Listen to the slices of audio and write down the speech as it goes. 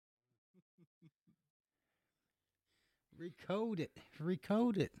Recode it.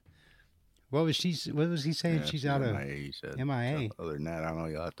 Recode it. What was he saying? Yeah, she's out of MIA, he said. MIA. So other than that, I don't know.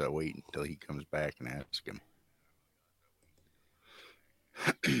 You'll have to wait until he comes back and ask him.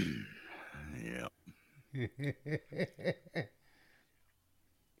 Yeah.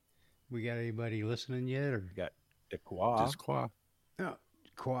 We got anybody listening yet? Or Got Dequa. Just Qua. no,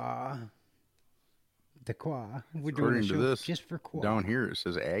 Qua. The Qua. We're doing According a to show this, just for Qua. down here it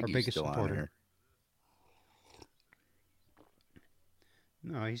says Aggie's biggest still supporter. on here.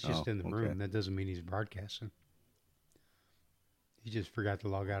 No, he's just in the okay. room. That doesn't mean he's broadcasting. He just forgot to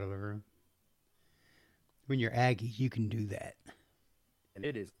log out of the room. When you're Aggie, you can do that. And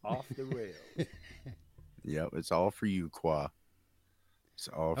it is off the rails. Yep, it's all for you, Qua. It's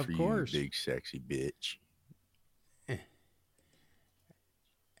all Of for course. you, big sexy bitch.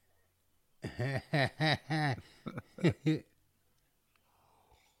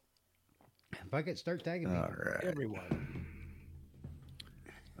 If I could start tagging people. All right. Everyone.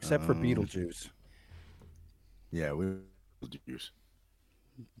 Except for Beetlejuice. Yeah, we juice.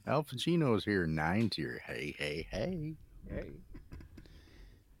 Al Pacino's here, 9 tier. Hey, hey, hey. Hey.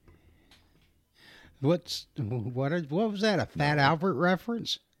 What was that? A Fat Albert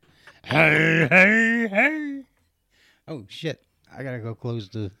reference? Hey, hey, hey. Oh shit. I gotta go close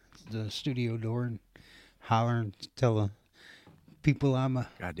the studio door and holler and tell the people I'm a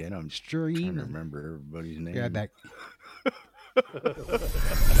God damn, I'm stream. trying to remember everybody's name. Grab that.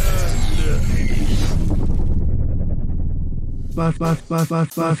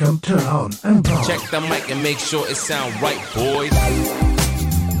 Welcome, turn on and pause. Check the mic and make sure it sound right, boys.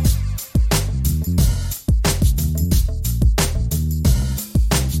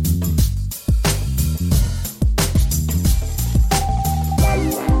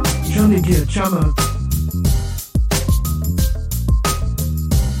 Johnny dear chummer.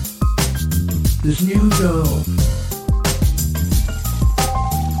 This new girl.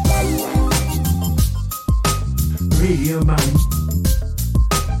 Radio man.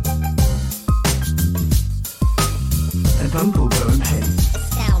 And Uncle Bonehead.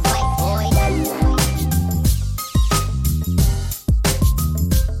 Sound right, boy.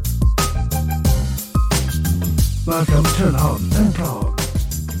 Welcome, turn on and pause.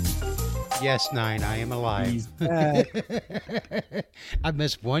 Yes, 9, I am alive. He's back. I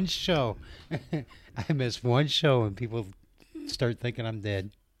missed one show. I missed one show and people start thinking I'm dead.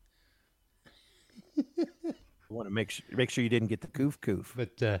 I want to make sure you didn't get the goof.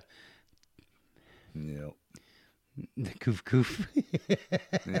 But Yep. the coof.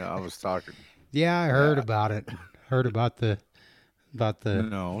 Yeah, I was talking. Yeah, I heard about it. Heard about the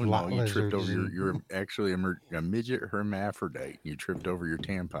No, lot you tripped lizards over and- you're actually a midget hermaphrodite. You tripped over your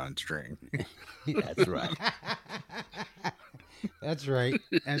tampon string. That's right. That's right.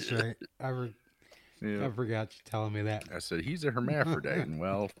 That's right. I Yeah. forgot you telling me that. I said he's a hermaphrodite, and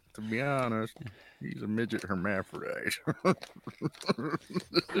well, to be honest, he's a midget hermaphrodite.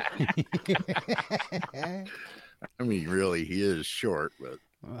 I mean, really, he is short, but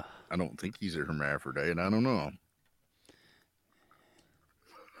I don't think he's a hermaphrodite. I don't know.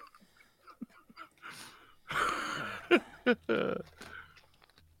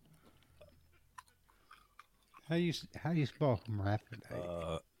 How do you spell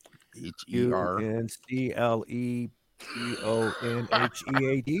hermaphrodite? H-E-R.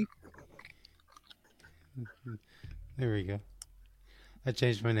 UNCLEPONHEAD. There we go. I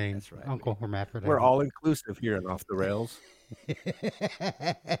changed my name. That's right. Uncle Hermaphrodite. We're all inclusive here and Off the Rails.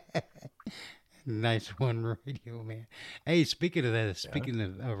 Nice one, Radio Man. Hey, speaking of that, speaking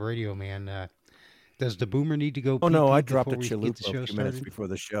of Radio Man, does the boomer need to go? Oh no, pee-pee I dropped a before we get the chalupa show a few minutes started? before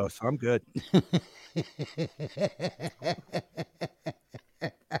the show, so I'm good.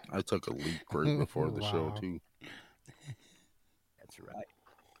 I took a leak right before the show, Wow. too. That's right.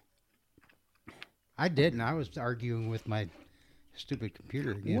 I didn't. I was arguing with my stupid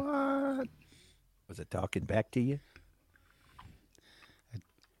computer again. What? Was it talking back to you?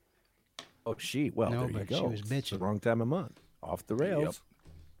 Oh, well, No, there you but she go. was It's the bitching. wrong time of month. Off the rails.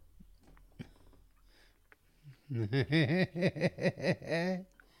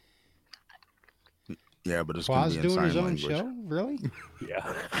 Yeah, but it's going Quaz to be in doing his sign own language. show? Really?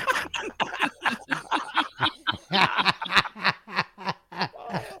 Yeah.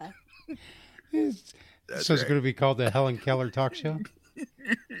 That's So it's right. going to be called the Helen Keller Talk Show?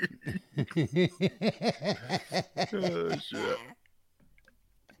 Oh, shit.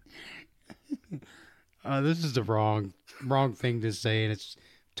 This is the wrong thing to say, and it's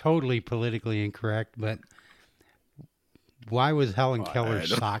totally politically incorrect, but why was Helen Keller's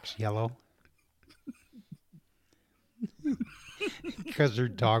don't- socks yellow? Because her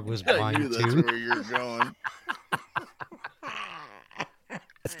dog was I knew blind that's too. where you're going.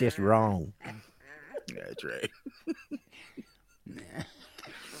 this wrong. That's right.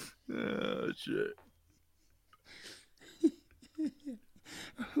 Oh, shit.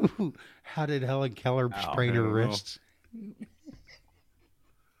 How did Helen Keller sprain I her don't know. wrists?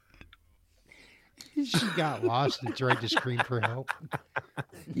 She got lost and tried to scream for help.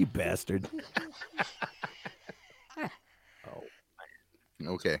 You bastard.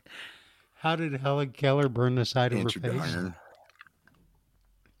 Okay. How did Helen Keller burn the side of her Answer to face? iron.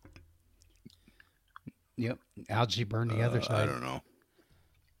 Yep. How'd she burn the other I side? don't know.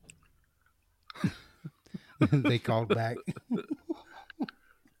 They called back.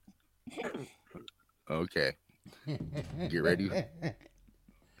 Okay. Get ready.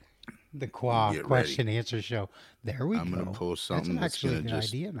 The Qua Get question answer show. There we I'm go. gonna post That's something that's actually a gonna good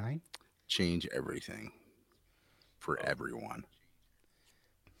just idea, Nine. change everything for everyone.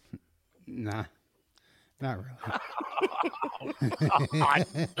 Nah, not really.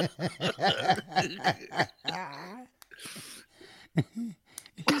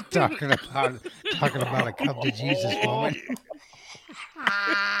 talking about a come to Jesus moment.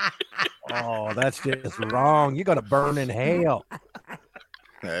 Oh, that's just wrong. You're gonna burn in hell.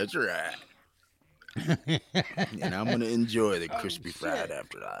 That's right. And I'm gonna enjoy the crispy fried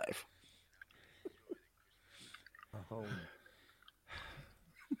afterlife.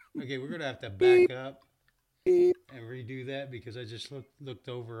 Okay, we're gonna have to back up and redo that because I just looked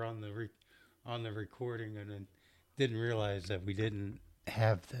over on the recording and then didn't realize that we didn't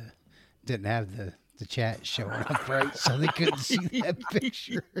have the chat showing up right, so they couldn't see that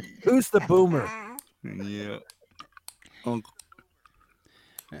picture. Who's the boomer? Yeah. Uncle.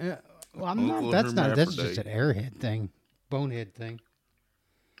 Well, I'm not. Uncle That's not. That's just Hermaphrodite. an airhead thing, bonehead thing.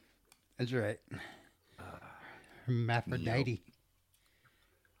 That's right. Hermaphrodite.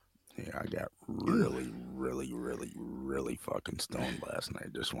 Yeah, I got really, really, really, really fucking stoned last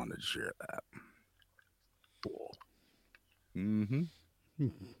night. Just wanted to share that. Mm-hmm.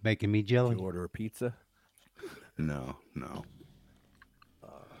 Making me You jelly. order a pizza? No.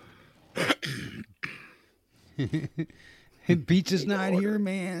 Pizza's not here,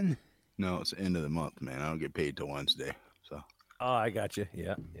 man. No, it's the end of the month, man. I don't get paid till Wednesday. So Oh, I got you.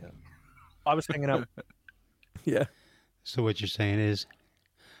 Yeah. I was hanging out. Yeah. So what you're saying is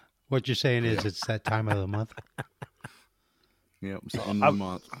it's that time of the month. yeah, it's the end of the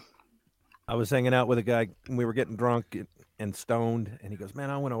month. I was hanging out with a guy and we were getting drunk and stoned, and he goes, "Man,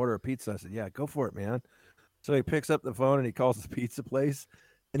 I want to order a pizza." I said, "Yeah, go for it, man." So he picks up the phone and he calls his pizza place,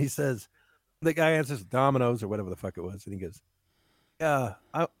 and he says, the guy answers Domino's or whatever the fuck it was, and he goes, "Yeah,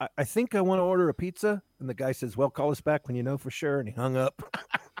 I think I want to order a pizza." And the guy says, "Well, call us back when you know for sure." And he hung up.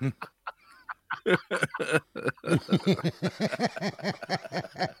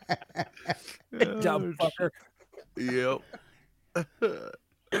 Dumb fucker. Yep.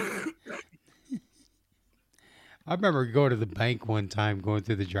 I remember going to the bank one time, going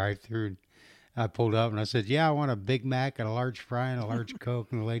through the drive-thru, and I pulled up and I said, "Yeah, I want a Big Mac and a large fry and a large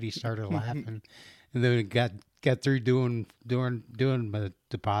Coke." And the lady started laughing, and then it got through doing the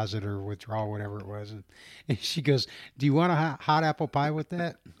deposit or withdrawal, whatever it was, and she goes, "Do you want a hot apple pie with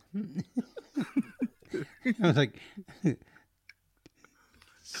that?" I was like,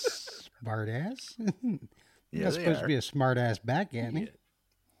 "Smart ass." Yeah, That's they supposed are. to be a smart ass back at me.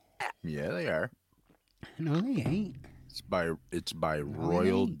 Yeah, they are. No, they ain't. It's by they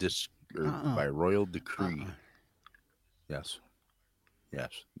royal ain't. by royal decree. Yes,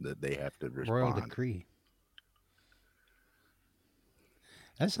 that they have to respond. Royal Decree.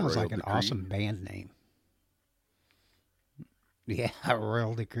 That sounds Royal like an Decree? awesome band name. Yeah,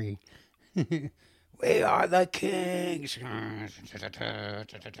 Royal Decree. We are the kings. Yeah,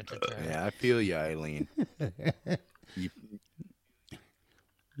 I feel you, Eileen.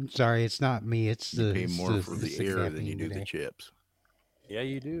 I'm sorry, it's not me. It's You the pay it's more the- for it's the air than you caffeine do the today. chips. Yeah,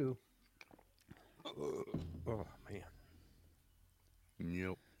 you do. Oh man.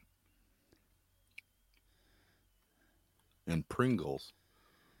 Yep. And Pringles.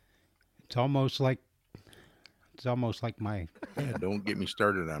 It's almost like my Yeah, don't get me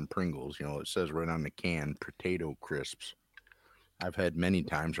started on Pringles. You know, it says right on the can, potato crisps. I've had many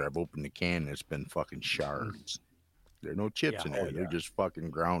times where I've opened the can and it's been fucking shards. There are no chips in Yeah, oh, there. They're yeah. just fucking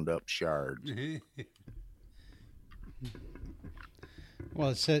ground up shards. Well,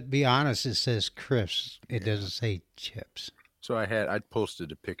 it said, be honest, it says crisps. It doesn't say chips. So I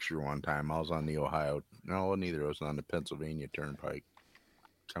posted a picture one time. I was on the Ohio, no, neither. I was on the Pennsylvania Turnpike,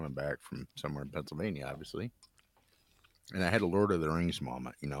 coming back from somewhere in Pennsylvania, obviously. And I had a Lord of the Rings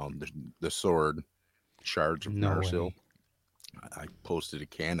moment, you know, the sword, shards of No Narsil. way. I posted a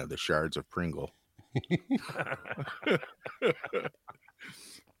can of the shards of Pringle.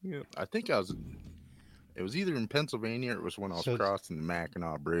 I think it was either in Pennsylvania or it was when I was So- crossing the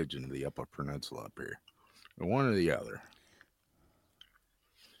Mackinac Bridge into the Upper Peninsula up here. One or the other.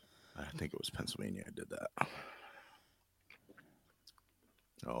 I think it was Pennsylvania I did that.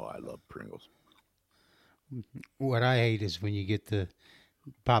 Oh, I love Pringles. What I hate is when you get to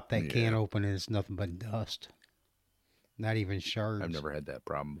pop that can Yeah. open and it's nothing but dust. Not even shards. I've never had that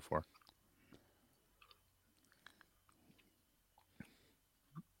problem before.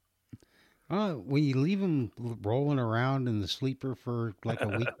 When you leave them rolling around in the sleeper for like a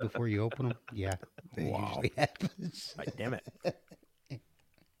week before you open them, yeah, that Wow. usually happens. Like, damn it.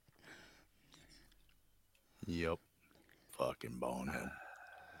 Yep. Fucking bonehead.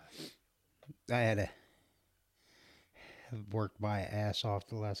 I had to have worked my ass off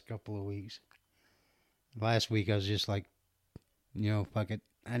the last couple of weeks. Last week I was just like, fuck it.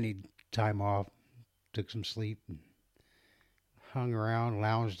 I need time off. Took some sleep and hung around,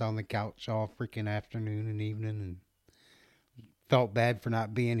 lounged on the couch all freaking afternoon and evening, and felt bad for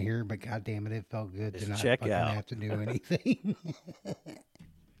not being here, but god damn it, it felt good Just to not check fucking out. have to do anything.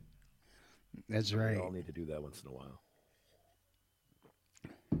 That's We right. all need to do that once in a while.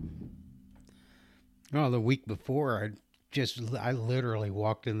 No, the week before, I literally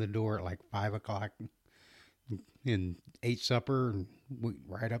walked in the door at like 5 o'clock and ate supper and went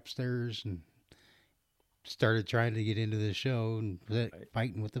right upstairs and started trying to get into the show and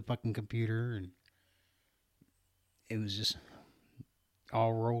fighting with the fucking computer. And it was just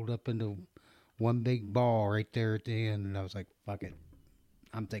all rolled up into one big ball right there at the end. And I was like, fuck it.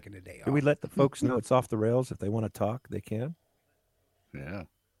 I'm taking a day off. Do we let the folks know it's off the rails? If they want to talk, they can. Yeah.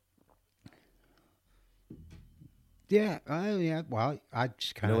 Yeah, yeah. Well, I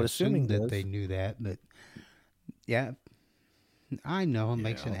just kind of what assuming assumed that does. they knew that, but yeah, I know it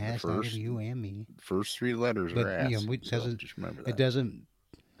makes an the ass out of first- you and me. First three letters But, are ass. it doesn't- just remember that. It doesn't.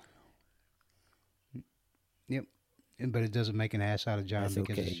 Yep, but it doesn't make an ass out of John That's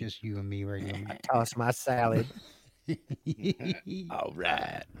because okay. it's just you and me right now. Toss my salad. All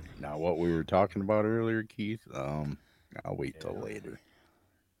right. Now, what we were talking about earlier, Keith, I'll wait till later.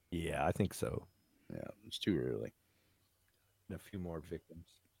 Yeah, I think so. Yeah, it's too early. A few more victims.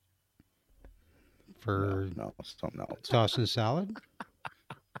 For No, something else. tossing salad.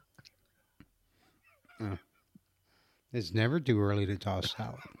 It's never too early to toss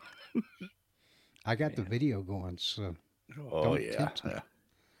salad. I got the video going, so Oh, don't yeah. tempt me.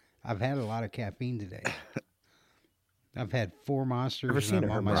 I've had a lot of caffeine today. I've had 4 monsters. Ever and seen I'm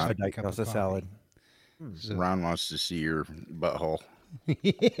a on my hermaphrodite second cup toss of a salad? coffee. So- Ron wants to see your butthole.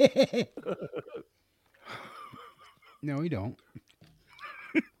 No, he don't.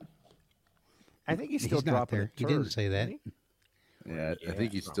 I think he's He's still not dropping there. a He didn't turd, say that. isn't Yeah, I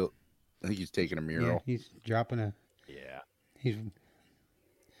think he's still. I think he's taking a Yeah, mural. he's dropping a. he? Yeah.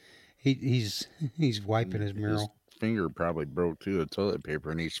 He's wiping his mural. His finger probably broke too the toilet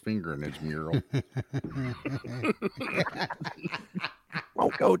paper, and he's fingering his mural.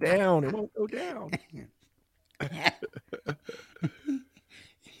 Won't go down. It won't go down.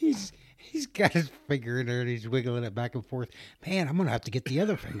 He's got his finger in there and he's wiggling it back and forth. Man, I'm gonna have to get the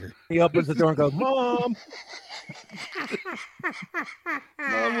other finger. He opens the door and goes, "Mom."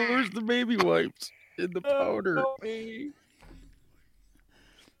 Mom, where's the baby wipes in the powder? Help me.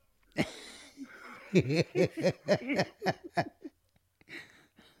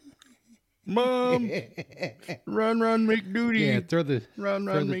 Mom, run, make duty. Yeah, throw the Run,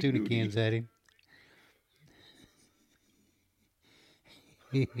 throw the make tuna duty. cans at him.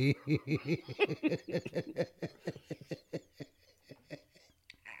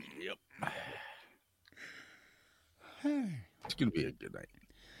 Yep. It's gonna be a good night.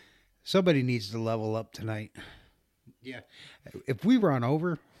 Somebody needs to level up tonight. Yeah, if we run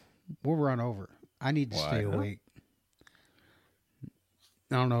over, we'll run over. I need to stay Why? awake.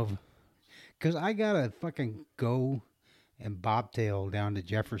 I don't know, because I gotta fucking go and bobtail down to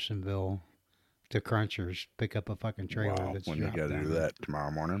Jeffersonville to Crunchers, pick up a fucking trailer Wow, that's when you dropped got to down do there that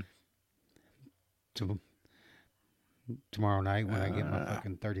tomorrow morning. tomorrow night when I get my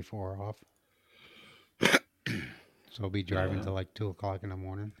fucking 34 off. So I'll be driving till like 2 o'clock in the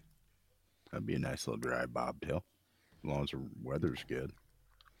morning. That'd be a nice little drive, bobtail, as long as the weather's good.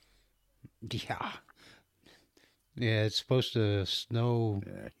 Yeah. Yeah, it's supposed to snow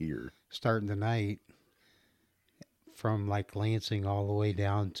Yeah, here. starting tonight from like Lansing all the way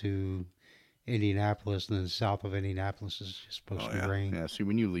down to Indianapolis, and then south of Indianapolis is just supposed Oh to yeah. rain. Yeah. See,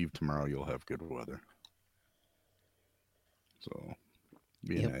 when you leave tomorrow, you'll have good weather. So,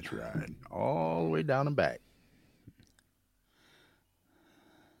 be a Yep. nice ride all the way down and back.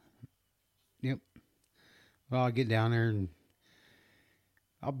 Yep. Well, I'll get down there and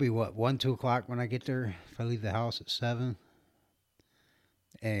I'll be, 1, 2 o'clock when I get there. If I leave the house at 7.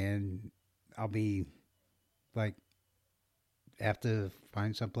 And I'll be, like, have to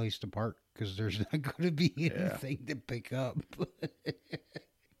find some place to park because there's not going to be anything to pick up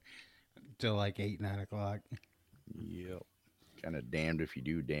until like 8, 9 o'clock. Yep. Kind of damned if you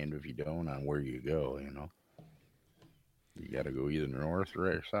do, damned if you don't on where you go, you know. You got to go either north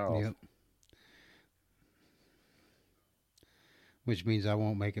or south. Yep. Which means I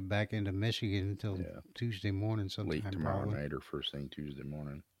won't make it back into Michigan until Tuesday morning sometime. Late tomorrow probably. night or first thing Tuesday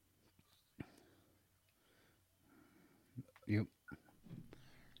morning. Yep.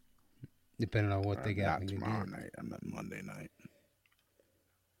 Depending on what they got Not me to tomorrow do. night. I meant Monday night.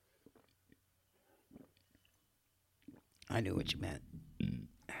 I knew what you meant.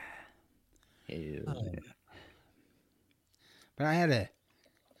 Hell yeah. But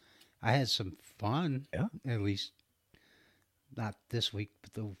I had some fun. Yeah. At least not this week,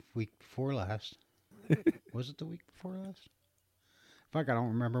 but the week before last. Was it the week before last? Fuck, I don't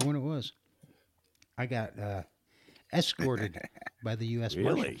remember when it was. I got escorted by the U.S.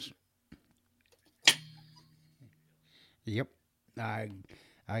 Really? Marshals. Yep. I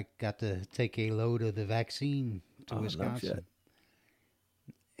got to take a load of the vaccine to Oh, no Wisconsin. shit.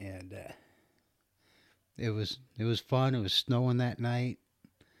 And it was fun. It was snowing that night.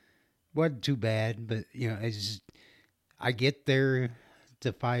 Wasn't too bad, but you know, I get there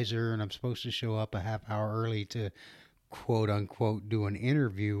to Pfizer and I'm supposed to show up a half hour early to quote unquote do an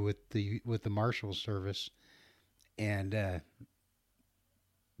interview with the Marshal Service, and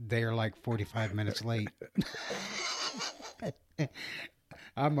they're like 45 minutes late.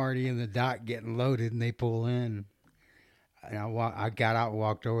 I'm already in the dock getting loaded, and they pull in. And I got out and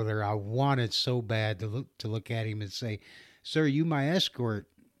walked over there. I wanted so bad to look at him and say, "Sir, you my escort?"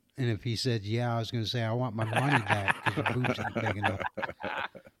 And if he said, "Yeah," I was going to say, "I want my money back because your boobs ain't big enough."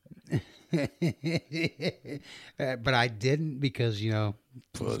 But I didn't because, you know,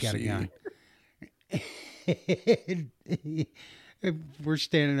 he's got a gun. We're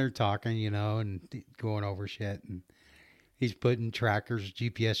standing there talking, you know, and going over shit. And he's putting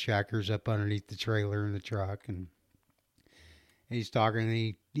GPS trackers up underneath the trailer in the truck. And he's talking,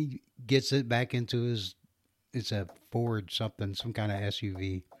 and he gets it back into it's a Ford something, some kind of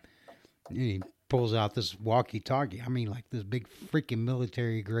SUV. And he pulls out this walkie-talkie. I mean, like this big freaking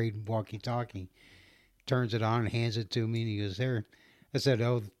military-grade walkie-talkie. Turns it on and hands it to me, and he goes, "There." I said,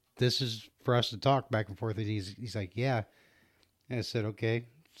 "Oh, this is for us to talk back and forth." And he's like, "Yeah." And I said, "Okay,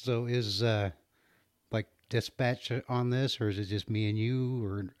 so is like dispatch on this, or is it just me and you,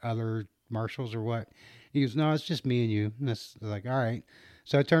 or other marshals, or what?" He goes, "No, it's just me and you." And that's like, all right.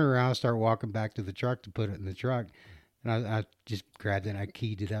 So I turn around, start walking back to the truck to put it in the truck. And I just grabbed it and I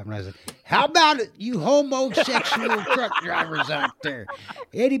keyed it up. And I said, "How about it, you homosexual truck drivers out there?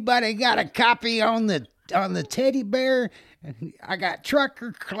 Anybody got a copy on the teddy bear? I got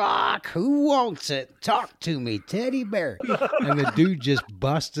Trucker Clock. Who wants it? Talk to me, teddy bear." And the dude just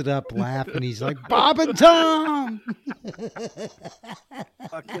busted up laughing. He's like, "Bob and Tom."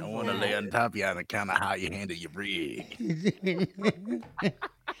 I don't want to lay on top of you on account of how you handle your rig.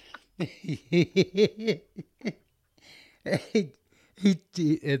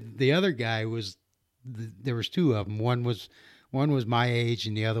 The other guy was, there was two of them. One was my age,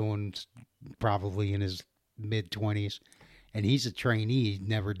 and the other one's probably in his mid-20s, and he's a trainee. He'd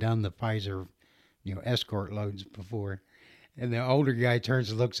never done the Pfizer, you know, escort loads before. And the older guy turns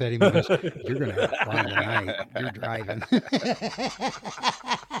and looks at him and goes, "You're going to have fun tonight. You're driving."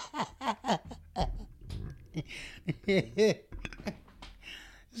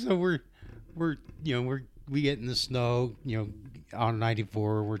 So we get in the snow, you know, on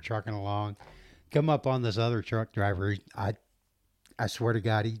 94, we're trucking along. Come up on this other truck driver. I swear to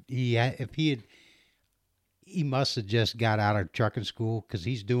God, he must have just got out of trucking school, because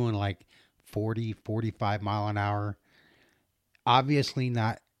he's doing like 40, 45 mile an hour. Obviously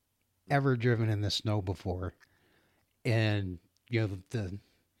not ever driven in the snow before. And, you know,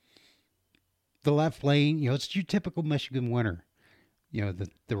 the left lane, you know, it's your typical Michigan winter. You know,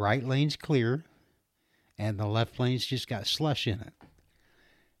 the right lane's clear, and the left lane's just got slush in it.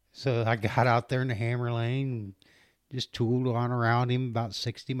 So I got out there in the hammer lane, just tooled on around him about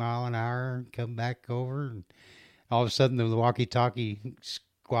 60 mile an hour, and come back over. And all of a sudden, the walkie-talkie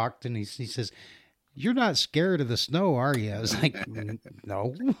squawked, and he says, "You're not scared of the snow, are you?" I was like,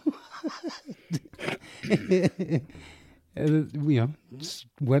 "No." And, you know,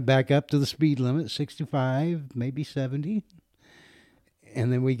 went back up to the speed limit, 65, maybe 70.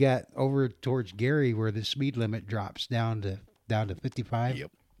 And then we got over towards Gary, where the speed limit drops down to 55.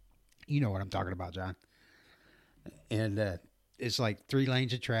 Yep. You know what I'm talking about, John. And it's like 3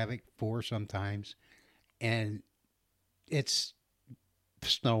 lanes of traffic, 4 sometimes, and it's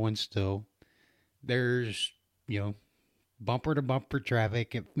snowing still. There's, bumper to bumper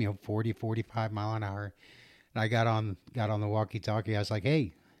traffic at 40, 45 mile an hour. And I got on the walkie-talkie. I was like,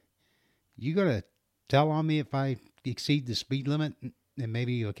 "Hey, you gonna tell on me if I exceed the speed limit and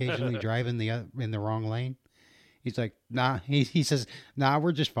maybe occasionally drive in the wrong lane?" He's like, "Nah." He says, "Nah,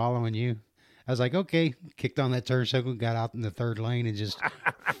 we're just following you." I was like, "Okay." Kicked on that turn circle, got out in the 3rd lane, and just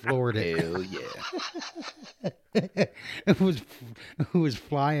floored it. Hell yeah. It was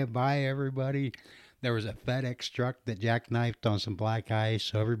flying by everybody. There was a FedEx truck that jackknifed on some black ice,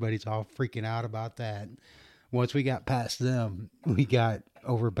 so everybody's all freaking out about that. Once we got past them, we got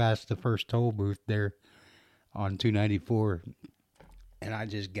over past the first toll booth there on 294, and I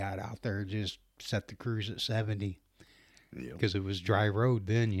just got out there, just set the cruise at 70 because it was dry road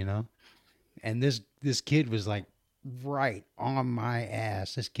then, And this kid was like right on my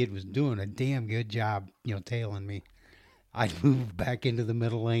ass. This kid was doing a damn good job, tailing me. I'd move back into the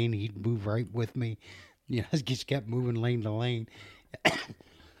middle lane. He'd move right with me. I just kept moving lane to lane.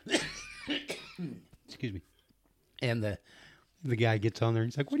 Excuse me. And the guy gets on there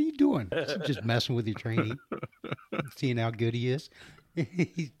and he's like, "What are you doing?" I said, "Just messing with your trainee, seeing how good he is."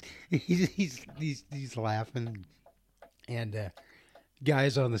 He's laughing. And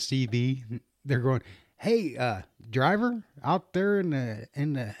guys on the CB, they're going, "Hey, driver out there in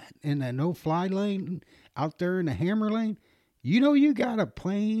the no fly lane, out there in the hammer lane, you got a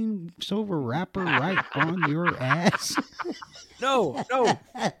plain silver wrapper right on your ass." No.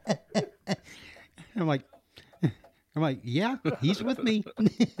 I'm like, "Yeah, he's with me."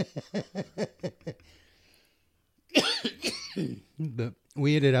 But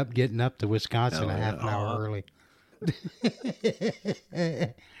we ended up getting up to Wisconsin a half an hour early.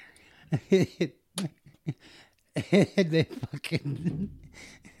 And they fucking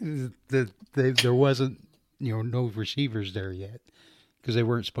there wasn't no receivers there yet because they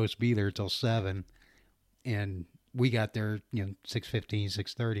weren't supposed to be there till 7, and we got there 6:15,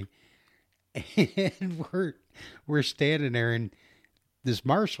 6:30, and we're standing there, and this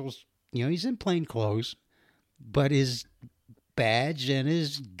marshal's he's in plain clothes, but his badge and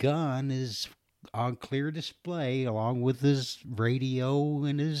his gun is on clear display along with his radio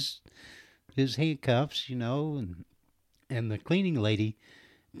and his handcuffs, and the cleaning lady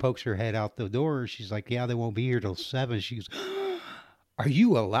pokes her head out the door. She's like, "Yeah, they won't be here till 7. She goes, "Are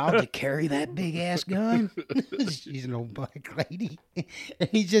you allowed to carry that big ass gun?" She's an old black lady. And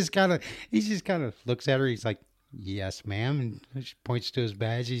he just kind of looks at her. He's like, "Yes, ma'am." And she points to his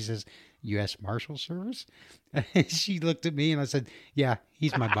badge. He says, "U.S. Marshal Service." And she looked at me and I said, "Yeah,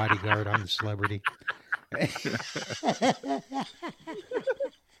 he's my bodyguard. I'm the celebrity."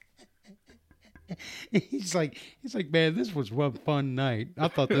 He's like, "Man, this was one fun night. I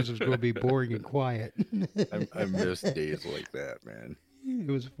thought this was going to be boring and quiet." I miss days like that, man.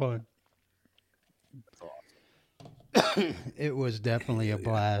 It was fun. It was definitely a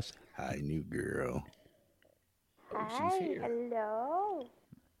blast. Hi, new girl. Hi, hello.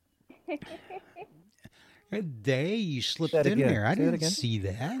 Good day, you slipped Say that in again. there. I Say that didn't again. see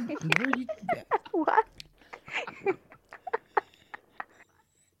that. Where you, What?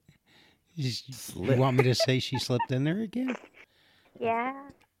 you want me to say she slipped in there again? Yeah,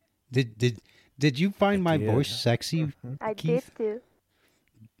 Did you find my did. voice sexy, I Keith? did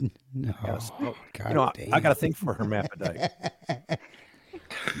too. No. Yes. God I damn. got to think for hermaphrodite.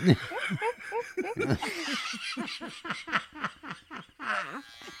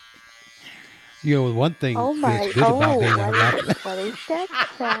 One thing Oh my, that's good about being a hermaphrodite. what is that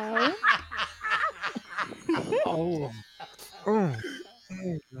sound? Oh, Oh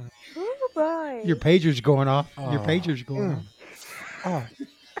boy. your pager's going off. Your Oh. pager's going off. Oh.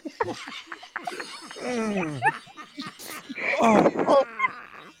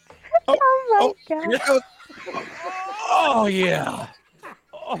 Oh my god. Oh yeah.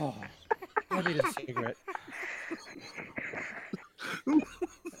 Oh, I need a cigarette. Ooh,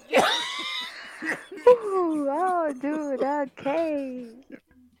 oh dude, okay.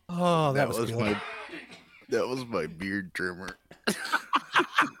 Oh, that was good. That was my beard trimmer.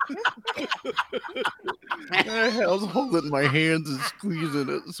 I was holding my hands and squeezing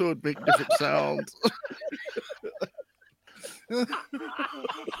it so it'd make different sounds.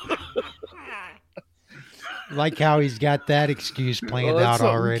 Like how he's got that excuse planned Well, out that's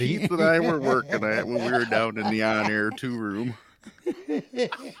something already. Keith and I were working at when we were down in the on-air 2 room.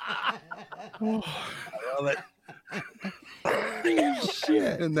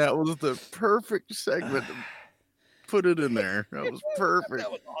 Shit. And that was the perfect segment to put it in there. That was perfect.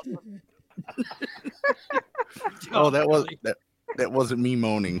 Oh, That wasn't me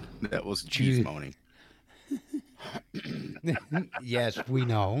moaning. That was Chief You- moaning. Yes, we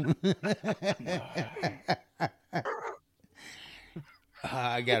know.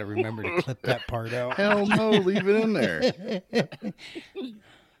 I got to remember to clip that part out. Hell no, leave it in there.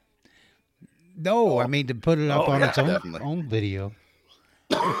 No, I mean to put it up on its own, definitely. own video.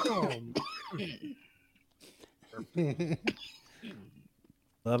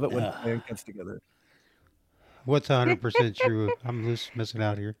 Love it when the band gets together. What's 100% true? I'm just missing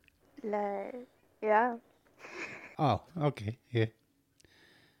out here. Like, yeah. Oh, okay. Yeah.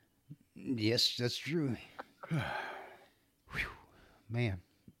 Yes, that's true. Whew. Man,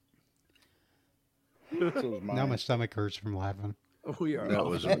 now my stomach hurts from laughing. We are. That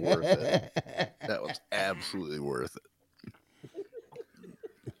was worth it. That was absolutely worth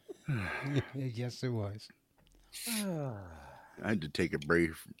it. Yes, it was. I had to take a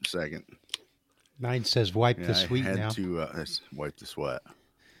brief second. Mine says wipe Yeah, the sweet I had now. to wipe the sweat.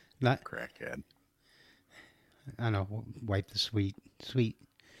 Not, Crackhead. I know, wipe the sweet. Sweet.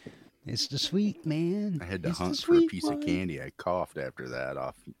 It's the sweet, man. I had to It's the hunt for a sweet piece one. of candy. I coughed after that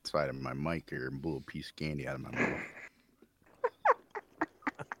off the side of my mic here and blew a piece of candy out of my mouth.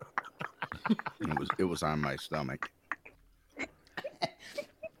 It was on my stomach.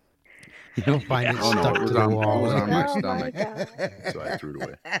 You don't find it Oh no, stuck it was to the on, it wall. was on my Oh my stomach, God. so I threw it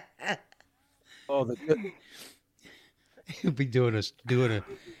away. Oh, the good. He'll be doing a studio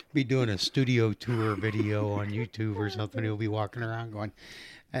tour video on YouTube or something. He'll be walking around going,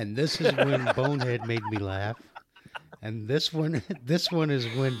 and this is when Bonehead made me laugh, and this one is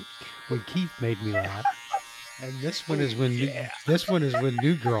when Keith made me laugh, and this one is when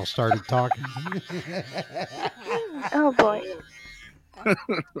New Girl started talking. Oh boy.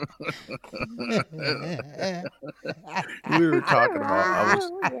 We were talking about.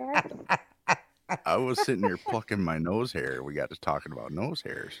 Oh, yes. I was sitting here plucking my nose hair. We got to talking about nose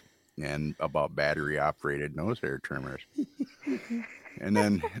hairs and about battery operated nose hair trimmers. And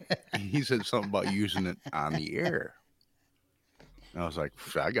then he said something about using it on the air. And I was like,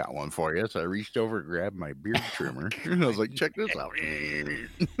 I got one for you. So I reached over and grabbed my beard trimmer. And I was like, check this out. And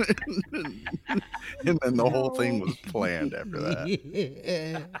then the whole thing was planned after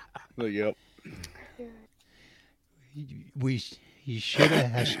that. Like, yep. You should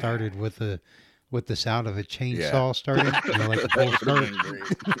have started with the sound of a chainsaw starting, like a full start.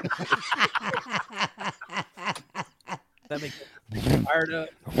 That makes me fired up.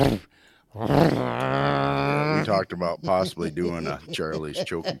 We talked about possibly doing a Charlie's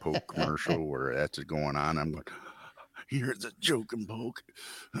Choke and Poke commercial where that's going on. I'm going, here's a Choke and Poke.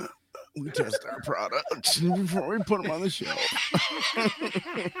 We test our products before we put them on the shelf.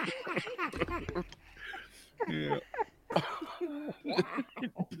 Yeah.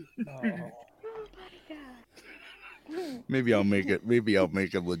 Maybe I'll make it. Maybe I'll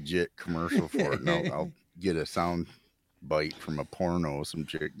make a legit commercial for it. And I'll get a sound bite from a porno. Some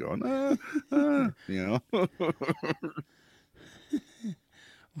chick going, you know.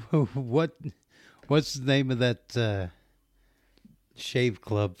 What's the name of that shave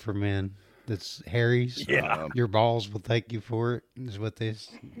club for men? That's Harry's. Yeah. Your balls will thank you for it. Is what this.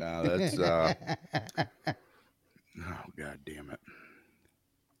 No, that's oh god damn it.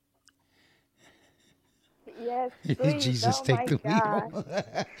 Yes, please. Jesus, Oh take my the God.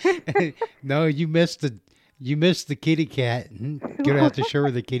 wheel. No, you missed the kitty cat. Gonna have to show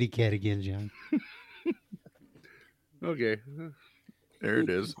her the kitty cat again, John. Okay, there it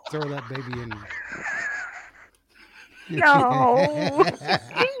is. Throw that baby in. No.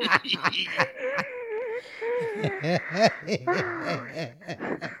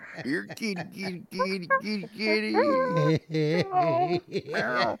 Here, kitty, kitty, kitty, kitty, kitty.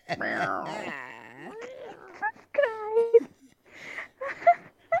 Meow, meow.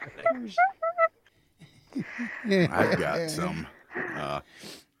 I've got some. Oh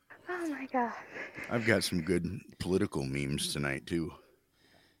my God. I've got some good political memes tonight too.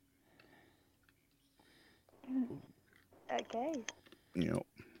 Okay. You know,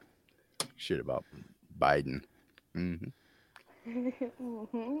 shit about Biden. Hmm.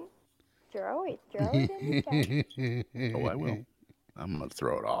 Throw it in the chat. Oh, I will. I'm gonna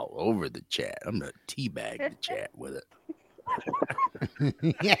throw it all over the chat. I'm gonna teabag the chat with it.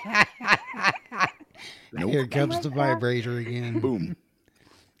 Nope. Here comes my the God. vibrator again. Boom.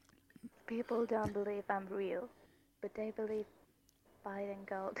 People don't believe I'm real, but they believe Biden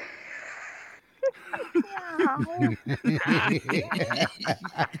gold.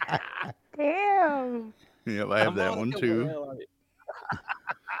 Damn. Yep, I have that one too.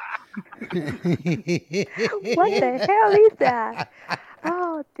 What the hell is that?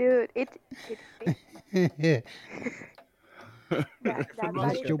 Oh, dude, it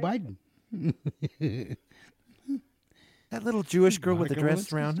That's Joe Biden. That little Jewish girl with the Monica dress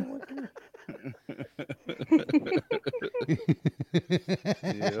Lewinsky's around. still working there?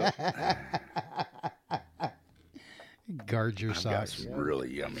 Guard your I've got socks. some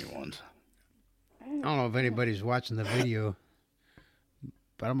really yummy ones. I don't know if anybody's watching the video,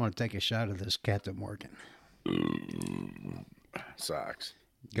 but I'm going to take a shot of this Captain Morgan. Socks.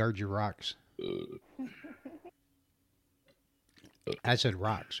 Guard your rocks. I said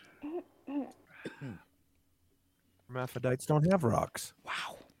rocks. Hermaphrodites don't have rocks.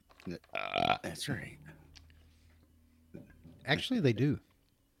 Wow. That's right. Actually, they do.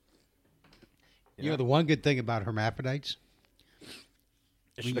 You know, the one good thing about hermaphrodites,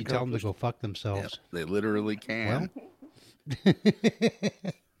 when you tell them to go fuck Yep, themselves. they literally can.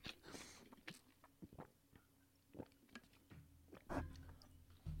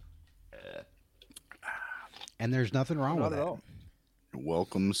 And there's nothing wrong with that.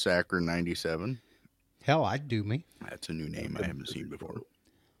 Welcome, Sacker 97. Hell, I'd do me. That's a new name I haven't seen before.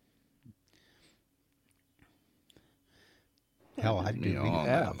 Hell, I'd do You know, me. all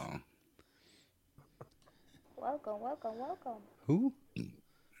night long. Welcome. Who?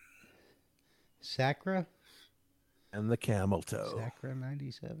 Sacra? And the camel toe. Sacra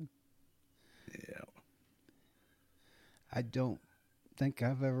 97? Yeah. I don't think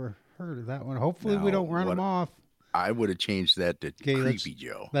I've ever heard of that one. Hopefully we No, don't run what- them off. I would have changed that to Okay, Creepy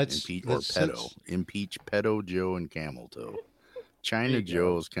Joe. let's- Impeach, let's- or Pedo. let's- Impeach Pedo Joe and Camel Toe. China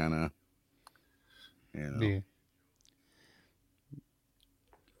Joe's kind of, you know. Yeah.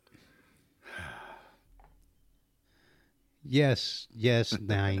 Yes,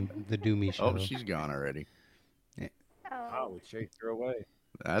 9, the Doomy Show. Oh, she's gone already. Oh, we chased her away.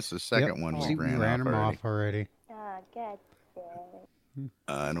 That's the second one See, we we ran them off off already. God damn it.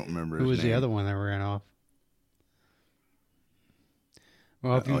 I don't remember Who his was the name. other one that ran off?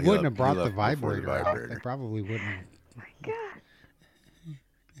 Well, if you Oh, he wouldn't left- have brought he the left before the vibrator out, they vibrator. probably wouldn't. God.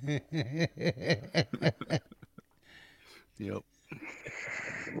 Yep.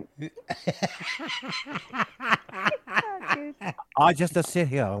 Oh, dude. I just to sit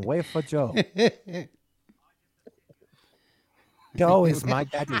here and wait for Joe. Joe is my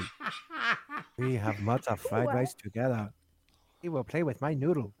daddy. We have much of fried What? rice together. He will play with my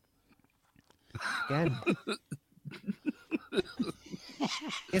noodle. Again.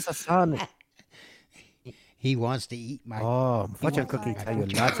 It's a son. He wants to eat my. Oh, fortune cookie tell you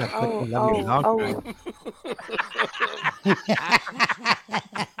lots of Oh, cookie love you long.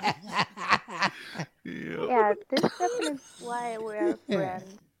 Yep. Yeah, this definitely is why we're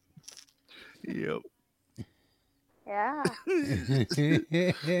friends. Yep. Yeah.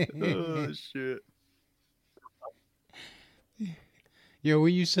 Oh shit. Yo,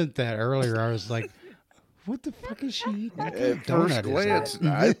 when you sent that earlier, I was like, "What the fuck is she eating?" What kind of At first donut is glance,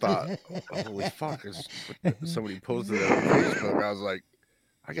 that? I thought, "Holy fuck!" Somebody posted that on Facebook. I was like,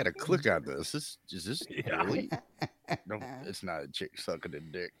 "I gotta click on this. Is this really? No, it's not a chick sucking a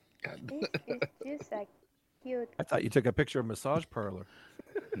dick." God. This is just like cute. I thought you took a picture of massage parlor.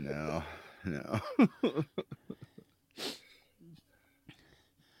 No.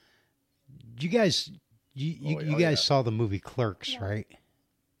 You guys, you Oh, guys yeah. saw the movie Clerks, right?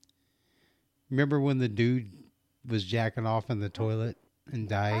 Remember when the dude was jacking off in the toilet and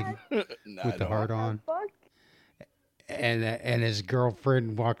died with the heart on, Fuck. and his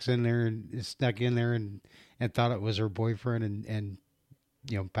girlfriend walks in there and is snuck in there and thought it was her boyfriend and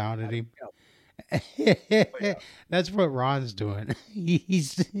you know pounded him. That's what Ron's doing.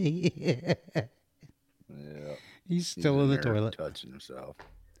 He's Yeah. he's still in the there toilet. touching himself.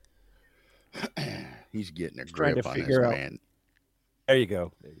 He's getting a trying to grip on his figure out- man. There you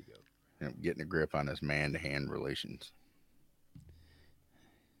go. There you go. Getting a grip on his man-to-hand relations.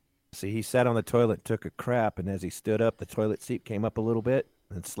 See, he sat on the toilet, took a crap, and as he stood up, the toilet seat came up a little bit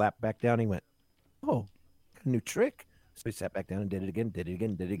and slapped back down. He went, "Oh, got a new trick." So he sat back down and did it again, did it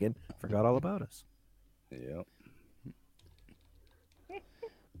again, did it again. Forgot all about us. Yep.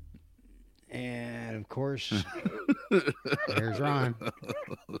 And of course, there's Ron.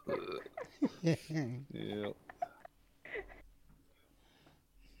 Yep.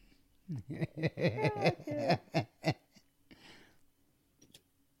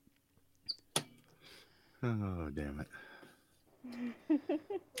 Oh, damn it.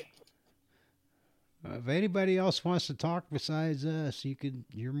 If anybody else wants to talk besides us,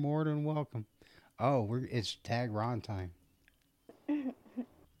 you're more than welcome. Oh, it's tag Ron time.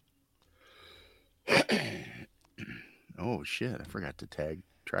 Oh, shit. I forgot to tag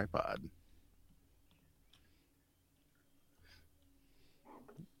tripod.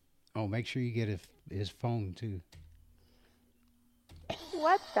 Oh, make sure you get his phone too.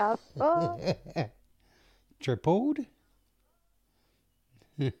 What the fuck? Tripode?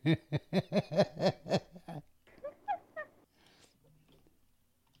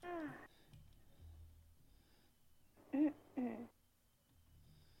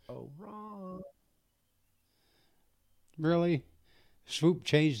 Oh, wrong. Really? Swoop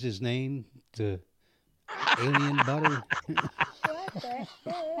changed his name to Alien Butter? What the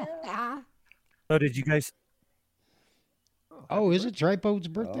hell? So did you guys? Oh, is it Tripode's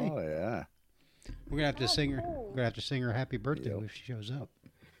birthday? Oh yeah. We're gonna have to sing her. cool. We're gonna have to sing her happy birthday if she shows up.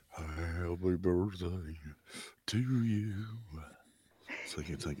 Happy birthday to you.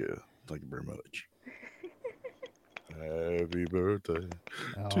 Thank you very much. Happy birthday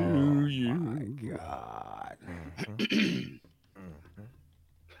to you. My God.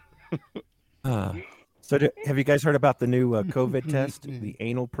 Have you guys heard about the new COVID test, the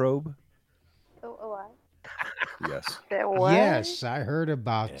anal probe? Oh, what? Yes. The what? Yes, I heard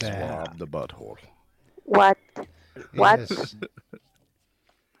about that. Swab the butthole. What? What? Yes.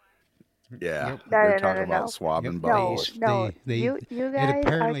 Yeah. Yep. They're No, talking no. about swabbing Yep. No, buttholes. no. They- you guys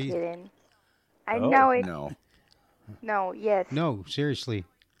apparently- are kidding. I Oh, know it. No. No, yes. No, seriously.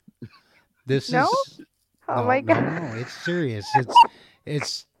 This No? is Oh no, my no, god. no, it's serious.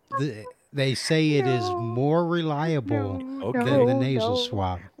 They say it is No. more reliable Okay. than the No, nasal no.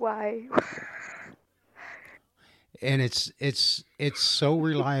 swab. Why? And it's so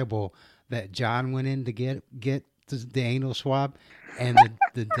reliable that John went in to get the anal swab, and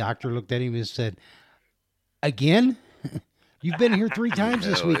the doctor looked at him and said, "Again? You've been here 3 times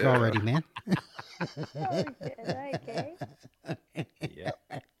this Hell week yeah. already, man." Oh, shit, okay. Yeah.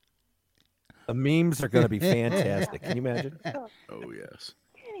 The memes are going to be fantastic. Can you imagine? Oh yes.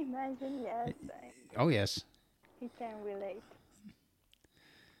 Can you imagine? Yes, Oh yes. he can relate.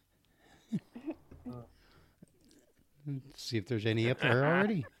 See if there's any up there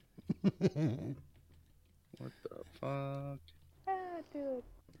already. What the fuck? Ah, dude.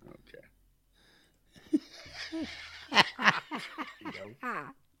 Okay.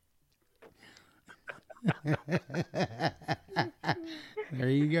 There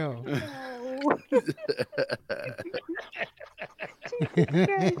you go. No. Jesus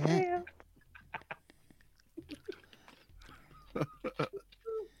Christ, Sam.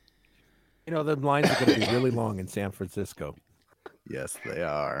 You know, the lines are going to be really long in San Francisco. Yes, they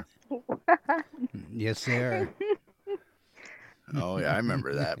are. Yes, they are. Oh yeah, I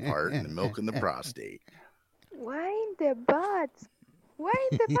remember that part. The milk and the prostate. Why in the butt? Why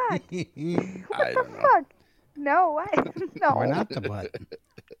in the butt? I What don't the know. fuck? No, why? No. Why not the butt?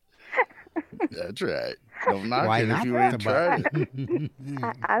 That's right. Don't knock Why it not if you the ain't tried it.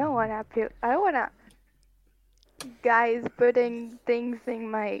 I don't wanna I don't wanna guys putting things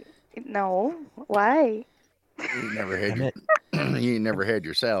in my no. Why? You never had Damn your, you ain't never had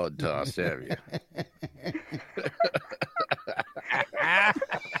your salad tossed, have you?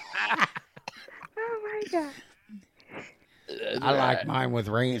 Oh my god. I like mine with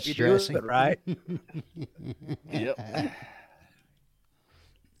ranch You do dressing. it right. Yep.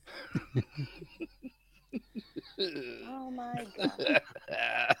 Oh my god.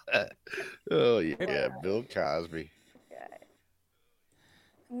 Oh yeah, Bill Cosby.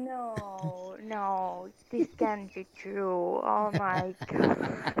 No, this can't be true. Oh my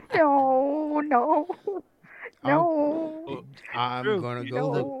god. No. I'm True. gonna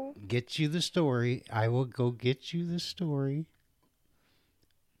go No. get you the story. I will go get you the story.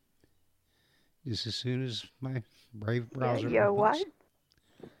 Just as soon as my Brave browser You're what? opens.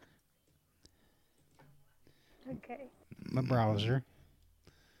 Okay. My browser.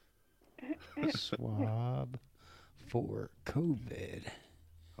 Swab for COVID.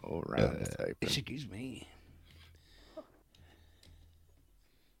 Oh, round typing. Excuse me.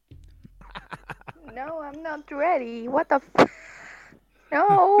 No, I'm not ready. What the f-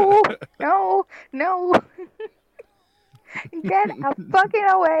 No. Get a fucking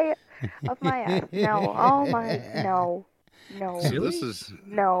away of my ass. No. Oh my no. So this is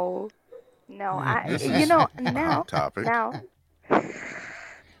No. I This you is know a now hot topic. now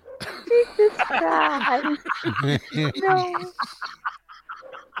Jesus Christ. No.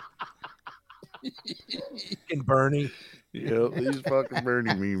 And Bernie. Yep, these fucking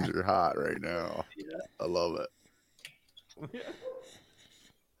Bernie memes are hot right now. I love it.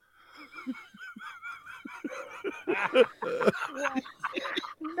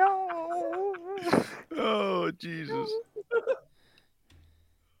 No. Oh Jesus!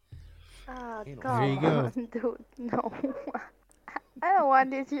 Oh, There come you go. on, dude. No. I don't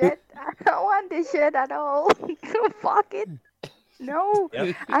want this shit. I don't want this shit at all. Fuck it. No.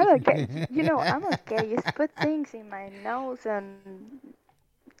 Yep. I'm okay. You know, I'm okay. You put things in my nose and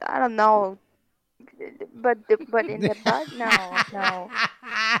I don't know. But in the butt, no.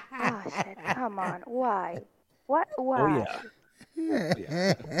 Oh shit! Come on, why? What? Why? Oh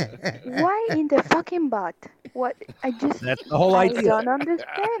yeah. Why in the fucking butt? What? I just. That's the whole I idea. don't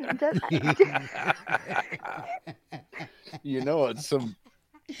understand. You know, it's some.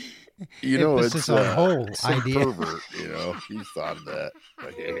 You know, Emphasis it's on whole some idea. pervert. You know, he's thought of that.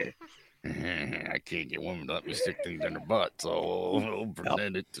 Like, hey, I can't get women to let me stick things in their butt, so we'll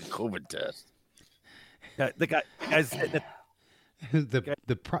pretend it's a COVID test. The guys said that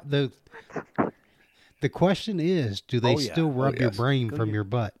the question is, do they Oh, yeah. still Oh, rub your yes. brain Go from ahead. your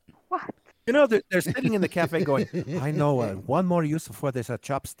butt? What? you know they're sitting in the cafe going, I know one more use for this a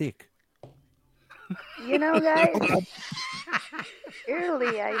chopstick. You know, guys.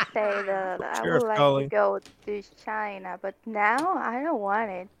 Early, I say that I Sheriff would like calling. to go to China, but now I don't want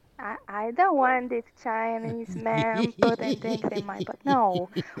it. I don't want this Chinese man putting things in my butt. No,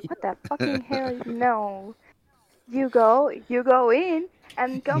 what the fucking hell? No. You go in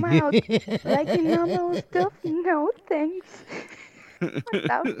and come out like in normal stuff. No, thanks. What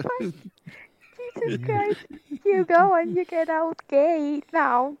the fuck? Jesus Christ. You go and you get out gay.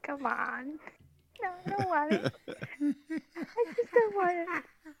 No, come on. No, I don't want it. I just don't want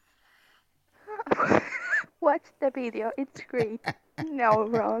it. Watch the video. It's great. No,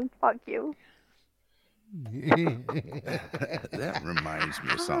 Ron. Fuck you. That reminds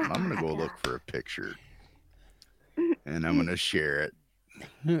me of something. I'm gonna go look for a picture, and I'm gonna share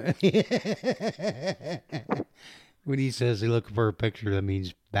it. When he says he's looking for a picture, that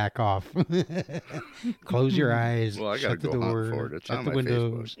means back off. Close your eyes. Well, I gotta shut the go hunt door. for it. It's Shut on the my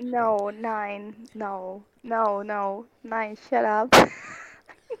windows. No, 9. No. 9, shut up.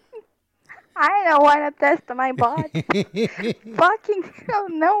 I don't want to test my butt. Fucking hell,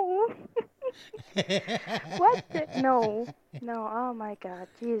 no. What the? No. Oh my god.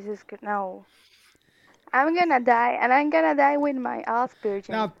 Jesus, no. I'm gonna die, and I'm gonna die with my Asperger.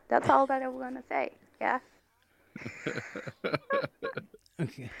 Now- That's all that I'm gonna say. Yeah.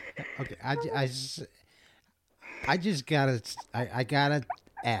 Okay. I just gotta. I gotta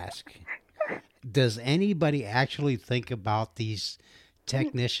ask. Does anybody actually think about these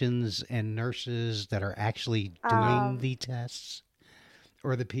technicians and nurses that are actually doing the tests,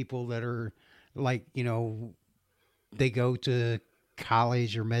 or the people that are like, they go to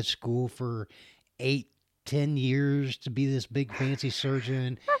college or med school for 8-10 years to be this big fancy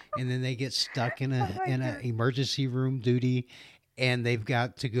surgeon, and then they get stuck in a emergency room duty, and they've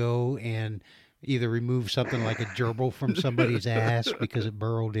got to go and either remove something like a gerbil from somebody's ass because it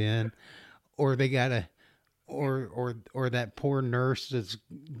burrowed in, or they gotta, or that poor nurse that's,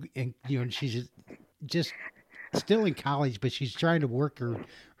 she's just still in college, but she's trying to work her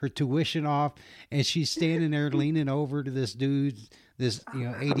tuition off, and she's standing there leaning over to this dude, this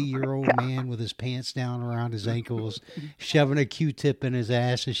 80-year-old man with his pants down around his ankles, shoving a Q-tip in his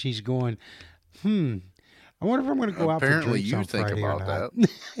ass, and she's going, I wonder if I'm going to go out for Apparently, drinks you on think Friday or about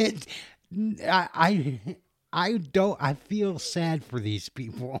not. I don't. I feel sad for these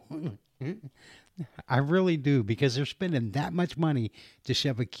people. I really do, because they're spending that much money to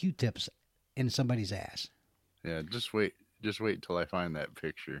shove a Q-tips in somebody's ass. Yeah, just wait till I find that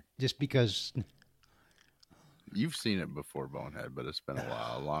picture. Just because. You've seen it before, Bonehead, but it's been a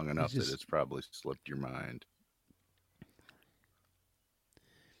while, long enough that it's probably slipped your mind.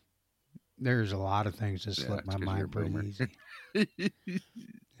 There's a lot of things that Yeah, slip it's my 'cause you're a mind pretty boomer. easy.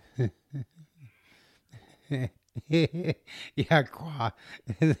 Yeah,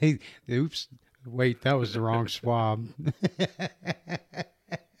 oops. Wait, that was the wrong swab.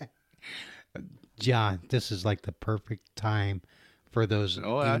 John, this is like the perfect time for those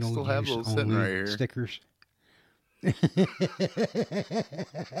Oh, I anal still have use those sitting only right here. stickers.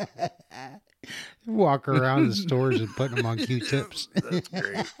 Walk around the stores and putting them on Q-tips. That's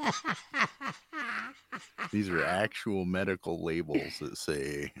great. These are actual medical labels that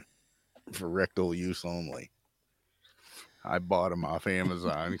say for rectal use only. I bought them off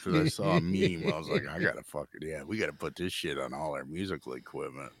Amazon because I saw a meme. I was like, I gotta we gotta put this shit on all our musical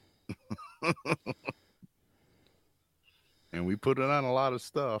equipment. And we put it on a lot of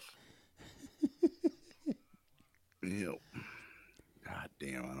stuff. Yep. God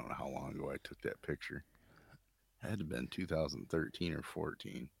damn, I don't know how long ago I took that picture. It had to have been 2013 or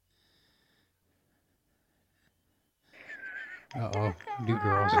 14. Uh-oh. New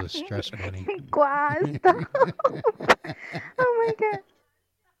girls with stress bunny. Guau, stop. Oh my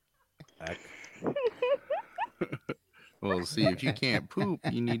god. Well, see, if you can't poop,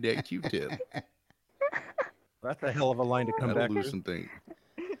 you need that Q-tip. That's a hell of a line to come That'll back to. loosen things.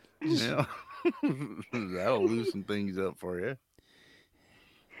 Yeah. That'll loosen things up for you.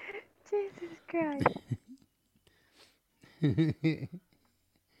 Jesus Christ.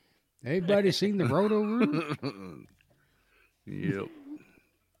 Anybody seen the roto roof? Yep.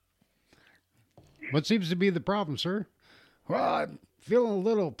 What seems to be the problem, sir? Well, I'm feeling a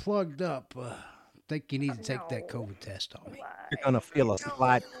little plugged up. Think you need to take that COVID test on me. You're gonna feel a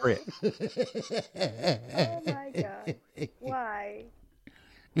slight prick. Oh my God. Why?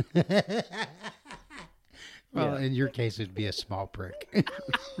 Well, in your case, it'd be a small prick.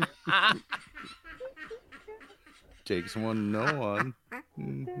 Takes one to know one.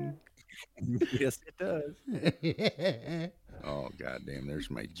 Mhm. Yes, it does. Oh, goddamn.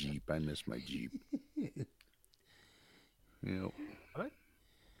 There's my Jeep. I miss my Jeep. Yep.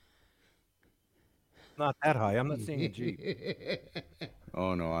 Not that high. I'm not seeing a Jeep.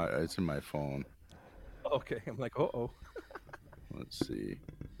 Oh, no. It's in my phone. Okay, I'm like, oh. Let's see.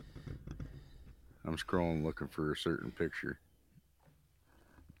 I'm scrolling looking for a certain picture.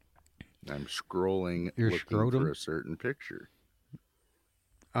 I'm scrolling Your looking scrotum? for a certain picture.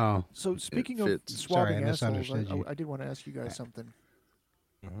 Oh, So speaking of fits. swabbing Sorry, I assholes, misunderstood you. I did want to ask you guys something.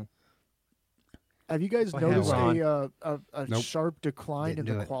 Mhm. Have you guys Go ahead, noticed Ron. a Nope. sharp decline in Didn't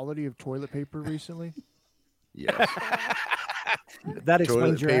do the it. quality of toilet paper recently? Yes. That Toilet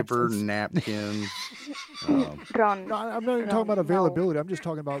explains your paper, absence. napkins. Ron. No, I'm not even talking about No. availability. I'm just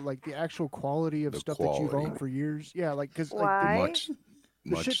talking about like the actual quality of The stuff that you've quality. owned for years. Yeah, like because like Why? much, the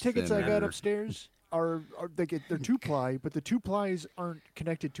much shit tickets I got thinner. upstairs are they're 2-ply, but the 2-plies aren't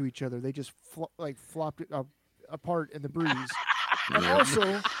connected to each other. They just flopped it apart in the breeze. And Yep. also,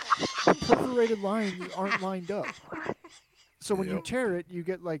 the perforated lines aren't lined up. So when you Yep. tear it, you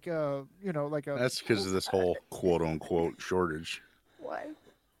get like a That's because of this whole quote unquote shortage. What?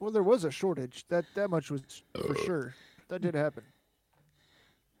 well, there was a shortage. That much was for sure. That did happen.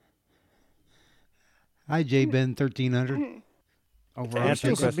 hi, J Ben 1300. Over on There's Answer still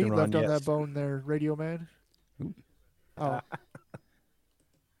the some question, meat Ron, left on yes. that bone there, Radio Man. Oh,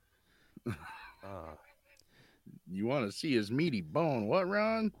 You want to see his meaty bone? What,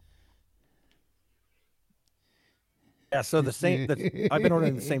 Ron? Yeah, so I've been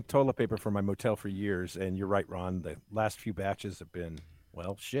ordering the same toilet paper for my motel for years, and you're right, Ron. The last few batches have been,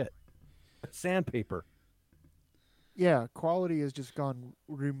 well, shit. Sandpaper. yeah. Quality has just gone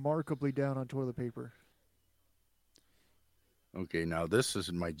remarkably down on toilet paper. Okay, now this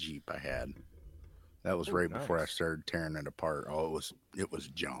is my Jeep I had. That was Oh, right before I nice. started tearing it apart. Oh, it was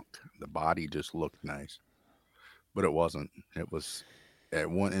junk. The body just looked nice, but it wasn't. It was in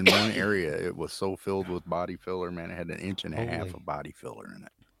one area. It was so filled with body filler, man. It had 1.5 inches Holy. of body filler in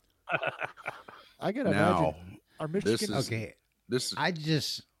it. I gotta Now, imagine our Michigan. is- Okay, this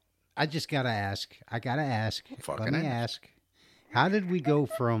is I just gotta ask. I gotta ask. Fucking Let me ask. How did we go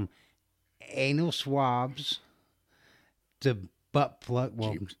from anal swabs to butt plug?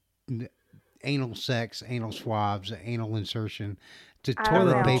 Well, Jeeps. anal sex, anal swabs, anal insertion to I don't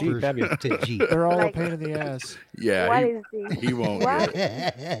toilet know. paper Jeep, have you? to Jeep. They're all Like- a pain in the ass. Yeah, What is this? he won't What?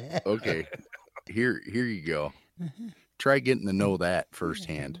 get it. Okay, here you go. Try getting to know that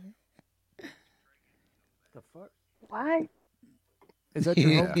firsthand. The fuck? What? Is that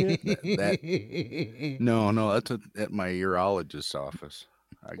your home Yeah. kit? No, that's at my urologist's office.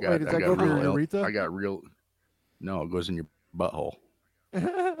 I got. Wait, does I that got go for real. your urethra? I got real. No, it goes in your butthole.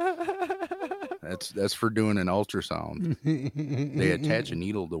 That's for doing an ultrasound. They attach a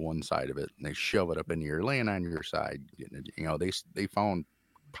needle to one side of it and they shove it up in your laying on your side. You know, they found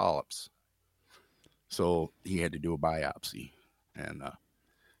polyps, so he had to do a biopsy. And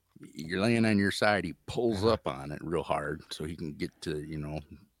you're laying on your side. He pulls up on it real hard so he can get to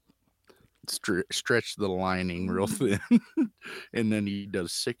stretch the lining real thin, and then he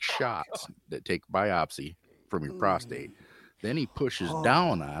does 6 shots that take biopsy from your prostate. Then he pushes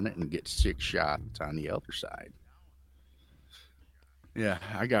down on it and gets 6 shots on the other side. Yeah,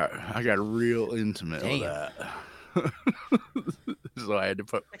 I got real intimate with that. So I had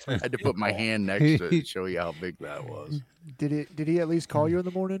to put my hand next to it to show you how big that was. Did he at least call you in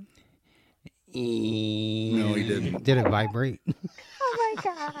the morning? No, he didn't. Did it vibrate? Oh my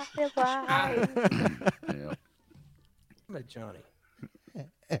God. Why? Yeah, Hey, Johnny.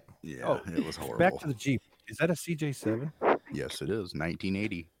 yeah, Oh, it was horrible. Back to the Jeep. Is that a CJ7? Yes, it is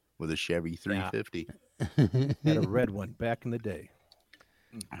 1980 with a Chevy 350. Had a red one back in the day.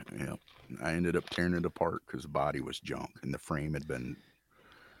 Yeah, I ended up tearing it apart because the body was junk and the frame had been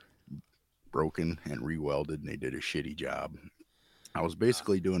broken and rewelded, and they did a shitty job. I was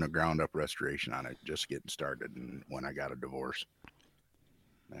basically doing a ground up restoration on it, just getting started, and when I got a divorce,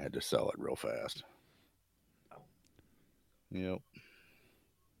 I had to sell it real fast. Yep.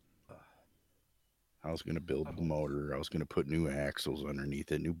 I was going to build the motor. I was going to put new axles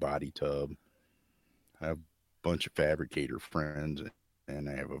underneath it, new body tub. I have a bunch of fabricator friends, and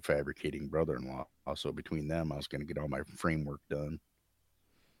I have a fabricating brother-in-law. Also, between them, I was going to get all my framework done.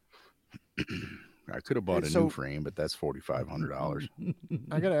 I could have bought a new frame, but that's $4,500.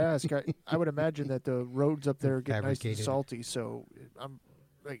 I gotta ask. I would imagine that the roads up there get nice and Fabricated. salty, so I'm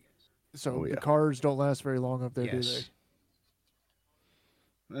like, so Oh, the yeah. cars don't last very long up there, do they? Yes.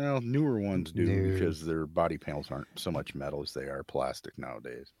 Well, newer ones do No. because their body panels aren't so much metal as they are plastic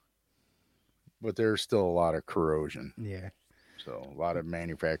nowadays. But there's still a lot of corrosion. Yeah. So a lot of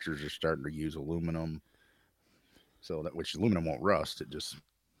manufacturers are starting to use aluminum. So that which aluminum won't rust, it just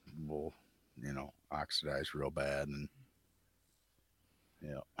will, oxidize real bad and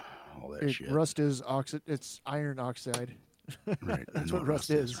all that shit. Rust is it's iron oxide. Right. I That's know what rust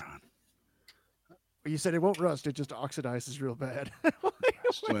is. Ron. You said it won't rust; it just oxidizes real bad.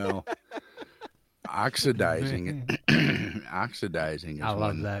 Well, oxidizing oxidizing is I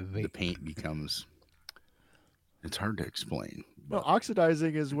love when that, the Vic. paint becomes. It's hard to explain. No,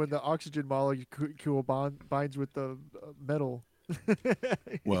 oxidizing is when the oxygen molecule binds with the metal.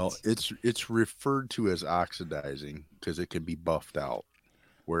 Well, it's referred to as oxidizing because it can be buffed out,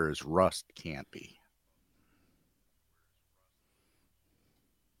 whereas rust can't be.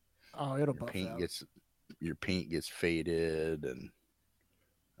 Oh, it'll Your buff paint out. your paint gets faded and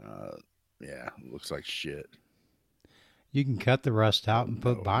it looks like shit. You can cut the rust out and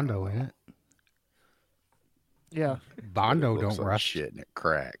put Bondo in it. Yeah, Bondo It looks don't like rust. shit and it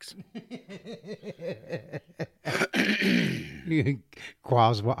cracks.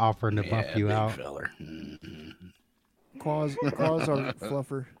 Quaz offering to buff Yeah, you big out. feller. Mhm. Quaz our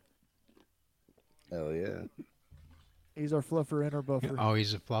fluffer. Hell yeah. He's our fluffer and our buffer. Oh,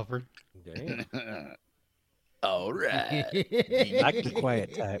 he's a fluffer. Damn. All right. Back to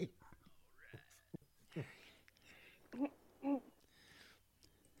quiet type.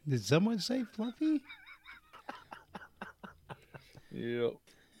 Did someone say fluffy? Yep.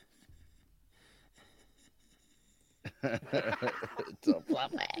 It's a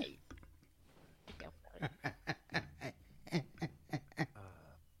fluffy.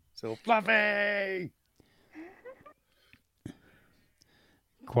 So fluffy.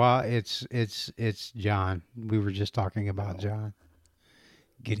 Qua, it's John. We were just talking about John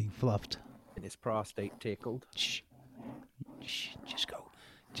getting fluffed. And his prostate tickled. Shh.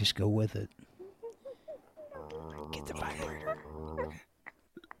 Just go with it. Get the vibrator.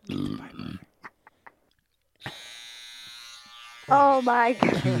 Oh my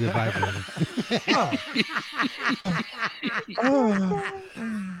god. Cue the vibrator.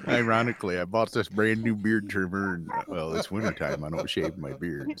 Ironically, I bought this brand new beard trimmer, and well, it's wintertime. I don't shave my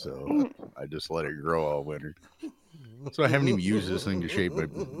beard, so I just let it grow all winter. So I haven't even used this thing to shave my,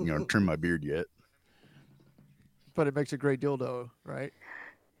 trim my beard yet. But it makes a great dildo, right?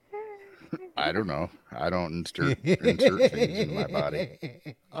 I don't know. I don't insert things in my body.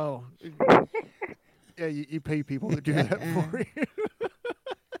 Oh, yeah. You pay people to do that for you.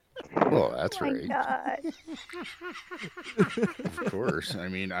 Well, that's Oh my right. god. Of course. I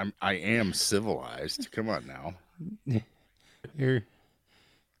mean, I am civilized. Come on now.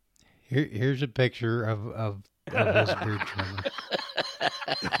 Here's a picture of his beard trimmer.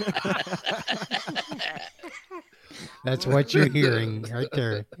 That's what you're hearing right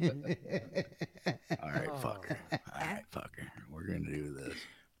there. All right, fucker. All right, fucker. We're gonna do this.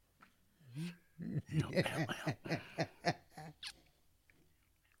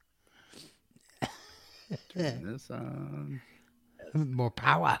 Turn this on. More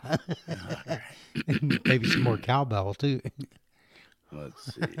power. Maybe some more cowbell too.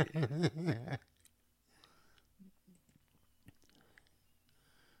 Let's see.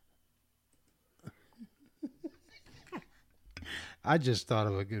 I just thought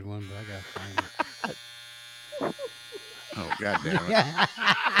of a good one, but I gotta find it. Oh, god damn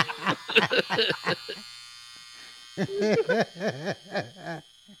it.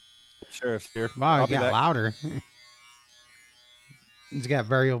 Sheriff's here. Wow, I'll it be got back. louder. It's got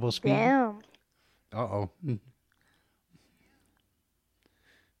variable speed. Damn. Uh-oh.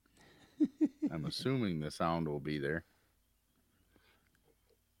 I'm assuming the sound will be there.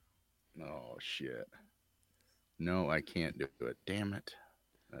 Oh, shit. No, I can't do it. Damn it.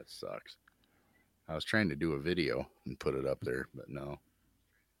 That sucks. I was trying to do a video and put it up there, but no.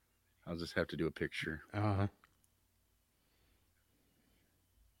 I'll just have to do a picture. Uh-huh.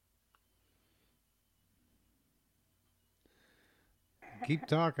 Keep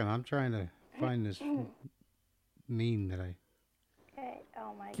talking. I'm trying to find this meme that I... Okay.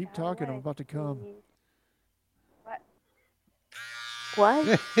 Oh my god. Keep talking, I'm what about to come. is- What?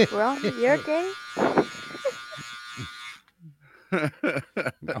 What? Ron, you're gay?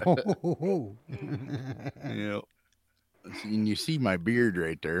 Oh, Yep. And you see my beard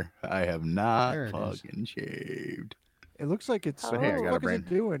right there. I have not There it is. fucking shaved. It looks like it's. But What hey, I the got a fuck is brain. it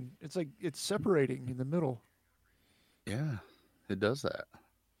doing? It's like it's separating in the middle. Yeah, it does that.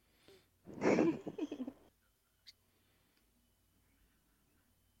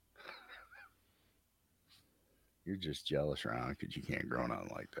 You're just jealous, Ron, because you can't grow on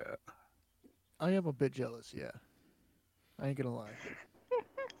like that. I am a bit jealous. Yeah, I ain't gonna lie.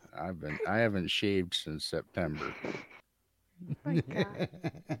 I haven't shaved since September. My God.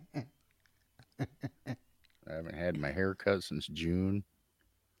 I haven't had my hair cut since June.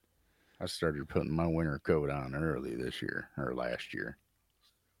 I started putting my winter coat on early this year or last year.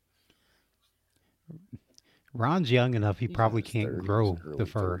 Ron's young enough; he He's in probably his can't 30s, grow the early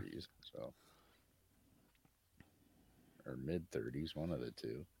fur. 30s, so. Or mid 30s, one of the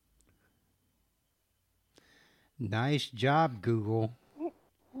two. Nice job, Google.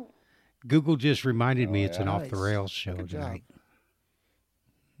 Google just reminded me Oh, it's an yeah. off the Nice. rails show Good job. tonight.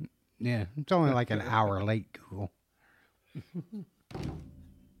 Yeah, it's only like an hour late, Google.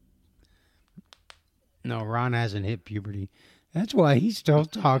 No, Ron hasn't hit puberty. That's why he still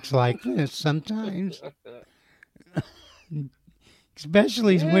talks like this sometimes.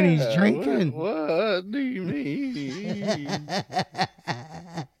 Especially when he's Yeah, drinking. What do you mean?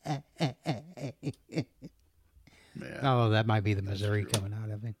 Man, Oh, that might be the Missouri coming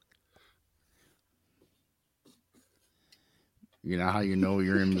out of him. you know how you know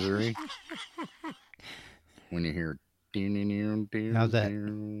you're in Missouri? When you hear. How's that?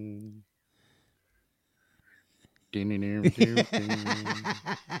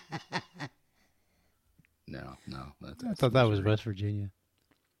 No, that's I thought that was Missouri. West Virginia.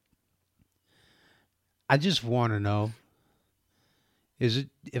 I just want to know: is it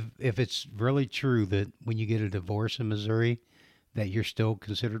if it's really true that when you get a divorce in Missouri, that you're still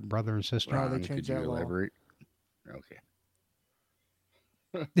considered brother and sister? Wow, they Ron, changed could you that law. elaborate? Okay.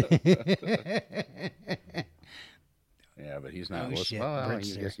 Yeah, but he's not Oh, listening. shit, Well, I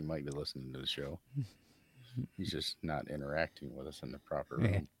Brett's there. guess he might be listening to the show. He's just not interacting with us in the proper Yeah.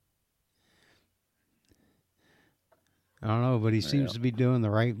 room. I don't know, but he seems Yeah. to be doing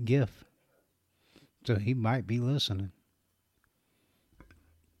the right gift, so he might be listening.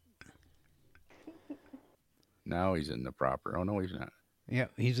 Now he's in the proper. Oh no, he's not.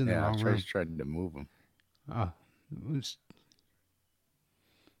 Yep, he's in the Yeah, wrong I room. tried to move him. Oh, it's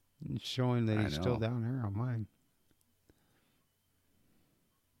showing that I he's still know. down there on mine.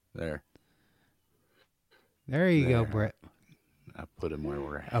 There, There you go, There. Brett. I put him where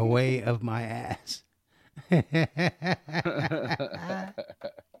we're at. Away of my ass.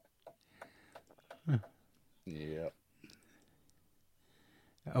 Yep.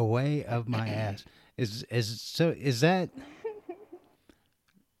 Away of my ass. Is that?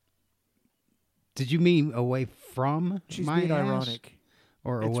 Did you mean away from She's my being ass, ironic.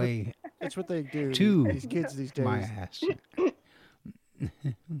 or It's what- away It's what they do. To these kids these days. my ass?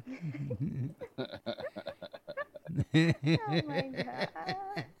 Oh my God.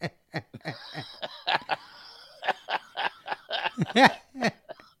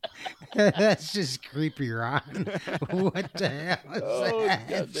 That's just creepy, Ron. What the hell is Oh that?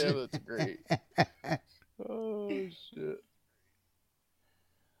 goddamn, that's great. Oh shit.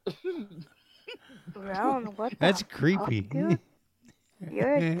 Ron, what That's the fuck, creepy. dude?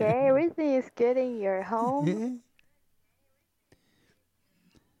 You're gay. Everything is good in your home.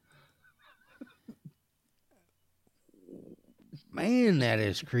 Man, that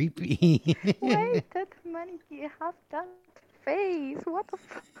is creepy. Wait, that money you have that face. What the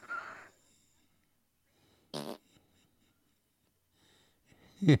fuck?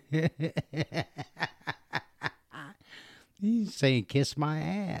 He's saying "kiss my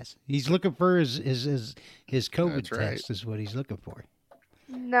ass." He's looking for his COVID That's right. test. Is what he's looking for.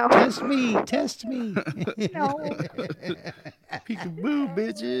 No. Test me, test me. No. Peekaboo,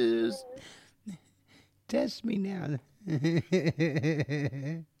 bitches. Test me now.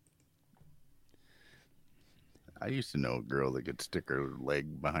 I used to know a girl that could stick her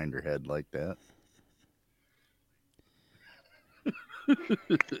leg behind her head like that.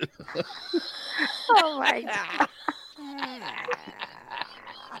 Oh my God.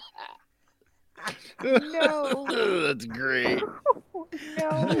 No. That's great.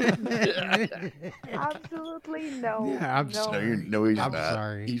 No. Absolutely no. Yeah, I'm no. No, he's I'm not.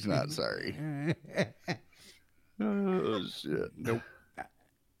 sorry. He's not sorry. Oh shit. Nope.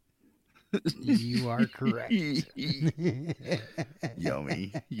 You are correct.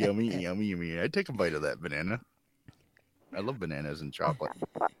 Yummy, yummy, yummy, yummy. I take a bite of that banana. I love bananas and chocolate.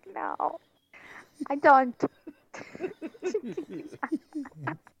 Fuck no. I don't.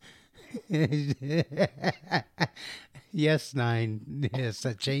 Yes, 9. Yes,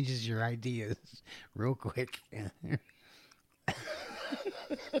 that changes your ideas real quick.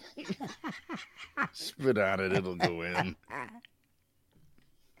 Spit on it, it'll go in.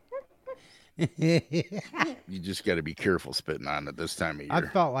 You just got to be careful spitting on it this time of I year.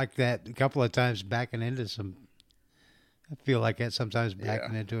 felt like that a couple of times backing into some. I feel like that sometimes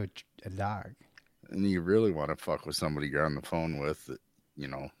backing into a dog. And you really want to fuck with somebody you're on the phone with that,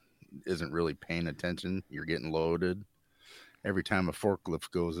 isn't really paying attention. You're getting loaded. Every time a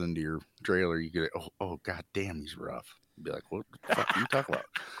forklift goes into your trailer, you get, oh, god damn, he's rough. Be like, what the fuck are you talking about?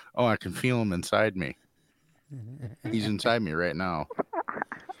 Oh, I can feel him inside me. He's inside me right now.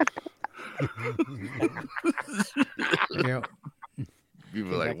 Yeah,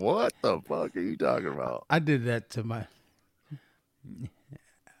 People are like, what the fuck are you talking about? I did that to my.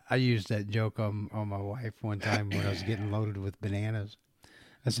 I used that joke on my wife one time when I was getting loaded with bananas.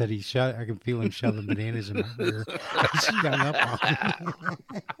 I said, I can feel him shoving bananas in my ear. She got up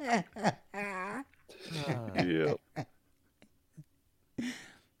on Yep.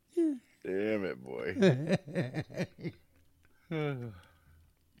 Damn it, boy.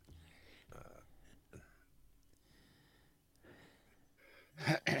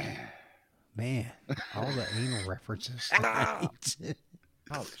 Man, all the anal references tonight.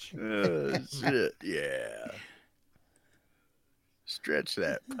 Ouch. Shit, yeah. Stretch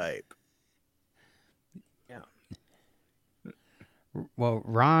that pipe. Well,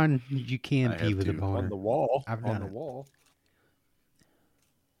 Ron, you can I pee have with a to. boner. On the wall. I've On done the it. wall.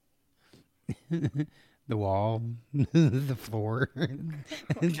 The wall, the floor.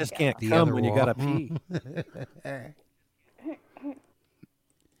 You just can't The come other when you wall. gotta pee.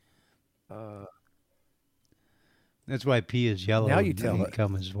 That's why pee is yellow. Now you and tell it.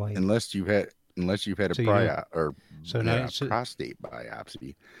 cum is white. Unless you've had a So you know- prostate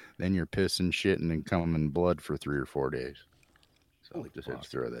biopsy, then you're pissing, shitting, and coming blood for 3 or 4 days. So just had to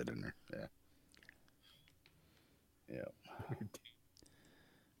throw that in there. Yeah.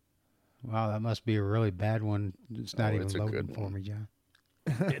 Wow, that must be a really bad one. It's not Oh, even it's a loading good for one. me, John.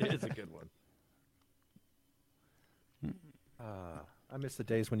 It is a good one. I miss the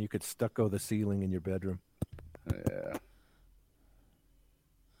days when you could stucco the ceiling in your bedroom. Yeah.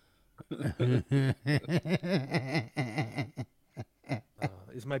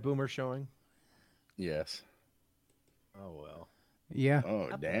 Is my boomer showing? Yes. Oh well. Yeah. Oh,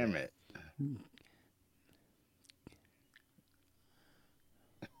 damn it.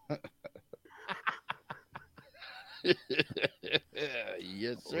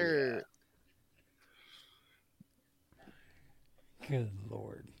 Yes, sir. Good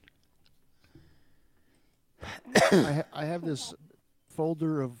Lord. I have this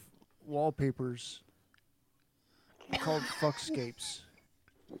folder of wallpapers called Fuckscapes.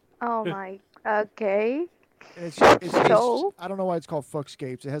 Oh my. Okay. And it's So? I don't know why it's called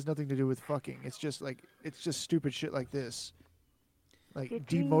Fuckscapes. It has nothing to do with fucking. It's just stupid shit like this. Like Your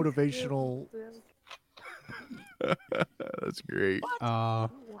dreams demotivational. will- That's great.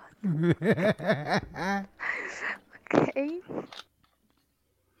 Okay.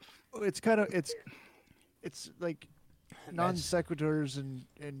 It's kind of it's like non sequiturs and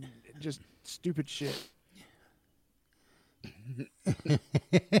just stupid shit.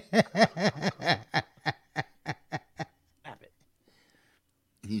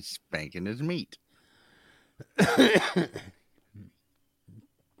 He's spanking his meat. I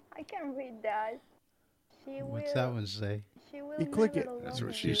can read that. She What's will. that one say? She will You click never it. alone That's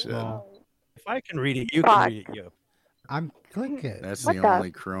what you. she said. No. If I can read it, you Fuck. can read it. You. I'm clicking. That's What the the-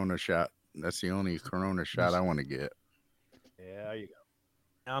 only Corona shot. That's the only Corona shot I want to get. Yeah, there you go.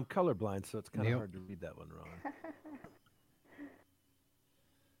 Now I'm colorblind, so it's kind of Yep. hard to read that one wrong.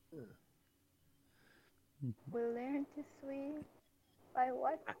 We learn to swim by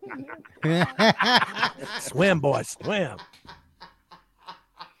watching you. Swim, boy, swim.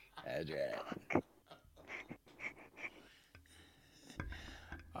 That's right.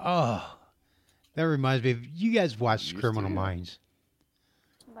 Oh, that reminds me of you guys watched Used Criminal to. Minds.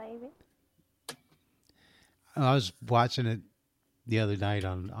 Maybe. I was watching it the other night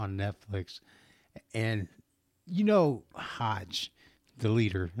on Netflix, and Hodge, the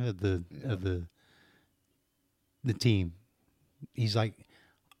leader of the team, he's like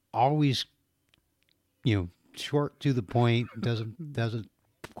always, short to the point, doesn't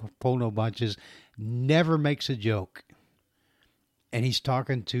pull no bunches, never makes a joke, and he's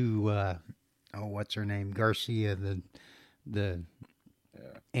talking to what's her name, Garcia, the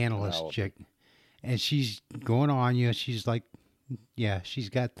analyst Penelope. chick. and she's going on you. She's like, yeah, she's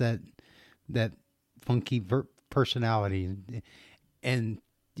got that funky personality, and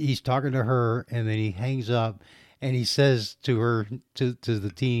he's talking to her, and then he hangs up, and he says to her, to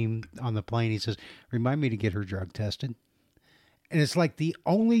the team on the plane, he says, "Remind me to get her drug tested." And it's like the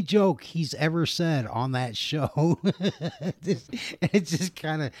only joke he's ever said on that show. It's just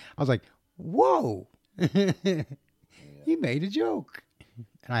kind of, I was like, whoa, he made a joke.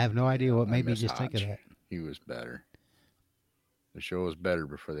 And I have no idea what made me just think of that. He was better. The show was better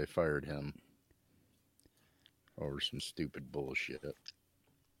before they fired him over some stupid bullshit.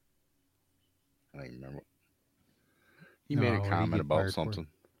 I don't even remember. He made a comment about something.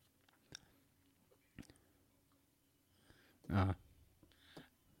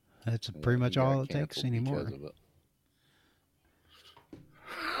 That's pretty much all it takes anymore.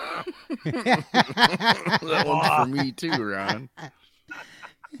 That one's for me too, Ron.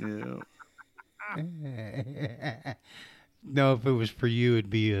 Yeah. No, if it was for you, it'd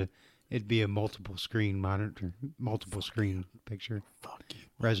be a multiple screen monitor, multiple screen picture. Fuck you.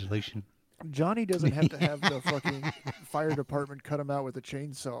 Resolution. Johnny doesn't have to have the fucking fire department cut him out with a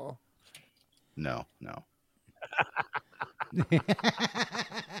chainsaw. No.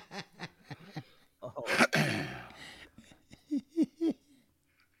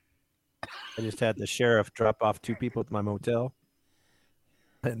 I just had the sheriff drop off 2 people at my motel,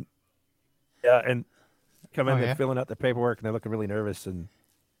 and come in, they're filling out the paperwork, and they're looking really nervous. And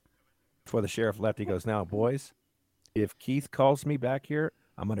before the sheriff left, he goes, "Now, boys, if Keith calls me back here,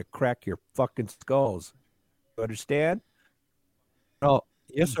 I'm gonna crack your fucking skulls. You understand?" "Oh,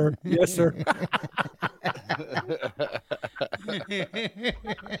 yes, sir. Yes, sir."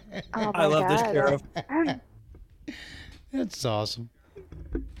 Oh I love this God. sheriff. That's awesome.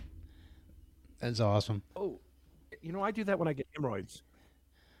 That's awesome. Oh, you know, I do that when I get hemorrhoids.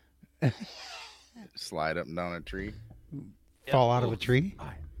 Slide up and down a tree. Fall out of a tree.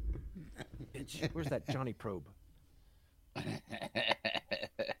 Bitch, where's that Johnny probe?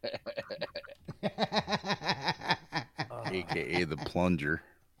 AKA the plunger.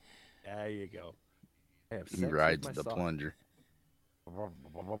 There you go. I have He sex with rides my the sock. plunger.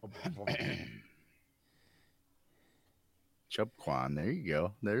 Chubquan. There you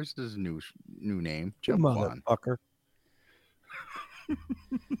go. There's his new name. You Chubquan. motherfucker.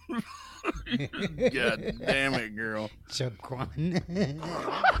 God damn it, girl. Chubquan.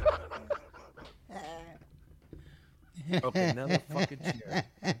 Okay, another fucking chair.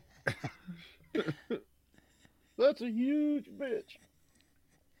 That's a huge bitch.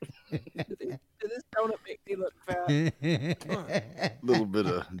 Did this donut make me look fat? Little bit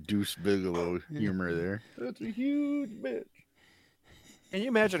of Deuce Bigelow humor there. That's a huge bitch. Can you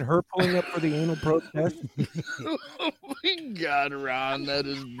imagine her pulling up for the anal probe test? Oh my God, Ron, that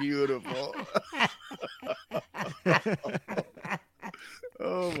is beautiful.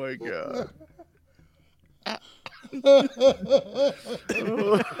 Oh my God.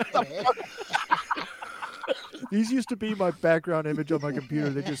 These used to be my background image on my computer.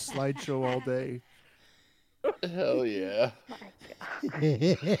 They just slideshow all day. Hell yeah.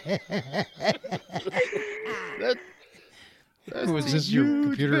 That's Was a this your huge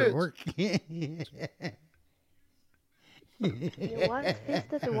computer bitch. at work? You once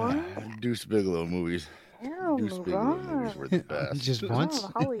fisted one? Deuce Bigelow movies. Yeah, Deuce move Bigelow movies on. were the best. Just once?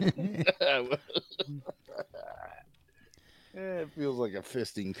 Oh, holy shit. It feels like a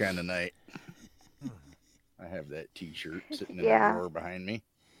fisting kind of night. I have that T-shirt sitting in Yeah. the drawer behind me.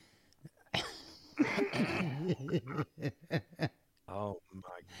 Oh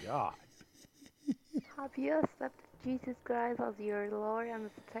my God. Have you accepted Jesus Christ as your Lord and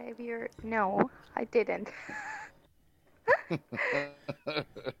Savior? No, I didn't.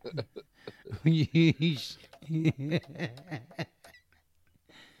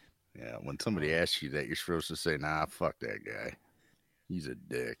 Yeah, when somebody asks you that, you're supposed to say, "Nah, fuck that guy. He's a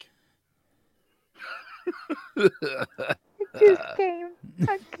dick." It just came.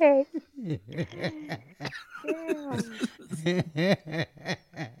 Okay. Damn.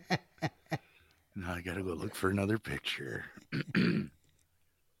 Now I gotta go look for another picture. I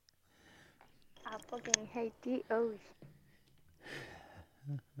fucking hate the ocean.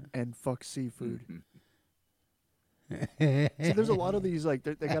 And fuck seafood. See, there's a lot of these, like,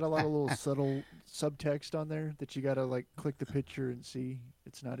 they got a lot of little subtle subtext on there that you gotta, like, click the picture and see.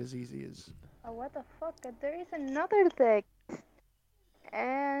 It's not as easy as... Oh, what the fuck? There is another text.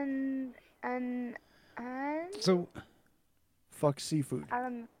 And So, Fuck seafood.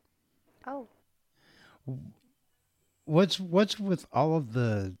 oh, what's with all of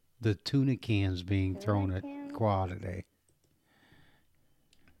the tuna cans being thrown Tuna at cans? Quad today?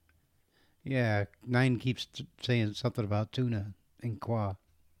 Yeah, 9 keeps saying something about tuna and qua.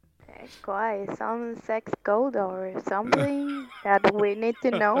 Why? Some sex code or something that we need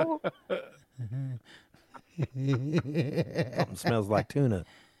to know? Something smells like tuna.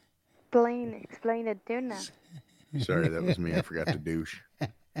 Explain the tuna. Sorry, that was me. I forgot to douche.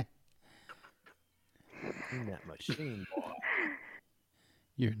 In that machine, boy.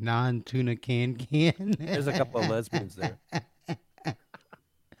 Your non-tuna can. There's a couple of lesbians there.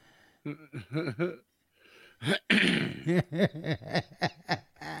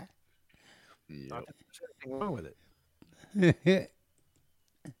 Yep. There's anything wrong with it.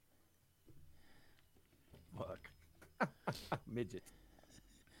 Fuck. Midget.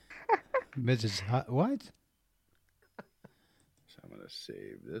 Mrs. What? So I'm gonna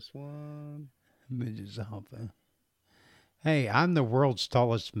save this one. Midget's humping. Hey, I'm the world's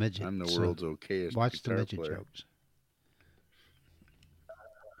tallest midget. I'm the so world's okayest watch the guitar midget player. jokes.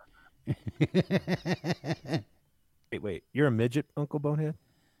 Wait. You're a midget, Uncle Bonehead?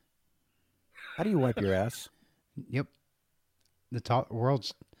 How do you wipe your ass? Yep. The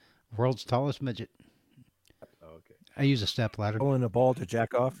world's tallest midget. Oh, okay. I use a step ladder. Pulling a ball to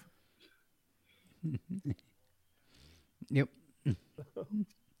jack off? Yep.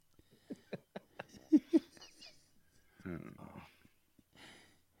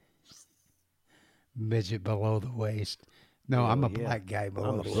 Midget below the waist. No, I'm a yeah. black guy below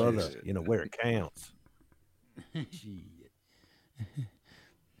I'm a the brother. waist. You know, where it counts. Shit.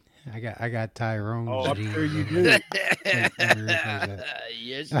 I got Tyrone. Oh, I'm jeans sure you and- do.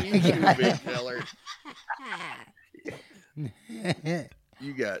 Yes, you do, big feller.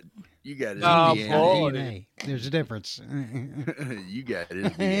 You got his Oh, DNA. boy. DNA. There's a difference. You got his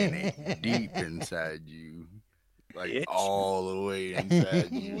DNA deep inside you, like Bitch. all the way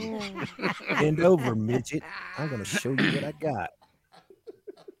inside you. Mm. Bend over, midget. I'm going to show you what I got.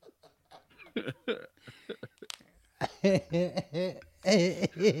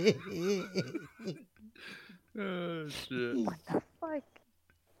 Oh shit! What the fuck?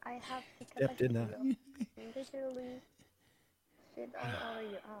 I have to Stepped in that. literally shit all over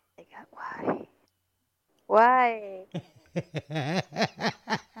you. Oh my god, why? Why?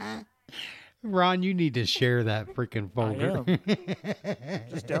 Ron, you need to share that freaking folder.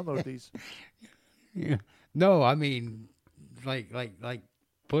 Just download these. Yeah. No, I mean, like,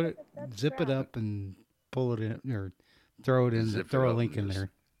 put it, That's zip it brown. up and pull it in, or throw it in, Zip it throw a up link and in just- there.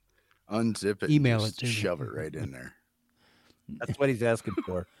 Unzip it. Email and it just to me. shove it right in there. That's what he's asking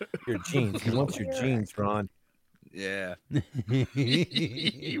for. Your jeans. He wants your jeans, Ron. Yeah.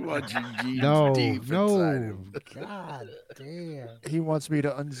 You want your jeans No, deep inside no, him. God damn. He wants me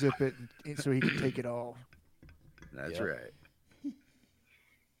to unzip it so he can take it all. That's Yep. right.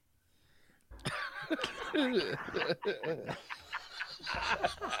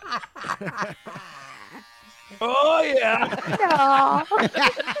 Oh, yeah. No.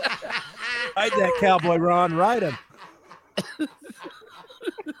 Ride that cowboy, Ron. Ride him.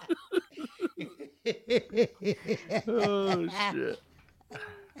 Oh shit.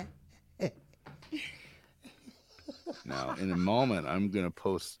 Now, in a moment, I'm going to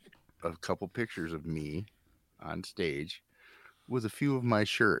post a couple pictures of me on stage with a few of my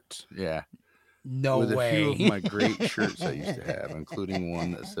shirts. Yeah. No with way. a few of my great shirts I used to have, including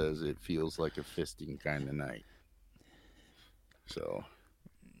one that says "It feels like a fisting kind of night." So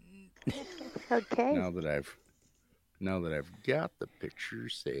Okay. now that I've got the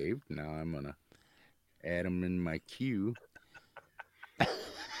pictures saved, now I'm gonna add them in my queue.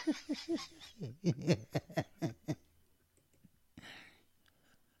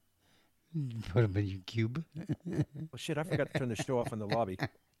 Put them in your cube. Well, shit, I forgot to turn the show off in the lobby.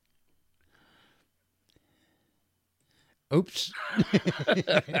 Oops.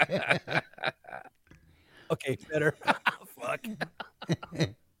 Okay, better. Fuck.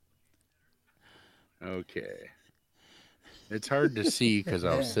 Okay. It's hard to see because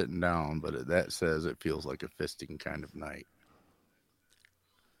I was sitting down, but that says it feels like a fisting kind of night.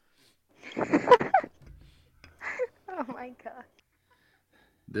 Oh my god.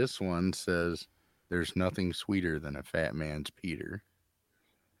 This one says there's nothing sweeter than a fat man's Peter.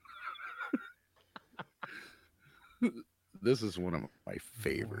 This is one of my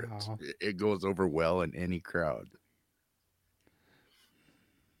favorites. Wow. It goes over well in any crowd.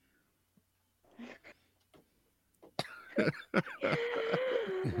 I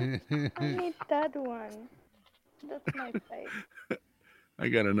need that one. That's my face. I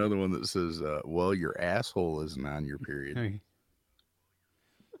got another one that says, well, your asshole isn't on your period.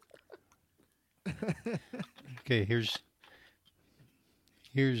 Okay, here's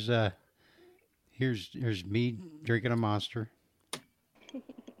me drinking a Monster.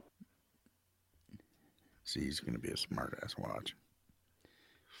 See, he's going to be a smart ass watch.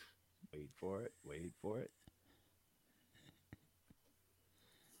 Wait for it. Wait for it.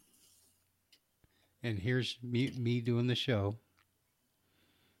 And here's me doing the show.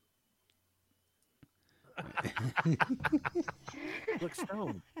 Look,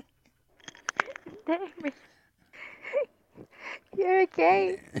 stoned. Damn it. You're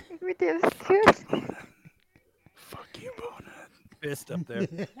okay. Everything's good. Fuck you, Bonehead. Fist up there.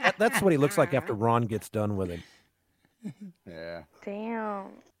 That's what he looks like after Ron gets done with him. Yeah. Damn.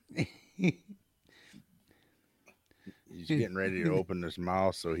 He's getting ready to open his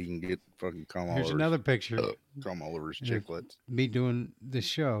mouth so he can get fucking cum all Here's over another picture. Cum all over his Yeah. chiclets. Me doing the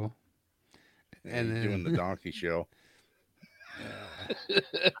show. And And he's doing then- the donkey show.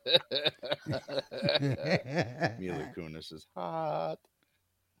 Mila Kunis is hot.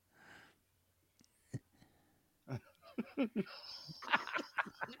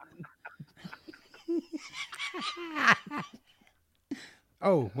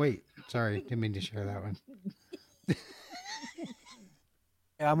 Oh, wait. Sorry. Didn't mean to share that one.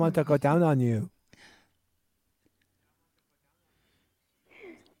 I'm going to go down on you.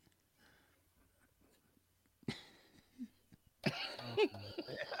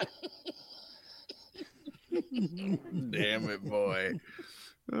 Damn it, boy.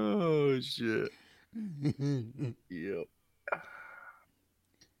 Oh, shit. Yep. You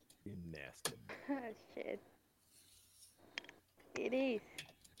nasty. Oh, shit. It is.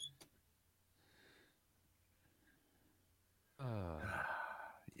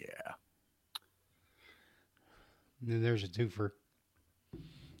 Yeah. Then there's a twofer.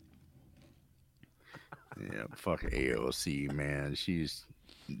 Yeah, fuck AOC, man. She's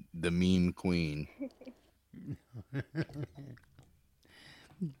the meme queen.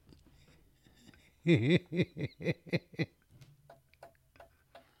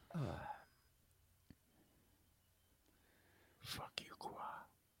 Fuck you, Kwa.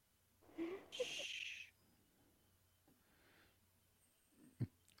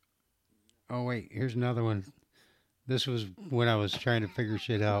 Oh, wait. Here's another one. This was when I was trying to figure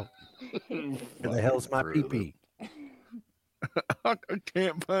shit out. Where the hell's my pee-pee? I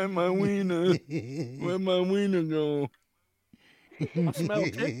can't find my wiener. Where'd my wiener go? I smell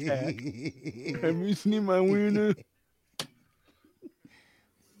Tic Tac. Have you seen my wiener?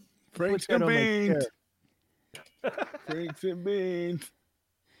 Franks Put that and on my beans. chair. Franks and beans.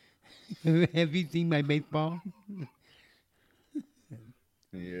 Have you seen my baseball?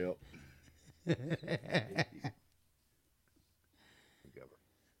 Yep.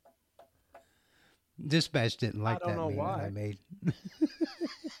 Dispatch didn't like don't that know meme that I why. made.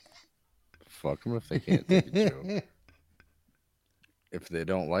 Fuck them if they can't take a joke. If they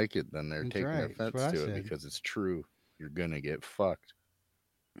don't like it, then they're That's taking right. That's offense what I to it said. because it's true. You're gonna get fucked.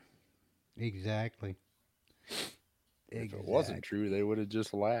 Exactly. If it wasn't true, they would have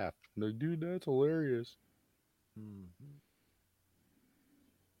just laughed. Like, dude, that's hilarious.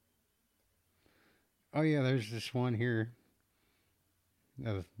 Oh, yeah, there's this one here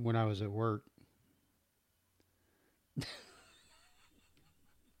of when I was at work.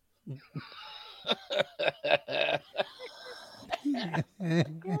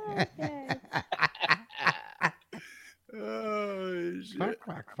 Oh shit! Quack,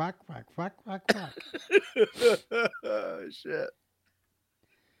 quack, quack, quack, quack, quack, quack. Oh shit!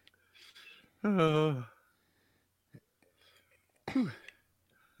 Oh.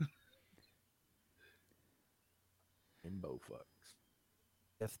 Bimbo fucks.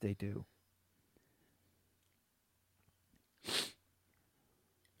 Yes, they do.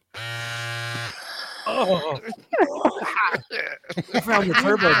 Oh, you found the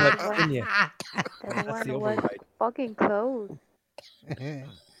turbo button, didn't you? That That's the one was override. fucking close.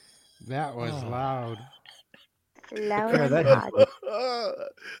 That was loud. Loud Yeah, and that- hot.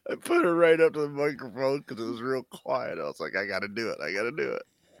 I put it right up to the microphone because it was real quiet. I was like, I gotta do it. I gotta do it.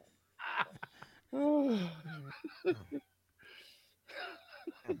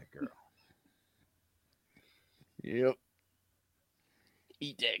 And the girl. Yep.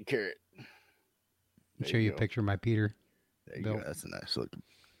 Eat that carrot. There Show you a go. picture of my Peter. There you Bill. go. That's a nice looking.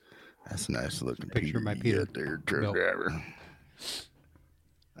 That's a nice looking Picture of my you Peter. got there, truck Bill. driver.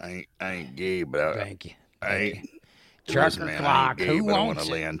 I ain't gay, but Thank you. I ain't. Trucker listen, man, I ain't clock, gay, who but I want wants to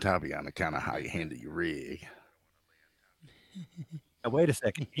it? lay on top of you on account of how you handle your rig. Now, wait a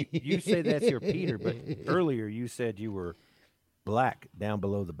second. You say that's your Peter, but earlier you said you were black down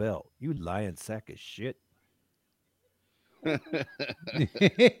below the belt. You lying sack of shit.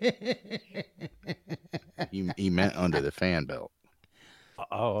 He meant under the fan belt.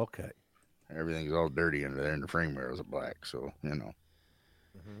 Oh, okay. Everything's all dirty under there, and the frame rails are black. So you know.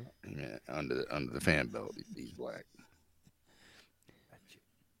 Yeah, under the fan belt, he's black.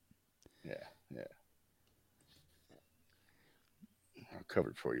 Yeah, yeah. I'll cover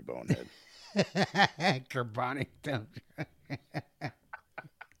it for you, Bonehead. Carbonic dump truck.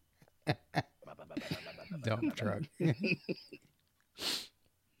 Dump truck.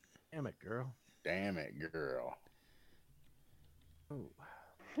 Damn it, girl. Damn it, girl. Oh.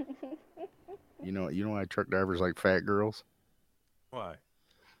 You know why truck drivers like fat girls? Why?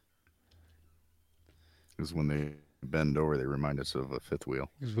 Because when they bend over, they remind us of a fifth wheel.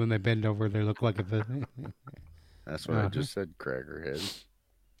 Because when they bend over, they look like a. That's what I just said, crackerhead.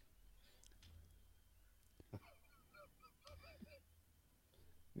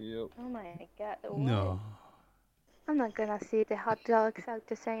 Yep. Oh my god. What? No. I'm not gonna see the hot dogs out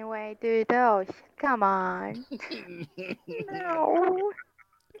the same way, dude. Oh, come on. No.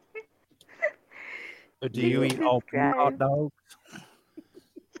 So do you eat all three hot Christ. dogs?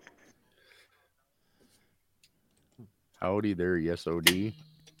 Howdy there, yes, OD.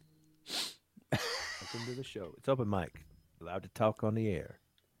 Welcome to the show. It's open mic. Allowed to talk on the air.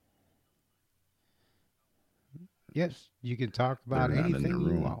 Yes, you can talk about They're not in anything the you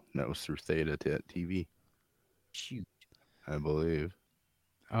room. want. That was through Theta TV, Shoot. I believe.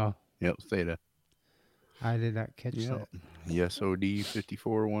 Oh, Yep, Theta. I did not catch Yep. that. Yes, OD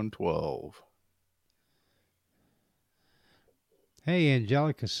 54112. Hey,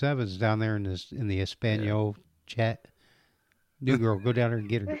 Angelica Sevens down there in the Espanol chat. New girl, go down there and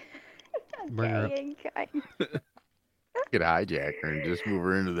get her. Bring her up. Okay. Could hijack her and just move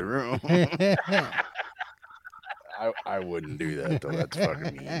her into the room. I wouldn't do that though. That's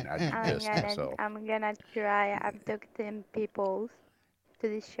fucking mean. I'd be pissed myself. I'm gonna try abducting people to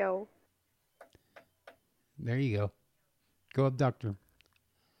the show. There you go. Go abduct her.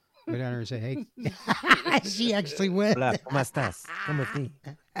 Go down there and say, hey. She actually went. Hola, ¿cómo estás? Come with me.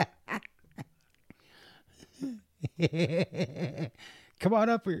 Come on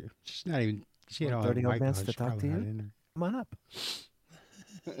up here. She's not even. She don't have a 30 old mic mans on. to She's talk probably to not you? in there. Come on up.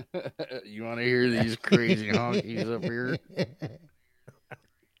 You want to hear these crazy honkies up here?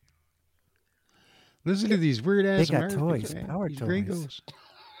 Listen to these weird ass They got Americans, toys, man. power These toys. gringos.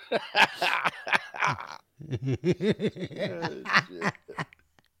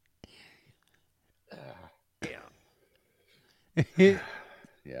 Yeah,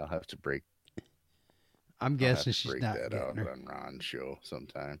 I'll have to break. I'm I'll have guessing to she's break not that getting out her. on Ron's show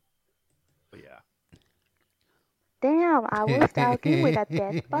sometime. Yeah. Damn, I was talking with a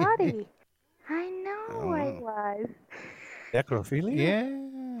dead body. I know I Oh. was. Necrophilia?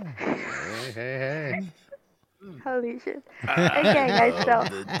 Yeah. Hey, hey, Holy shit. hey. Okay, guys, so Of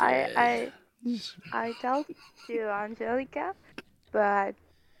the dead. I talked to Angelica, but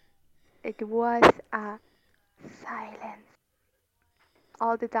it was a silence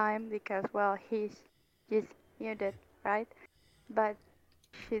all the time because, well, he's just muted, right? But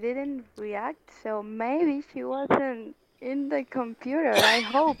she didn't react, so maybe she wasn't in the computer. I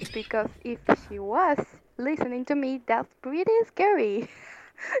hope, because if she was listening to me, that's pretty scary.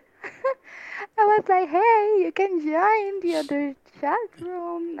 I was like, hey, you can join the other chat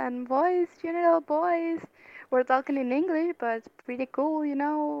room and boys, general boys. We're talking in English, but it's pretty cool, you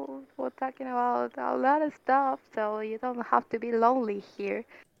know. We're talking about a lot of stuff, so you don't have to be lonely here.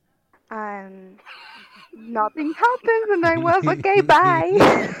 And nothing happened, and I was okay,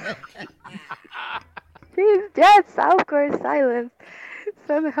 bye. She's just, of course, silence.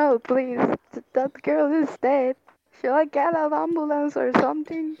 Somehow, please, that girl is dead. Shall I get an ambulance or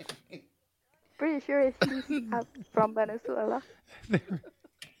something? Pretty sure she's from Venezuela.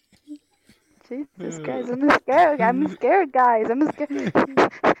 Jesus Christ, I'm scared. I'm scared, guys. I'm scared.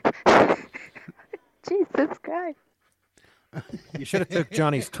 Jesus Christ. You should have took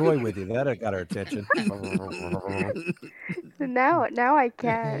Johnny's toy with you. That'd have got her attention. Now I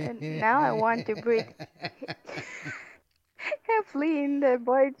can. Now I want to breathe. Flee in the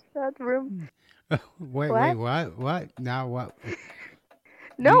boy chat room. Wait, what? Now what?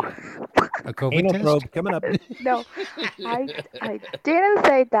 No, A COVID Anal test? probe coming up. no, I didn't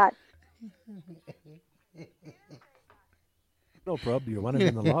say that. Anal probe, you're wanted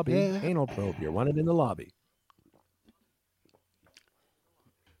in the lobby. Anal probe, you're wanted in the lobby.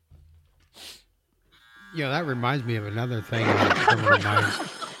 Yeah, that reminds me of another thing. On Criminal Minds.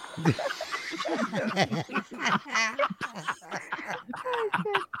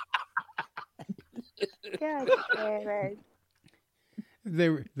 God damn it.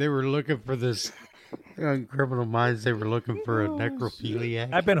 They were looking for this on Criminal Minds. They were looking for a necrophiliac.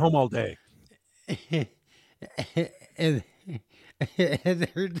 I've been home all day. and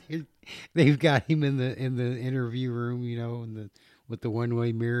they've got him in the interview room, you know, with the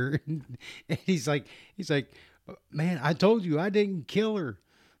one-way mirror. And he's like, man, I told you I didn't kill her.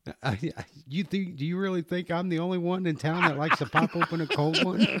 Do you really think I'm the only one in town that likes to pop open a cold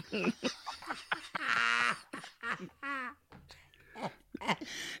one?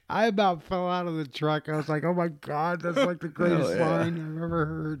 I about fell out of the truck. I was like, oh my God, that's like the greatest line I've ever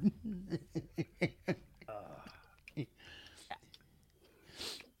heard.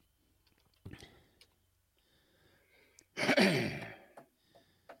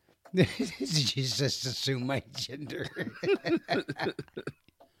 Did you just assume my gender?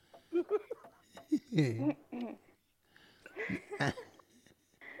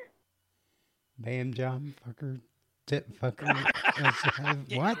 Bam, John, fucker, tit, fucker.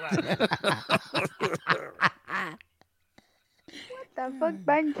 What? What the fuck,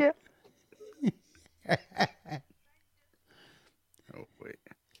 Banjo? Oh wait.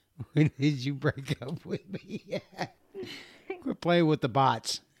 When did you break up with me? Quit playing with the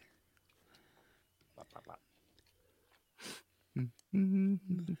bots.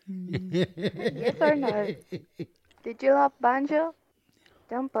 Yes or no? Did you love Banjo?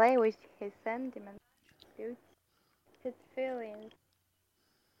 Don't play with his sentiments, dude. His feelings.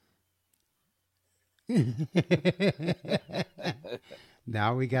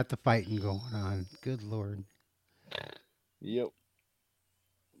 Now we got the fighting going on. Good Lord. Yep.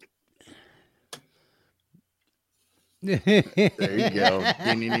 There There you go.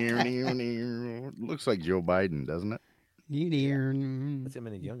 Looks like Joe Biden, doesn't it? That's him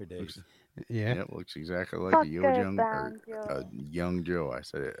in his younger days. Yeah. Yep, looks exactly like Fuck a Yo that Jung or Banjo. young Joe. I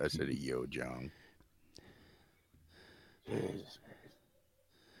said a Yo Jung.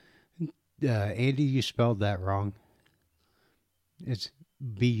 Andy, you spelled that wrong. It's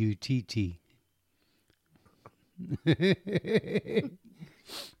B-U-T-T.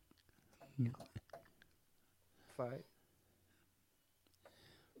 Fight.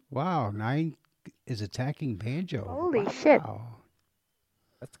 Wow, 9 is attacking Banjo. Holy shit. Wow.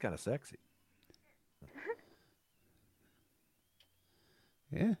 That's kind of sexy.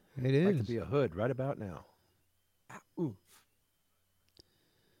 Yeah, it Like to is. be a hood right about now. Ooh.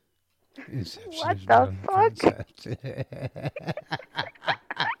 Inception What is the not a fuck? concept.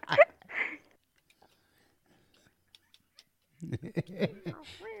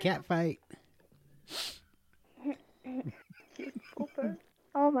 Cat fight. Pooper.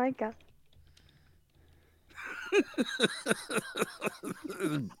 Oh my God.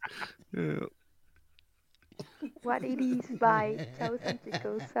 Yeah. What it is by Thousand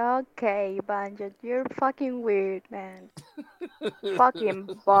Pickles. Okay, Banjo, you're fucking weird, man.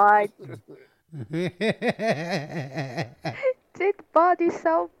 Fucking bot. This bot is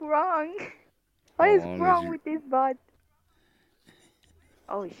so wrong. What How is long is wrong your- with this bot?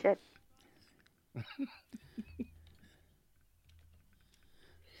 Oh shit.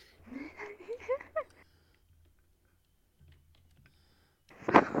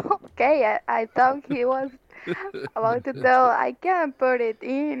 Okay, I thought he was about to tell I can't put it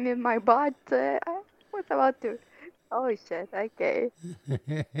in my butt. I was about to. Oh shit, okay.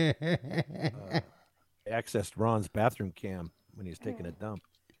 Accessed Ron's bathroom cam when he was taking a dump.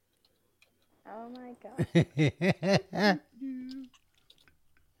 Oh my God.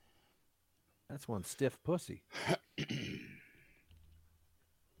 That's one stiff pussy.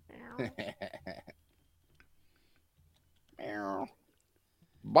 Meow.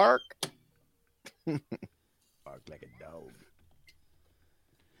 Bark. Bark like a dog.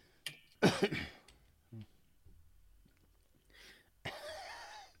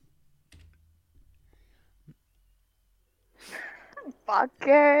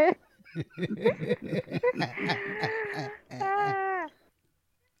 Fucker. Ah.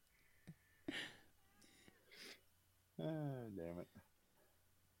 Damn it.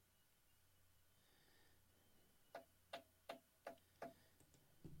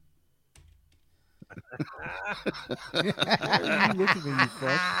 Why are you looking at me, you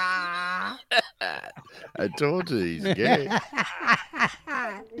fuck? I told you he's gay.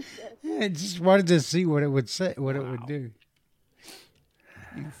 I just wanted to see what it would say, what it would do.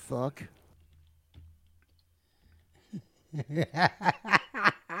 You fuck. I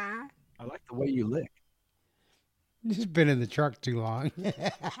like the way you lick. Just been in the truck too long.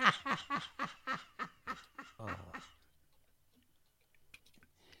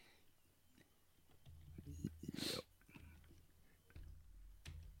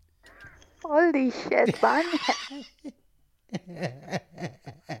 Holy shit, man.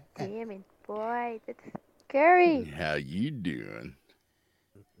 Damn it, boy. That's scary. How you doing?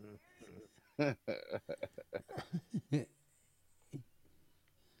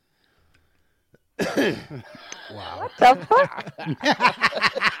 Wow. The fuck?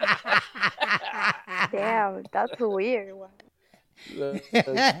 Damn, that's a weird one.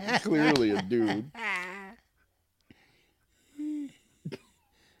 That's clearly a dude.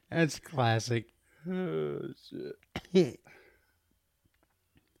 That's classic. Oh, shit.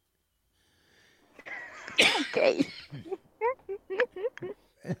 Okay.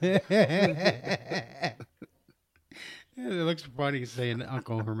 It looks funny saying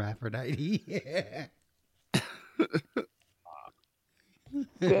Uncle Hermaphrodite.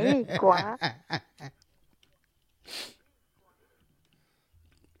 Dang, Gua.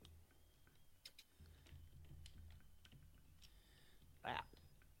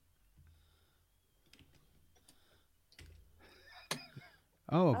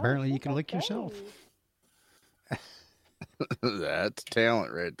 Oh, apparently you shit, can lick yourself. okay. That's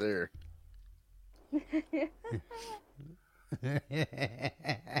talent right there.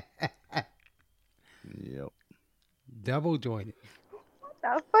 Yep. Double jointed.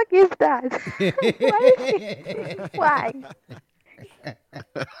 The fuck is that? Why?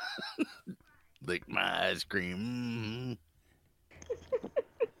 Lick my ice cream.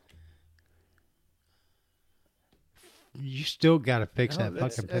 You still got to fix No, that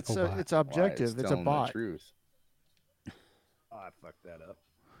it's, fucking it's, pickle bot. it's objective. Why, It's a telling bot. The truth. Oh, I fucked that up.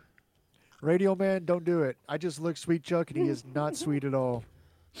 Radio man, don't do it. I just looked Sweet Chuck and he is not sweet at all.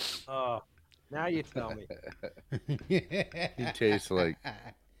 Oh, now you tell me. He tastes like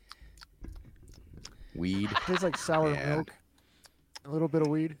weed. Tastes like sour Yeah. milk. A little bit of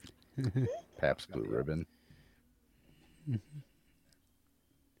weed. Pabst Blue Ribbon.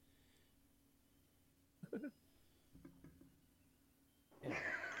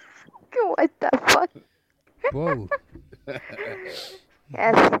 What the fuck? Whoa.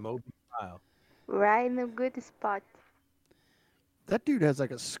 Yes, Moby style. right in a good spot. That dude has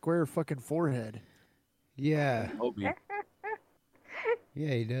like a square fucking forehead. Yeah. Moby.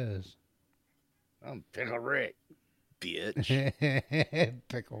 Yeah, he does. I'm Pickle Rick, bitch.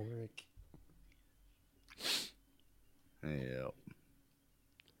 Pickle Rick. Yep.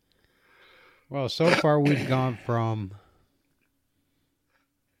 Well, so far we've gone from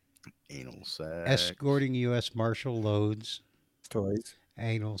Anal sex. escorting U.S. Marshal loads, Toys.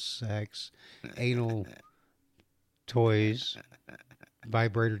 anal sex, anal toys,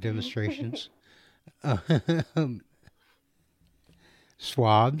 vibrator demonstrations,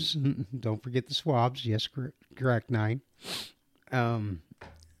 swabs. Don't forget the swabs. Yes, correct. 9.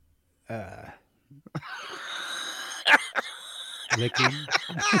 Licking.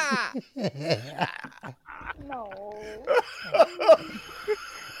 No.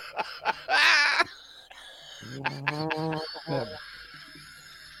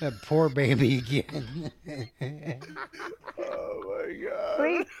 That poor baby again. Oh my god.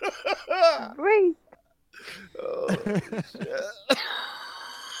 Breathe. Breathe. Oh shit.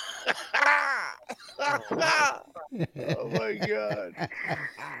 Oh my god.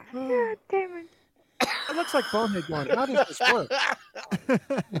 God damn it. It looks like Bonehead going, how does this work?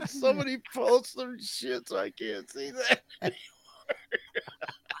 Somebody post some shit so I can't see that anymore.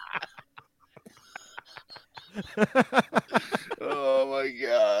 Oh my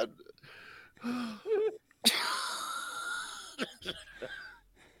god.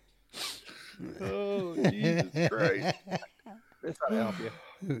 Oh Jesus Christ. This ought to help you.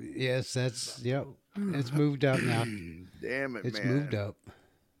 Yes, that's, yep. It's moved up now. Damn it, It's man. moved up.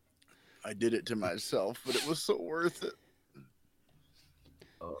 I did it to myself, but it was so worth it.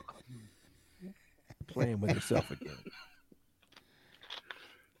 Playing with yourself again.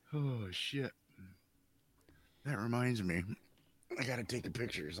 Oh shit. That reminds me. I gotta take a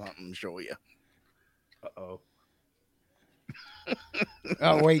picture of something and show you. Uh-oh.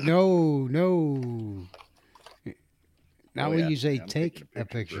 Oh, wait, no. Now Oh, when yeah. you say Yeah, I'm take taking a for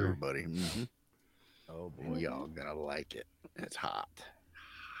picture, everybody. Mhm. Oh, boy. And y'all gonna like it. It's hot.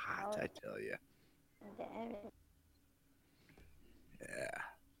 Hot, I tell you. Damn it. Yeah.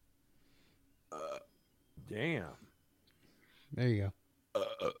 Damn. there you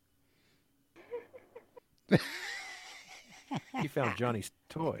You found Johnny's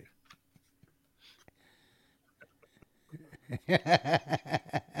toy. go. Let's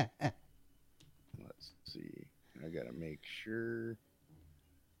see. I gotta make sure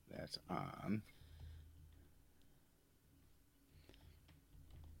that's on.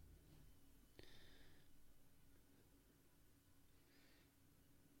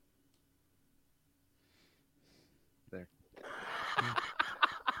 There.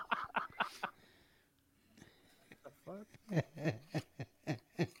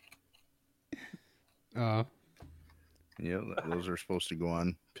 Uh, Yeah, those are supposed to go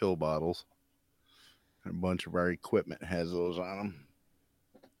on pill bottles. I bunch of our equipment has those on them.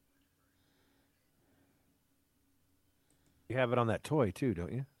 You have it on that toy too,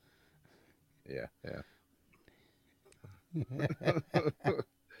 don't you? Yeah.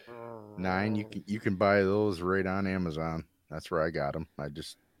 9. You can buy those right on Amazon. That's where I got them. I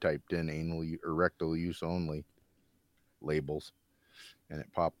just typed in anal or rectal use only labels, and it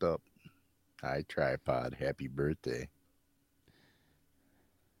popped up. Hi, Tripod. Happy birthday.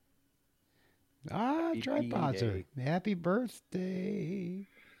 Happy tripods are. B-Day. Happy birthday.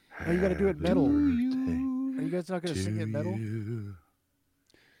 Oh, you got to do it Happy metal. birthday Are you guys not going to sing it metal? you.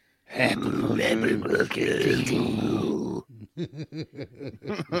 Happy birthday to you.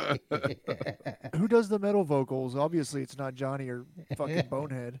 Who does the metal vocals? Obviously, it's not Johnny or fucking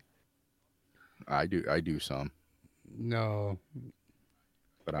Bonehead. I do some, No.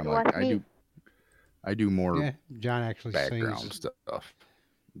 but I'm It like was me. I do more Yeah, John actually background sings. stuff.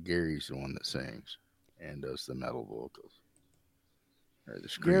 Gary's the one that sings and does the metal vocals. Or the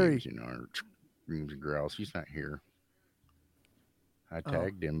Gary. screams, or screams and growls. He's not here. I Oh.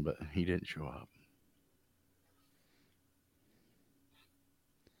 tagged him, but he didn't show up.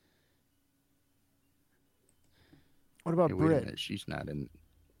 What about Hey, wait a Britt? minute. She's not in.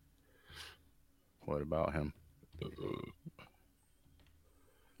 What about him?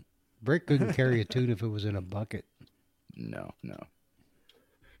 Brick couldn't carry a tune if it was in a bucket. No.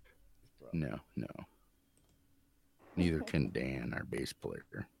 Neither can Dan, our bass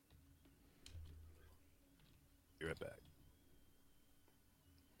player. Be right back.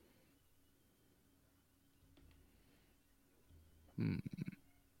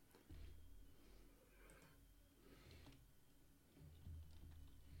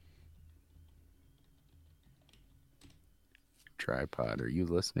 Tripod, are you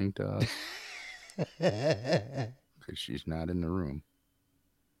listening to us? Because she's not in the room.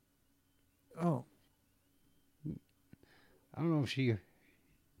 Oh, I don't know if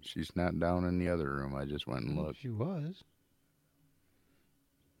She's not down in the other room. I just went and looked. she was.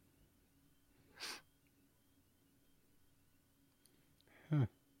 Huh.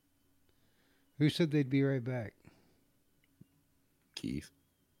 Who said they'd be right back? Keith.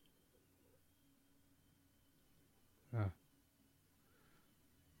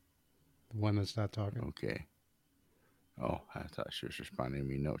 The one that's not talking. Okay. Oh, I thought she was responding to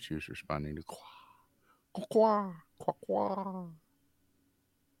me. No, she was responding to quack, quack, quack, quack.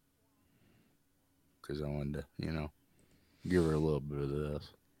 Because I wanted to, give her a little bit of this.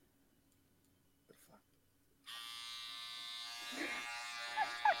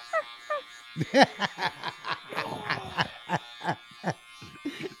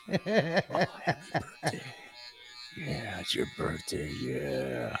 Yeah, it's your birthday.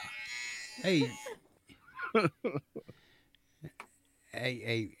 Yeah. Hey.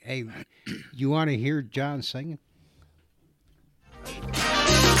 hey, you want to hear John singing?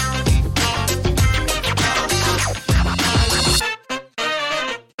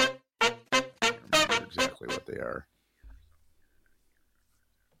 I remember exactly what they are.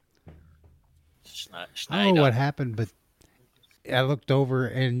 I don't know what happened, but I looked over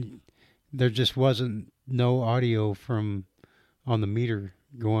and there just wasn't no audio from on the meter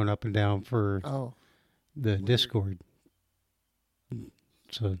going up and down for oh, the Discord.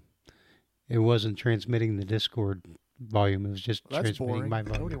 So it wasn't transmitting the Discord volume. It was just well, that's transmitting boring. my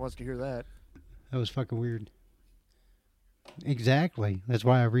Nobody volume. wants to hear that. That was fucking weird. Exactly. That's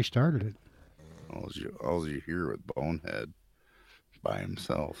why I restarted it. All you hear with Bonehead by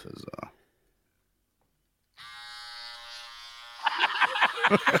himself is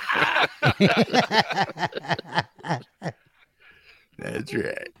That's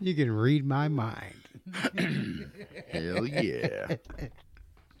right. You can read my mind. Hell yeah.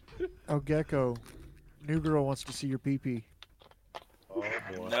 Oh, Gecko, new girl wants to see your pee-pee. Oh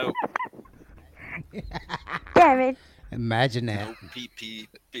boy. No, Damn it. Imagine that. no PP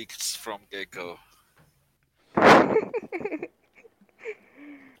pics from Gecko.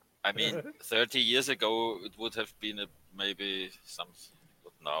 I mean, 30 years ago it would have been maybe something,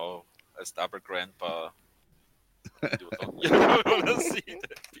 but now as double grandpa, you don't want to see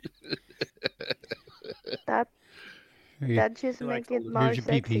that. Here you- That just Like make it older- more Here's your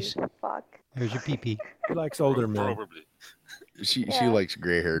sexy. pee-pees. Fuck. There's your pee-pee. He likes older men. Probably. She Yeah. likes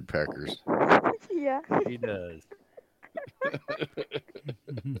gray-haired peckers. Yeah. He does.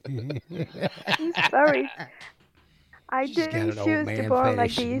 I'm sorry. I She's got didn't an old choose to man born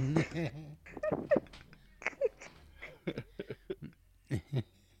like fetish. this.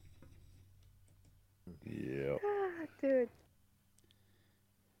 Yeah. Dude.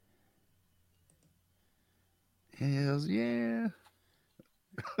 Hells yeah.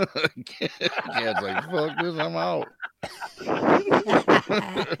 Cat's like, fuck this, I'm out.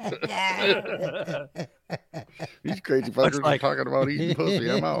 These crazy fuckers like- are talking about eating pussy.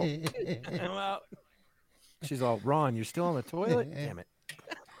 I'm out. I'm out. She's all, Ron, you're still on the toilet? Damn it.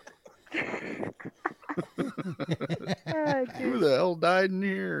 Oh, Who dude. the hell died in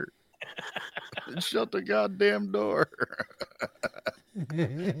here? Shut the goddamn door.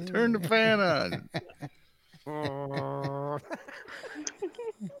 Turn the fan on. Oh,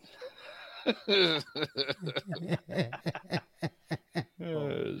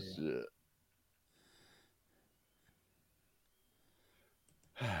 shit.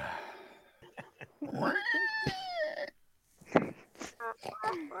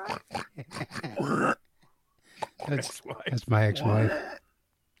 That's my ex-wife.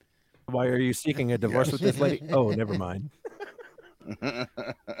 Why are you seeking a divorce with this lady? Oh, never mind. God.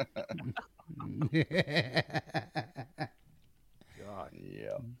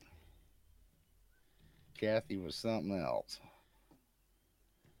 Yeah. Kathy was something else.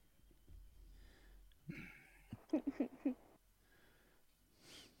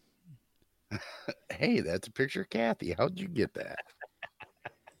 Hey, that's a picture of Kathy. How'd you get that?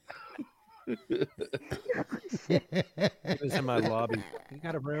 It was in my lobby. You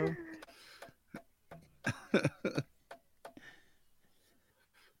got a room?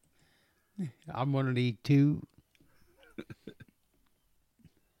 I'm gonna need two.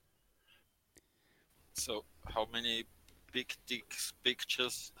 So, how many big dicks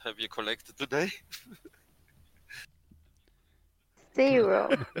pictures have you collected today? 0.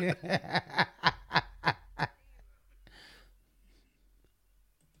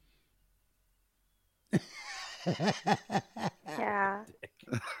 Yeah.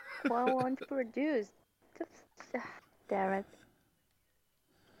 One won't produce. Just, damn it.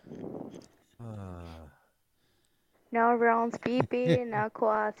 No Ron's PP, no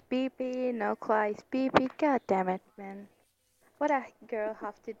Quad's PP, no Clyde's PP. God damn it, man. What a girl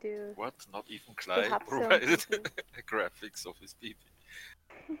have to do. What? Not even Clyde have some provided PP. graphics of his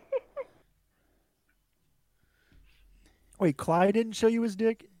PP. Wait, Clyde didn't show you his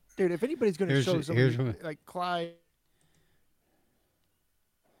dick? Dude, if anybody's going to Here's- show here's somebody what- like Clyde,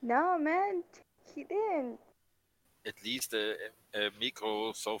 No, man. He didn't. At least a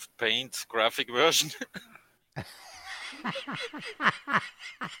Microsoft Paint graphic version.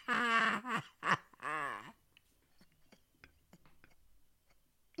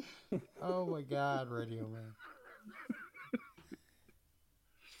 Oh my God, Radio Man.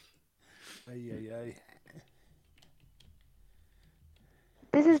 Ay, ay, ay.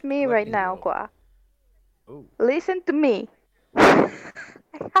 This is me Let right me now, know. Qua. Oh. Listen to me. I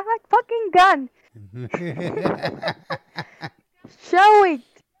have a fucking gun. Show it.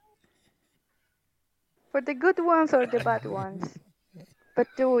 For the good ones or the bad ones. But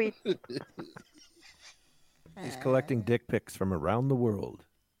do it. He's collecting dick pics from around the world.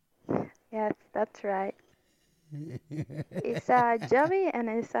 Yes, that's right. It's a jobby and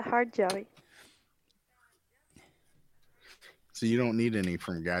it's a hard jobby. So you don't need any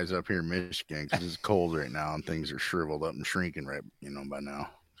from guys up here in Michigan because it's cold right now and things are shriveled up and shrinking right, by now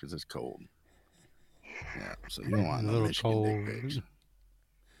because it's cold. Yeah, so you don't want A no little Michigan dick cold. pics.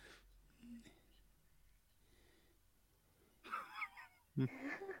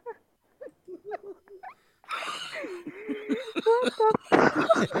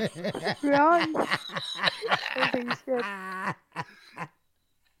 Run. Holy shit.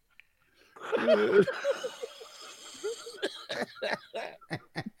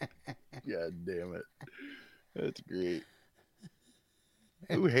 God damn it. That's great.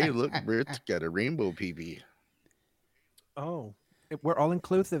 Oh, hey, look, Britt's got a rainbow PB. Oh, we're all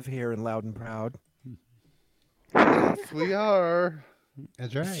inclusive here in Loud and Proud. Yes, we are.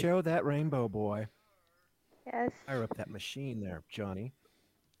 That's right. Show that rainbow, boy. Yes. Fire up that machine there, Johnny.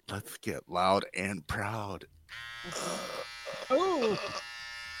 Let's get loud and proud. Oh,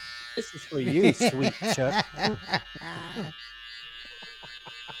 this is for you, sweet Chuck.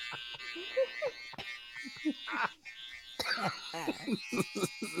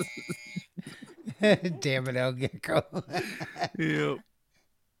 Damn it, El Gecko. Yep.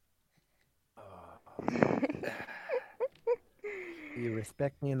 Do you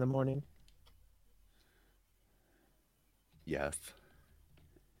respect me in the morning? Yes.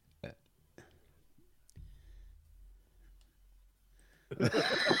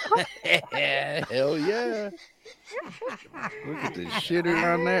 Hell yeah. Look at the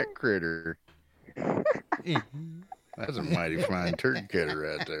shitter on that critter. That's a mighty fine turd cutter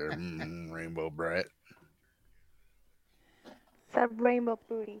right there, Rainbow Brat. It's a rainbow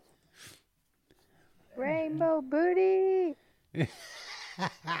booty. Rainbow booty.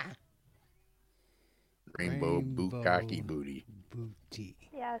 Rainbow bukkake booty. Booty.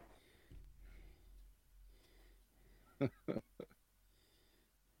 Yes.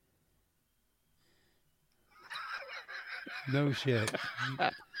 No shit.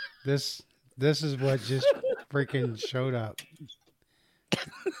 This is what just freaking showed up.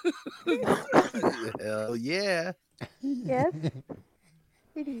 Hell yeah. Yes.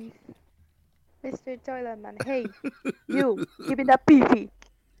 It is. Mr. Toiletman. Hey, you. Give me that pee.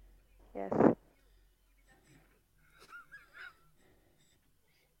 Yes.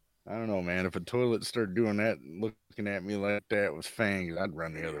 I don't know, man. If a toilet started doing that and looking at me like that with fangs, I'd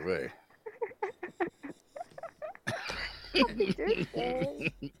run the other way.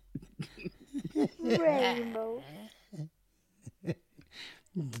 Rainbow.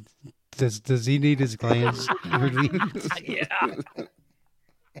 Does he need his glands relieved?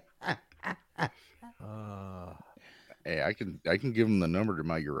 Hey, I can give him the number to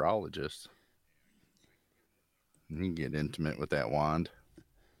my urologist. You can get intimate with that wand.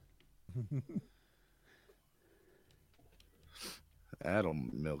 That'll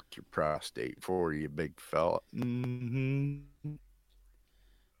milk your prostate for you, big fella. Mm-hmm.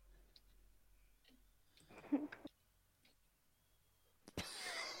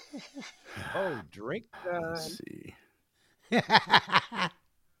 Oh, drink time. Let's see.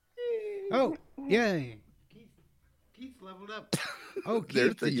 Oh, yeah. Keith leveled up. Oh, There's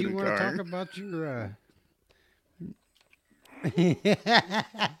Keith, the did you want to talk unicorn. about your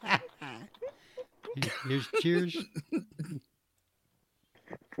Here's cheers.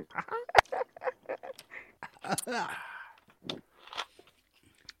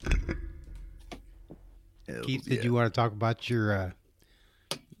 Hell Keith, yeah. did you want to talk about your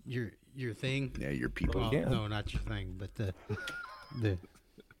thing? Yeah, your people. Well, Yeah. no, not your thing, but the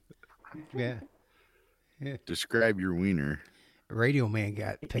yeah. Describe your wiener. Radio Man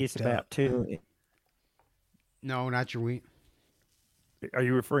got He's picked about up. two. No, not your wiener. Are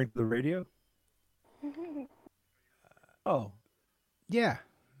you referring to the radio? Oh, Yeah.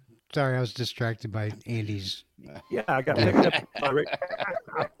 Sorry, I was distracted by Andy's. yeah, I got picked up. By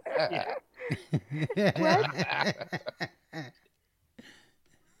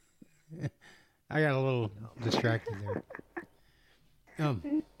I got a little distracted there.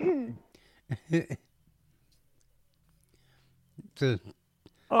 So,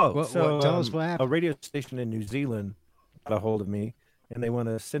 Oh, What- so tell us what a happened. radio station in New Zealand got a hold of me, and they want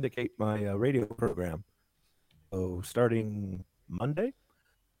to syndicate my radio program. So starting Monday,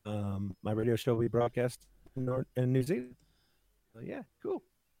 my radio show will be broadcast in New Zealand. So, yeah, cool.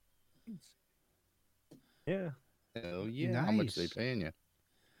 Thanks. Yeah. Hell yeah. How much they Nice. paying you?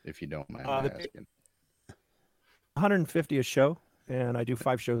 If you don't mind they pay- asking. 150 a show, and I do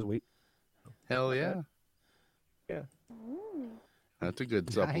 5 shows a week. Hell yeah. Yeah. That's a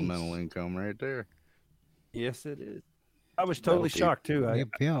good supplemental income right there. Yes, it is. I was totally That'll be- shocked too. yep,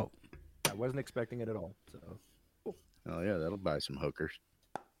 yep. I wasn't expecting it at all. So Hell yeah, that'll buy some hookers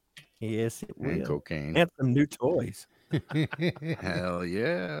yes, it and will. cocaine. And some new toys. Hell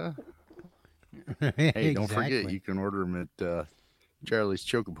yeah. Hey, don't forget, Exactly. you can order them at Charlie's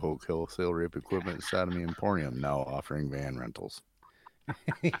Chocopoke Wholesale Rip Equipment, Sodomy Emporium, now offering van rentals.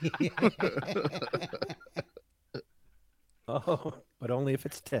 Oh, but only if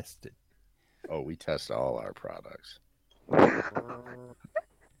it's tested. Oh, we test all our products. Oh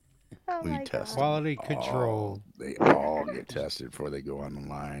We my test god. Quality control. all- they all get tested before they go on the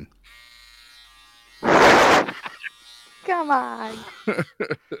line. Come on.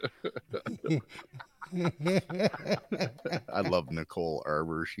 I love Nicole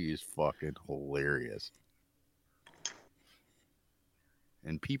Arbor. She is fucking hilarious.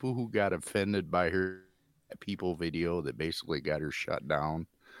 And people who got offended by her people video that basically got her shut down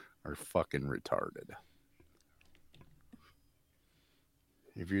are fucking retarded.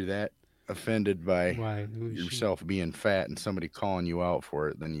 If you're that offended by Why? Who's she? yourself being fat and somebody calling you out for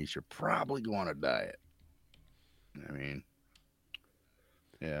it, then you should probably go on a diet. I mean,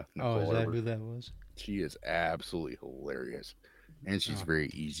 yeah. Oh, is Nicole that Arbor. who that was? She is absolutely hilarious. And she's Oh. very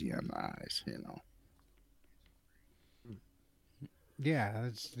easy on the eyes, you know. Yeah,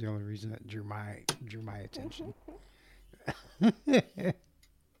 that's the only reason that drew my attention.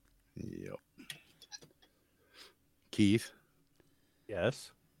 Yep. Keith,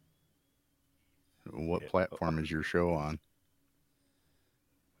 Yes. what Yeah. platform is your show on?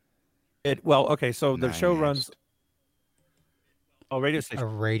 Okay, so the show Nice. runs radio A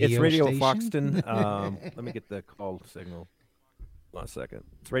station. radio It's Radio station? Foxton. Let me get the call signal. Hold on a second.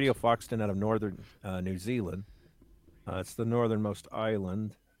 It's Radio Foxton out of northern New Zealand. It's the northernmost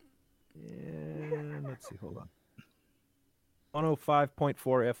island. And let's see, hold on. 105.4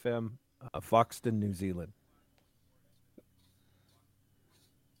 FM, Foxton, New Zealand.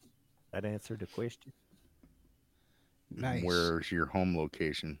 That answered the question. Nice. Where's your home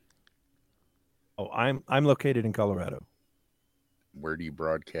location? Oh, I'm located in Colorado. Where do you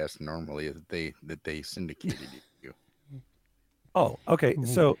broadcast normally that they syndicated you? Oh, okay.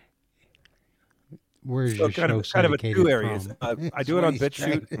 So Where's so your kind show of a syndicated two areas. from? I do it on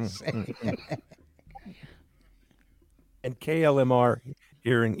BitChute and KLMR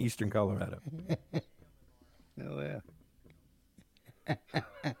here in Eastern Colorado. Hell yeah.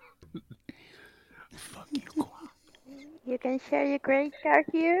 Fuck you, Qua. You can share your credit card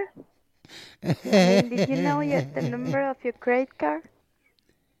here. I mean, did you know the number of your credit card?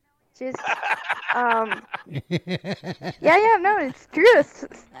 Just yeah, no, it's true.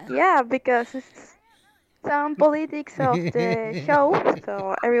 Yeah, because it's some politics of the show.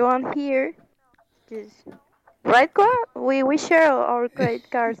 So everyone here, just right, Qua? We share our credit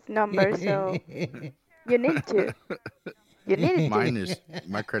card number, so you need to. You need to.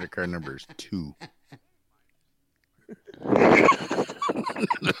 My credit card number is 2.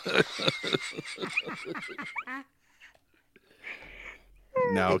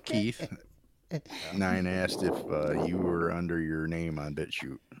 Now, Keith, Nine asked if you were under your name on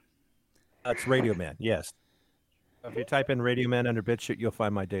BitChute. That's Radio Man, yes. If you type in Radio Man under BitChute, you'll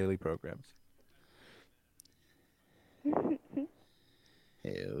find my daily programs.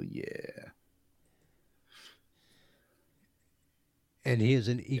 Hell yeah. And he is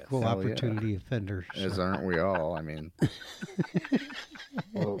an equal hell yeah. opportunity offender. As aren't we all? I mean,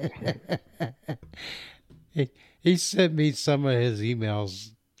 he sent me some of his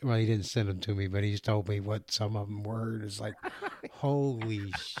emails. Well, he didn't send them to me, but he's told me what some of them were. And it's like,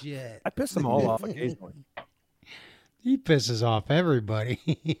 holy shit. I piss them all off occasionally. He pisses off everybody.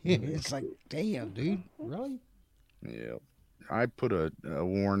 It's like, damn, dude, really? yeah. I put a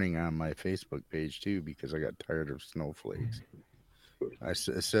warning on my Facebook page too because I got tired of snowflakes.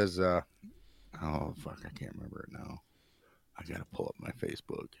 It says, oh fuck, I can't remember it now. I gotta pull up my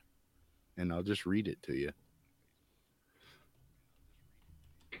Facebook, and I'll just read it to you.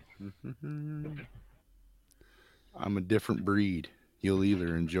 I'm a different breed. You'll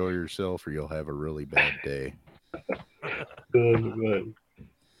either enjoy yourself or you'll have a really bad day. Good.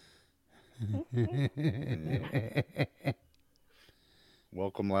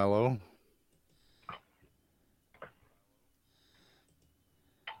 Welcome, Lalo.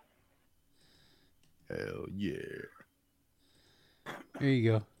 Hell yeah. There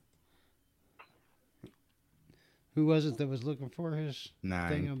you go. Who was it that was looking for his 9.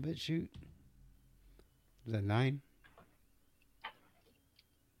 thing on BitChute? Was that 9?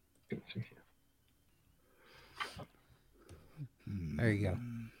 There you go.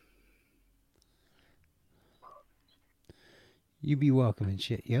 You be welcome and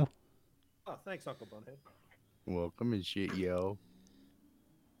shit, yo. Oh, thanks, Uncle Bunhead. Welcome and shit, yo.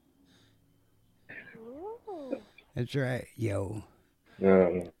 That's right, yo.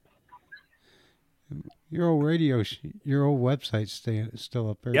 No. Your old your old website's still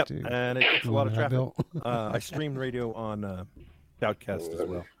up there Yep, too. and it gets a The lot one of that I traffic. built. I stream radio on Shoutcast as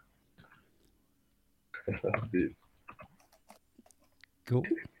well. Cool.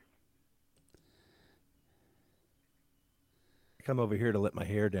 I come over here to let my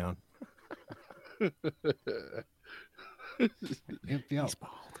hair down. Yep.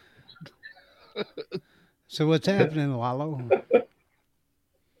 So what's happening, Lalo?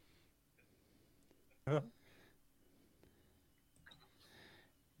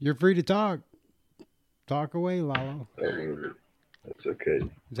 You're free to talk. Talk away, Lalo. That's okay.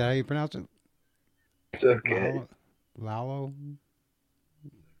 Is that how you pronounce it? It's okay. Lalo?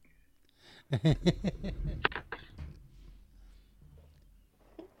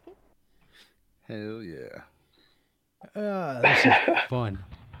 Hell yeah. This is fun.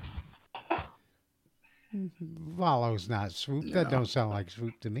 Lalo's not Swoop. That don't sound like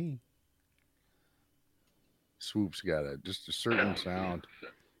Swoop to me. Swoop's got just a certain sound.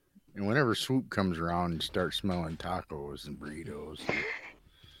 And whenever Swoop comes around and starts smelling tacos and burritos,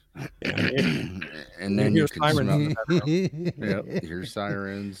 and then you can smell. Yep, you hear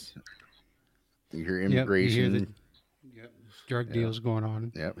sirens. You hear immigration. You hear the drug deals going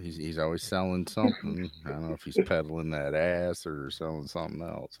on. Yep, he's always selling something. I don't know if he's peddling that ass or selling something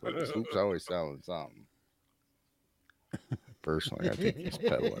else, but Swoop's always selling something. Personally, I think he's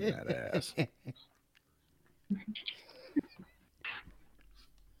peddling that ass.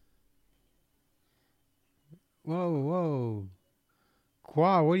 Whoa.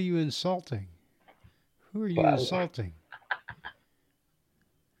 Qua, what are you insulting? Who are you insulting?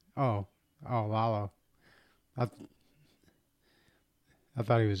 Oh, Lalo. I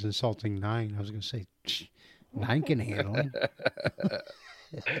thought he was insulting Nine. I was going to say, Nine can handle him.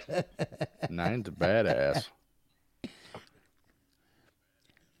 Nine's a badass.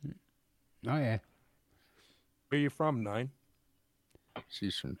 Oh, yeah. Where are you from, Nine?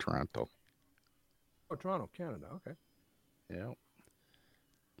 She's from Toronto. Oh, Toronto, Canada. Okay. Yeah.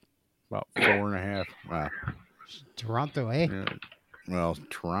 About 4.5. Wow. Toronto, eh? Yeah. Well,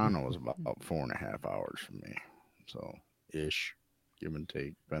 Toronto is about 4.5 hours from me. So, ish, give and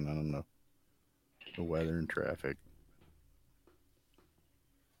take, depending on the weather and traffic.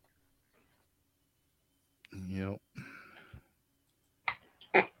 Yep.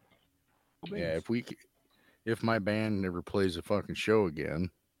 Yeah, if my band never plays a fucking show again,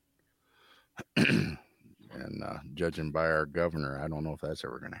 and judging by our governor, I don't know if that's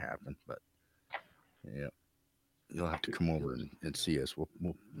ever going to happen, but yeah, you'll have to come over and see us.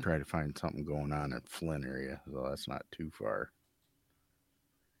 We'll try to find something going on in Flint area, so that's not too far.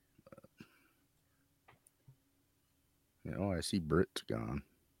 But, I see Britt's gone.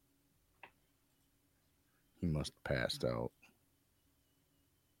 He must have passed out.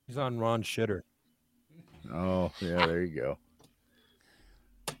 He's on Ron Shitter. Oh, yeah, there you go.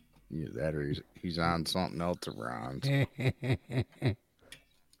 Either that or he's on something else of Ron's.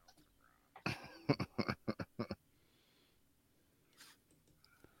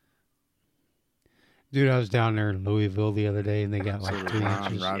 Dude, I was down there in Louisville the other day, and they got like So 3 Ron-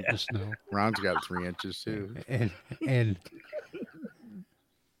 inches Ron- of snow. Ron's got 3 inches too.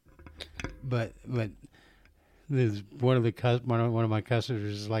 But there's one of my customers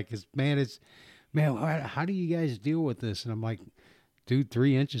is like, man, how do you guys deal with this? And I'm like, dude,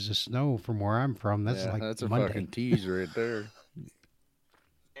 3 inches of snow from where I'm from. That's like that's a Monday. fucking tease right there.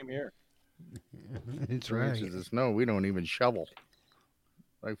 Same here. It's 3 right. inches of snow. We don't even shovel.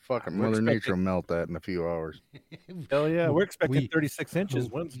 Like fucking We're Mother Nature expecting- will melt that in a few hours. Hell yeah, we're expecting We- 36 inches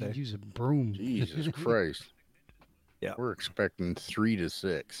We Wednesday. use a broom. Jesus Christ. Yeah. We're expecting 3 to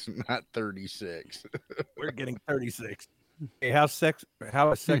 6, not 36. We're getting 36. Hey, how is sex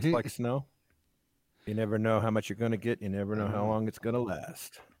like snow? You never know how much you're going to get. You never know how long it's going to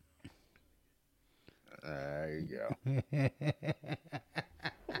last. There you go.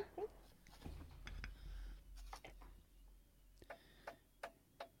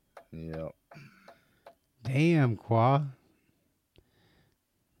 Yep. Damn, Qua.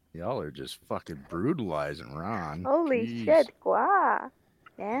 Y'all are just fucking brutalizing Ron. Holy Jeez. shit, Gua.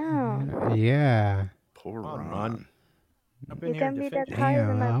 Damn. Yeah. Poor Come on, Ron. Ron. Up in You here can and be defend that you. higher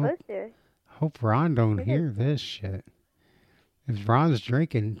than Damn, my pussy. Hope Ron don't Look at- hear this shit. If Ron's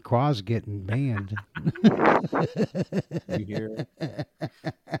drinking, Qua's getting banned. You hear?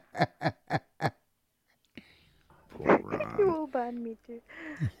 Poor You Ron. will ban me too.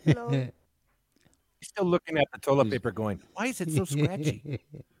 Lol. He's still looking at the toilet paper going, why is it so scratchy?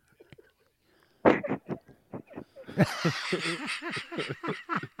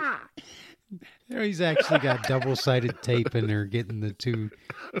 He's actually got double-sided tape in there, getting the two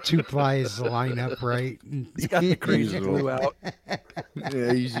plies line up right. He's got the crazy He's glue out.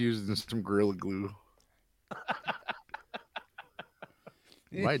 Yeah, he's using some Gorilla Glue.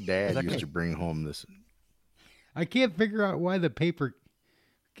 My dad used to bring home this. I can't figure out why the paper.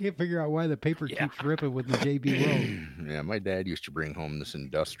 Keeps ripping with the JB Roll. Yeah, my dad used to bring home this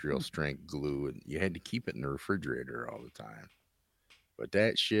industrial strength glue, and you had to keep it in the refrigerator all the time. But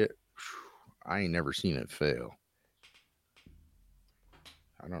that shit, I ain't never seen it fail.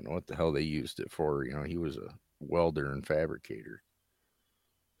 I don't know what the hell they used it for. You know, he was a welder and fabricator.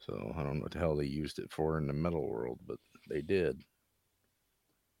 So I don't know what the hell they used it for in the metal world, but they did.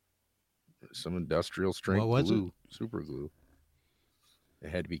 Some industrial strength What was it? glue, super glue. It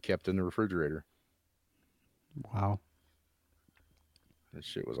had to be kept in the refrigerator. Wow. That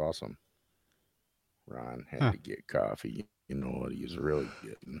shit was awesome. Ron had Huh. to get coffee. You know what he was really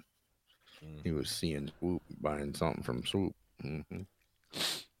getting. He was seeing Swoop buying something from Swoop. Mm-hmm.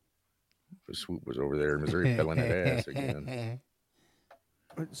 Swoop was over there in Missouri peddling that ass again.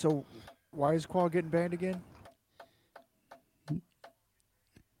 So, why is Qual getting banned again?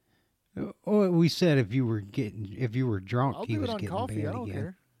 Oh, we said if you were drunk, I'll he do it was on getting coffee. banned I don't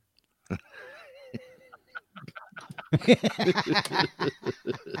again. care.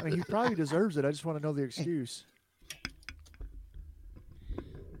 I mean, he probably deserves it. I just want to know the excuse.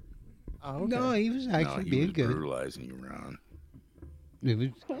 Oh, okay. No, he was actually No, he being was good. brutalizing you, Ron. It was,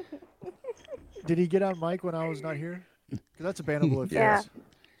 Did he get on mic when I was not here? Because that's a bannable offense.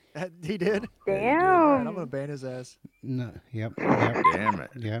 Yeah. He did? Damn. All right, I'm going to ban his ass. no, yep, Damn it.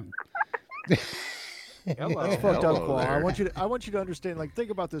 yep. Hello. That's fucked up, Hello Qual. I there. want you to understand. Like, think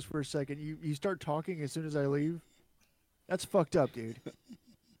about this for a second. You start talking as soon as I leave, That's fucked up, dude.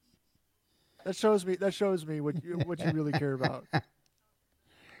 That shows me what you really care about.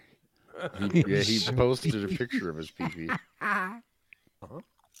 He posted a picture of his pee-pee.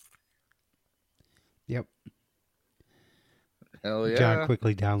 Yep. Hell yeah. John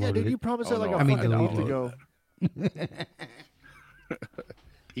quickly Yeah, downloaded dude, you it. promised Oh, that like no, a I mean, fucking month deleted ago.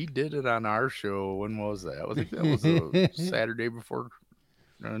 He did it on our show. When was that? I think that was a Saturday before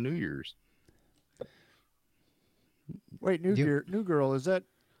New Year's. Wait, new girl, is that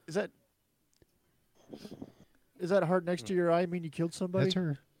heart next to your eye mean you killed somebody? That's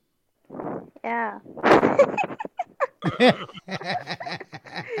her. Yeah. Yeah.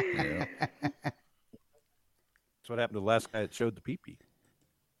 That's what happened to the last guy that showed the pee-pee.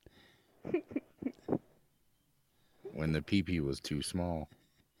 When the pee-pee was too small.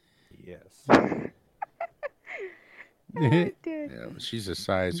 Yes. Dude. Yeah, but she's a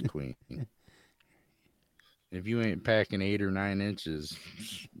size queen. If you ain't packing 8 or 9 inches,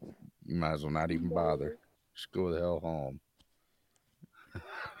 you might as well not even bother. Just go the hell home.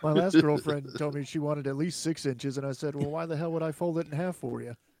 My last girlfriend told me she wanted at least 6 inches, and I said, well, why the hell would I fold it in half for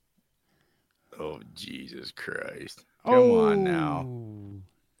you? Oh, Jesus Christ. Come on now.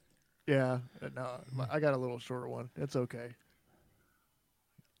 Yeah, no, I got a little short one. It's okay.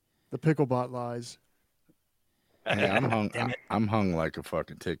 The picklebot lies. Hey, I'm hung like a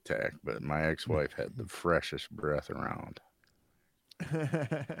fucking Tic Tac, but my ex-wife had the freshest breath around.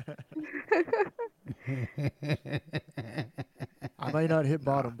 I may not hit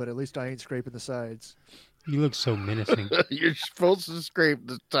bottom, but at least I ain't scraping the sides. You look so menacing. You're supposed to scrape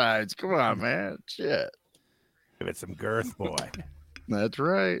the sides. Come on, man. Shit. Give it some girth, boy. That's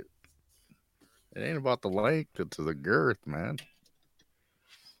right. It ain't about the length, it's the girth, man.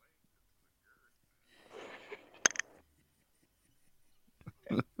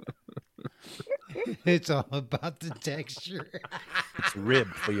 It's all about the texture. It's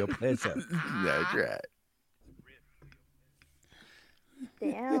ribbed for your pleasure. That's right.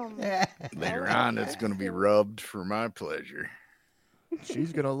 Damn. Later on, it's going to be rubbed for my pleasure.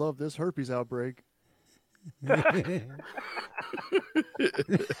 She's going to love this herpes outbreak.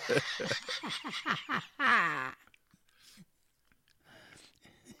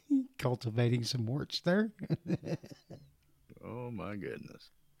 Cultivating some warts there. Oh, my goodness.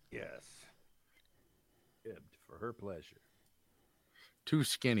 Yes. Ribbed for her pleasure. Too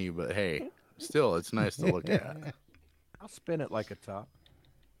skinny, but hey, still, it's nice to look at. I'll spin it like a top.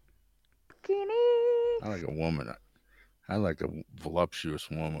 Skinny. I like a woman. I like a voluptuous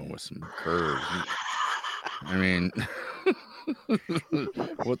woman with some curves. I mean,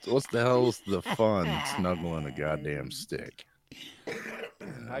 what's the hell's the fun snuggling a goddamn stick?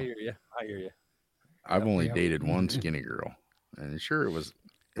 I hear you. I hear you. I've only Yep. dated one skinny girl, and sure, it was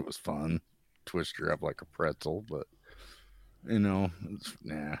fun. Twist her up like a pretzel, but you know,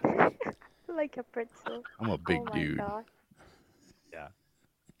 nah. Like a pretzel. I'm a big oh my dude. God. Yeah.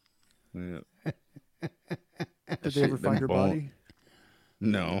 Yeah. Did they ever find her body?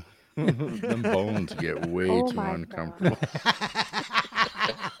 No. Them bones get way Oh too my uncomfortable.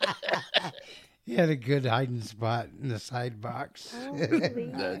 He had a good hiding spot in the side box. Holy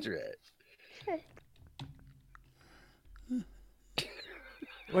That's right. shit.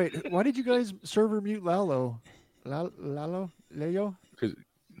 Wait, why did you guys server mute Lalo? Leo? Because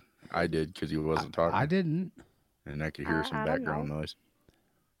I did, because he wasn't talking. I didn't. And I could hear some I don't background know. noise.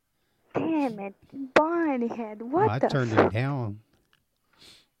 Damn it. Barney head. What I the turned him down.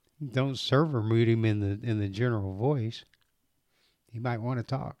 Don't server mute him in the general voice. He might want to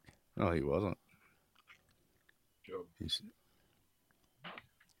talk. No, he wasn't. He's,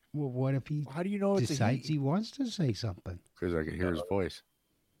 Well, what if he How do you know it's a decides he? he wants to say something? because I could hear his voice.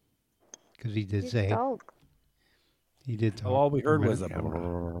 Because he did You say talk. he did talk. Oh, all we for a heard was a.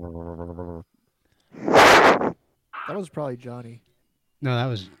 minute. That was probably Johnny. No, that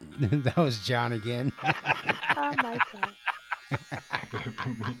was that was John again. Oh my God.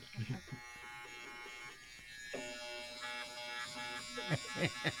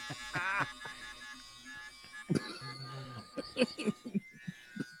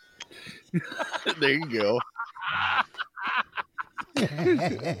 There you go.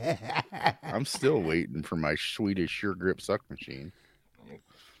 I'm still waiting for my Swedish Sure Grip suck machine.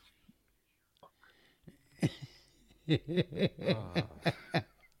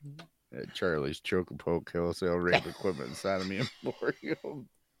 At Charlie's Choke and Poke wholesale rape equipment inside of me Emporium.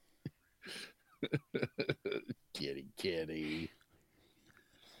 Kitty.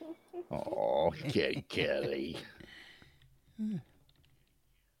 Oh, kitty.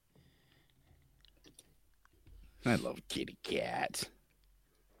 I love kitty cats.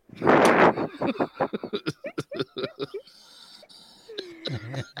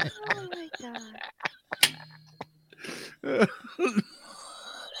 Oh my god.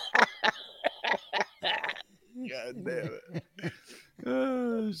 God damn it.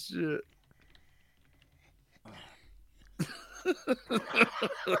 Oh, shit.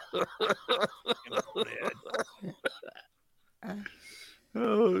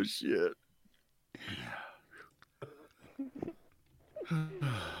 Oh, shit.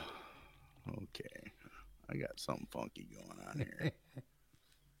 Okay. I got something funky going on here.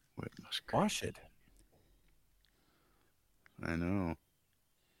 Wait, must Wash it. I know.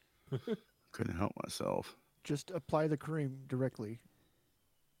 Couldn't help myself. Just apply the cream directly.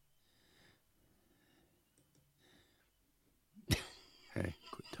 Hey,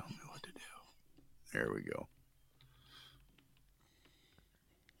 quit telling me what to do. There we go.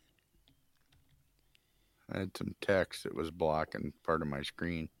 I had some text that was blocking part of my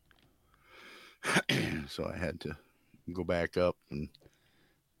screen. So I had to go back up and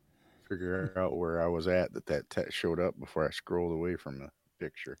figure out where I was at that text showed up before I scrolled away from the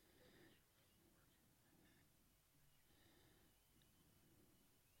picture.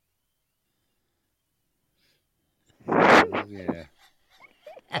 Oh, yeah.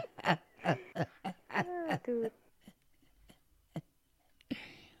 Oh, dude.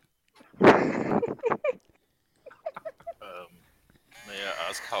 May I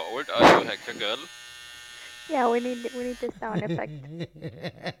ask how old are you, Hacker Girl? Yeah, we need the sound effect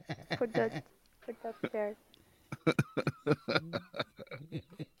for the chair.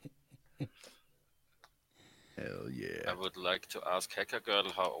 Hell yeah. I would like to ask Hacker Girl,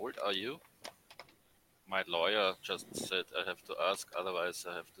 how old are you? My lawyer just said I have to ask, otherwise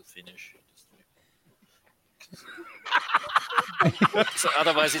I have to finish. So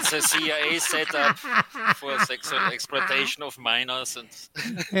otherwise, it's a CIA setup for sexual exploitation of minors, and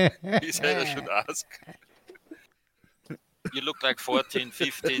he said I should ask. You look like 14,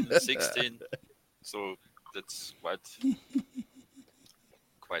 15, 16, so that's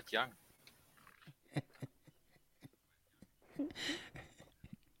quite young.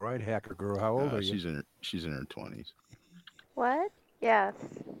 Right, Hacker Girl. How old are you? She's in her 20s. What? Yes.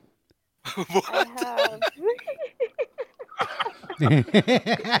 What? I have.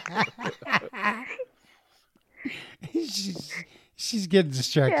 she's getting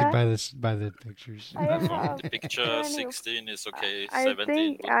distracted Yeah. by the pictures. I have The picture 20 16 is okay, I 17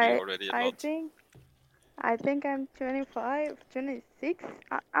 think would be already a lot. I think I'm 25, 26.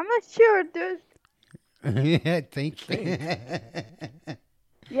 I'm not sure, dude. I think.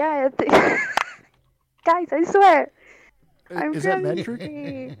 Yeah, I think. Guys, I swear. I'm Is that from metric?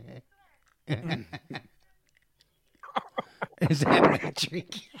 the- Is that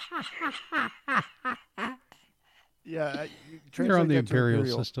metric? Yeah, You're on the translate that to imperial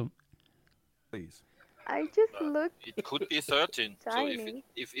system. Please. I just look It could be 13. So tiny.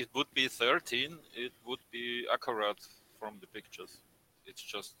 if it would be 13, it would be accurate from the pictures. It's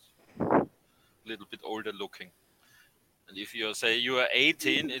just a little bit older looking. And if you say you are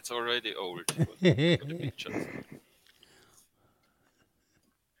 18, it's already old for the pictures.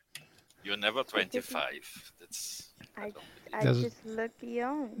 You're never 25. That's I Does it- just look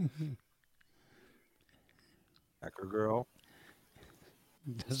young. Hacker Girl.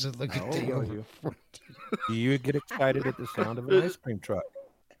 Does it look How a old day are over you? 40? Do you get excited at the sound of an ice cream truck?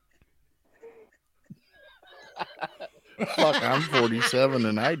 Fuck, I'm 47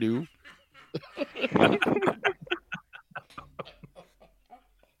 and I do.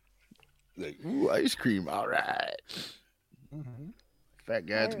 Like, ooh, ice cream. All right. Fat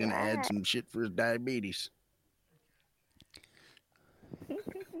guy's going to add Alright. some shit for his diabetes.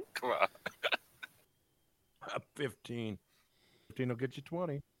 come on. 15. 15 will get you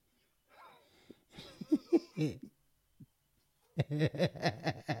 20.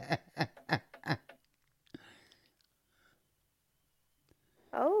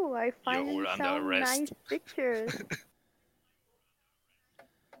 Oh, I finally all under found arrest. nice pictures.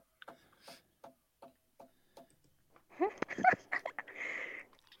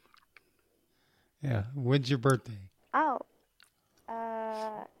 Yeah. When's your birthday? Oh,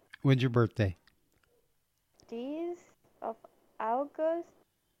 When's your birthday? this of August,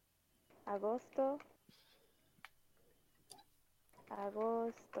 Agosto.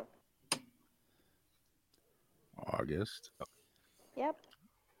 August Yep.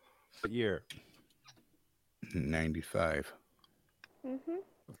 What year? 95. Mhm.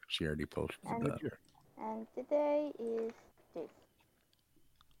 She already posted And that. and today is this.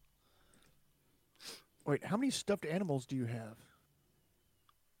 Wait, how many stuffed animals do you have?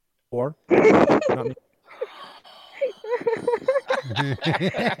 4? Not me.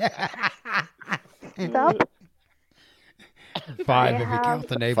 Stop. 5 I if you have- count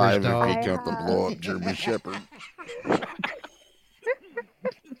the neighbor's 5 if dog. you I count the have- blow up German Shepherd.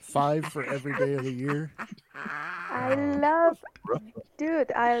 5 for every day of the year. I love,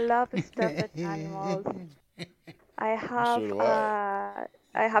 dude. I love stuffed animals. I have do I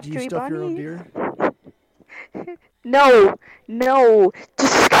have Do you 3 stuff your own bunnies. deer? No, no,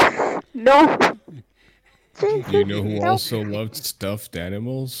 just no. Jesus, You know who help. also loved stuffed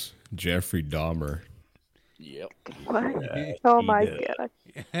animals? Jeffrey Dahmer. Yep. What? Oh he my did. god.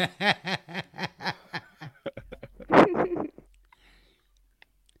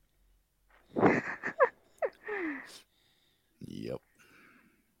 Yep.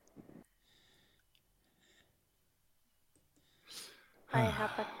 I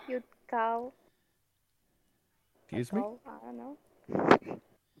have a cute cow. Excuse me? Oh, I don't know.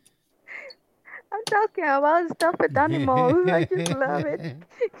 I'm talking about stuffed animals. I just love it.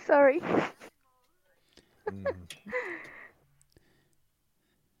 Sorry.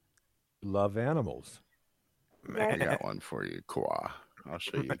 Love animals. I got one for you, Kwa. I'll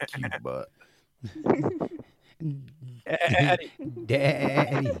show you a cute butt. Daddy.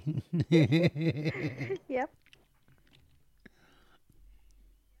 Daddy. Yep.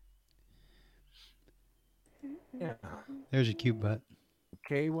 Yeah. There's a cute butt.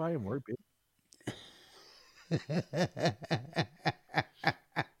 KY and we're big.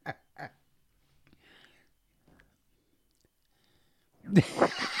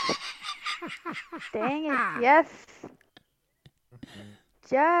 Dang it. Yes.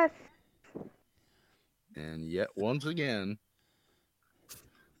 Yes. And yet, once again,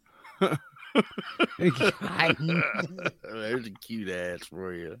 God. there's a cute ass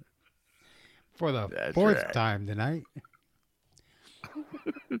for you. For the That's 4th right. time tonight.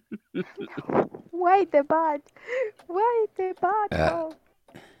 Wait the butt. Wait the butt. Oh.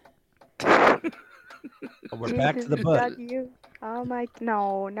 Oh, we're back to Jesus, the is butt. that you? Oh my,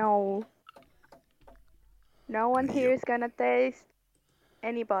 no, no. No one here is gonna taste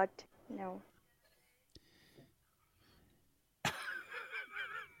any butt. No.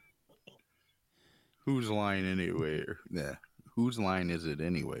 Whose Line Anyway? Yeah. Whose Line Is It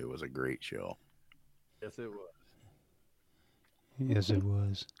Anyway was a great show. Yes, it was. Yes, it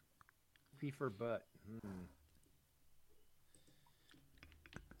was. P for butt.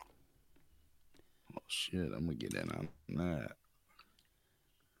 Oh, shit. I'm going to get in on that.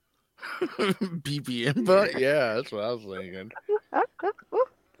 BPM butt? Yeah, that's what I was thinking.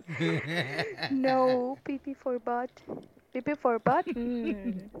 No, PP for butt. PP for butt?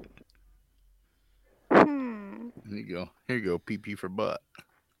 Hmm. Here you go. Here you go. PP for butt.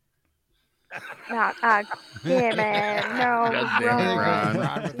 Not again. No, God damn it, Ron.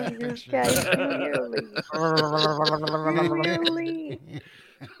 Jesus Christ, really?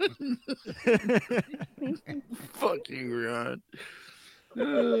 Fuck you, Ron.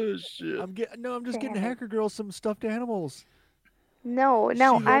 Oh, shit. I'm just getting Damn it. Hacker Girl some stuffed animals. No, She I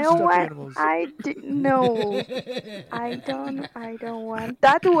loves don't stuffed want. animals. No, I don't want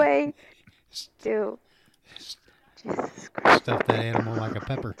that way. Dude, Jesus Christ, Stuff that animal like a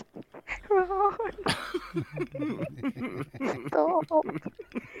pepper. Ron. Stop.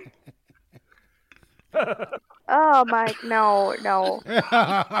 Oh my, no. Oh,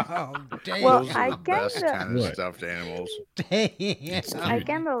 damn. Well, Those are I the best kinda- kind of What? stuffed animals. Damn. I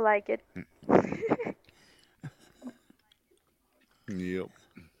kind of like it. Yep.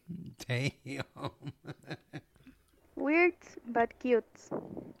 Damn. Weird but cute.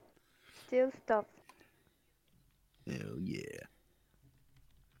 Still stuff. Hell yeah.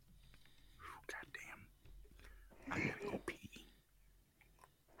 God damn. I gotta go pee.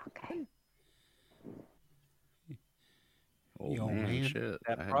 Okay. Oh, Yo, man, man. shit.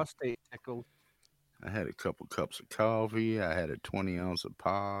 That prostate tickle. I had a couple cups of coffee. I had a 20 ounce of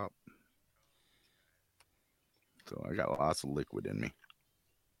pop. So I got lots of liquid in me.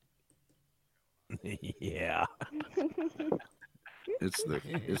 Yeah. It's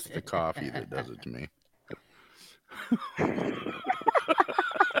the coffee that does it to me.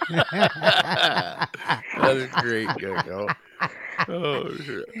 That is great, Gecko. Oh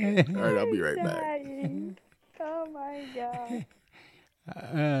shit! All right, I'll be right back. Dying. Oh my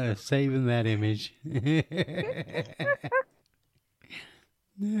god. Saving that image.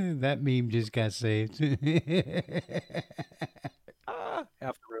 That meme just got saved. Half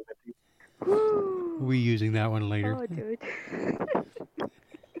the room empty. We using that one later. Oh, dude.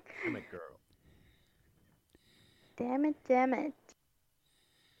 Damn it, girl. Damn it, damn it.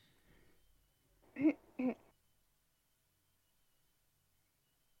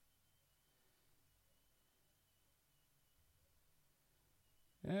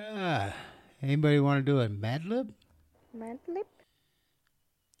 Anybody want to do a Mad Lib? Mad Lib?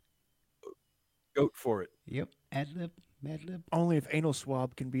 Goat for it. Yep, Ad Lib, Mad Lib. Only if anal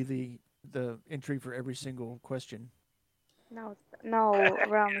swab can be the entry for every single question. No,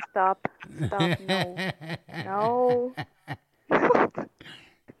 Ron, stop. Stop, no. No. God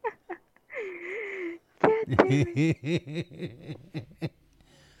damn it.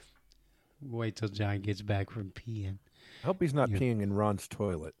 Wait till John gets back from peeing. I hope he's not peeing in Ron's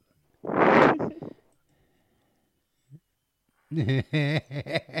toilet.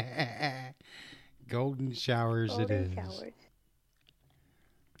 Golden showers it is. Golden showers.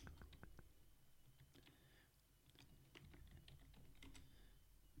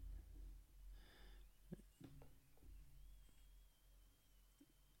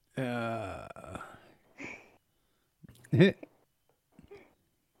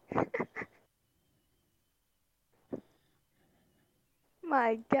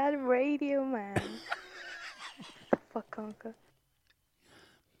 My God, Radio Man. What the fuck, Uncle?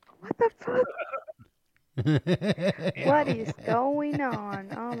 What the fuck? What is going on?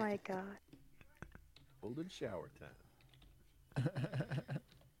 Oh my God. Golden shower time.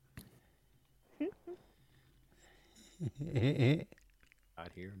 Out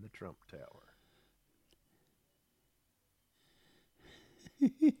here in the Trump Tower.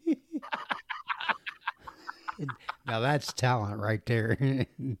 Now that's talent right there.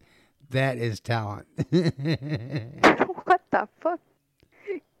 That is talent. What the fuck?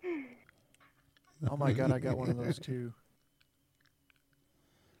 Oh my God, I got one of those too.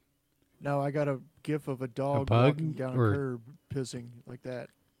 No, I got a gif of a dog pug, walking down or- a curb pissing like that.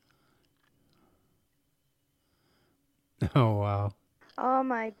 Oh, wow. Oh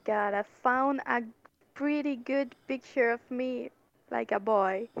my God, I found a pretty good picture of me like a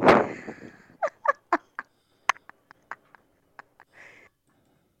boy.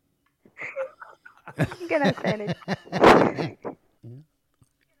 I'm gonna send it.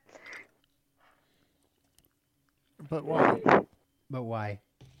 But why? But why?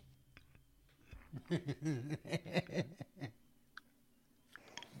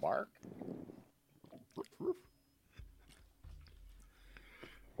 Bark.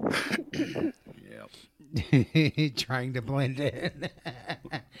 Yep. Trying to blend in.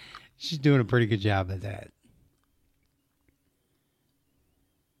 She's doing a pretty good job at that.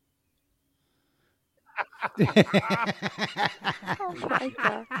 Oh my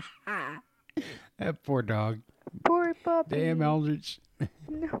God. That poor dog. Poor puppy. Damn Eldridge.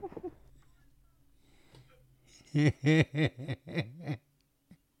 No.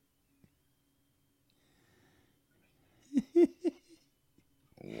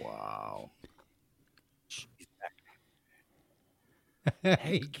 Wow.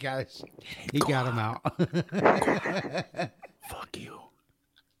 He got him out. Fuck you.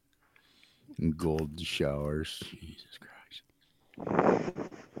 Gold showers. Jesus Christ.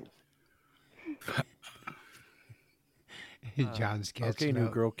 John's catching Okay, new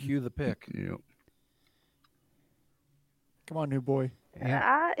up. girl, cue the pic. Yep. Come on, new boy.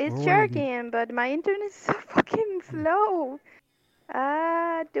 Yeah, It's we're jerking, but my internet is so fucking slow.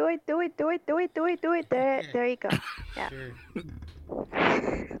 Do it. There you go. Yeah. Sure.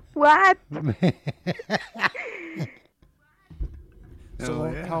 What? So Oh,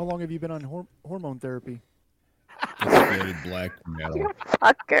 long, yeah. how long have you been on hormone therapy? It's very black metal. You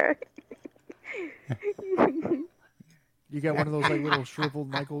fucker. You got one of those like little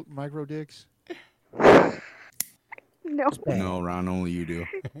shriveled micro dicks? No. No, Ron, only you do.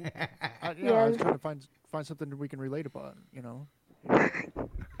 I Yes. was trying to find something that we can relate upon. You know.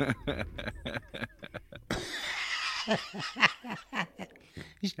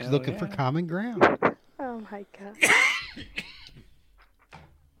 He's Hell looking for yeah. common ground. Oh my God.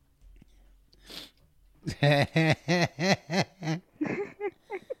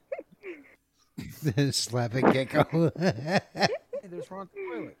 Slapping gecko. Hey, there's Ron's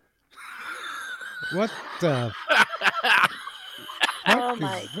toilet. What the? Oh Fuck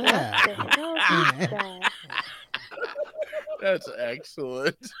my is God. that? The hell is that? That's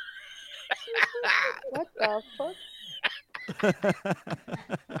excellent. What the fuck?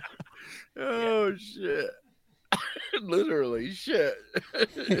 Oh, shit. Literally, shit.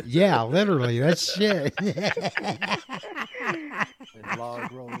 Yeah, literally. That's shit. And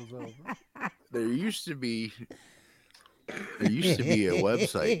log rolls over. There used to be a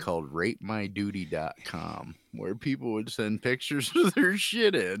website called ratemyduty.com where people would send pictures of their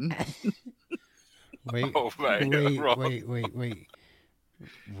shit in. Wait, Oh my God, wait.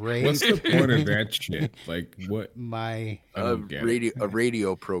 What's the point of that shit? Like, what? My I A don't get it.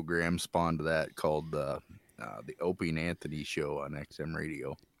 radio program spawned that called the Opie and Anthony Show on XM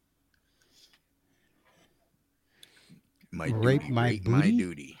Radio. my Rape duty. my Rape my booty?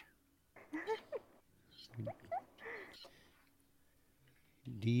 duty.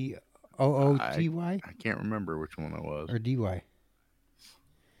 DOOTY I can't remember which one it was. or DY?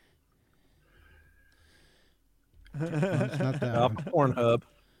 No, it's not that Off one. Pornhub.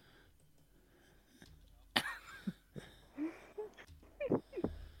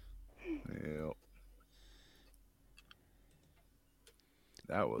 Yep.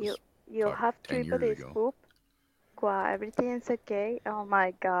 That was You fuck, have 10 triple years this ago. poop. Wow, everything is okay. Oh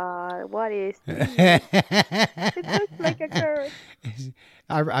my god, what is this? It looks like a girl.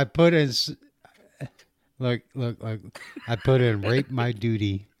 I put in look. I put in "rape my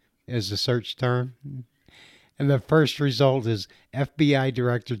duty" as the search term, and the first result is FBI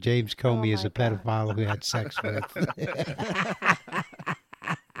Director James Comey is a pedophile who had sex with.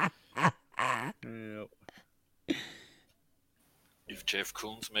 Yep. If Jeff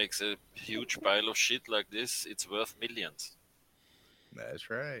Koons makes a huge pile of shit like this, it's worth millions. That's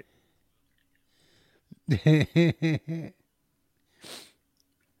right.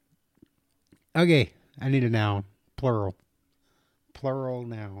 Okay, I need a noun. Plural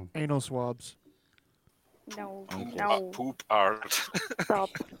noun. Anal swabs. No, Poop art. Stop.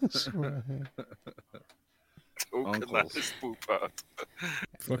 Tokenized poop art.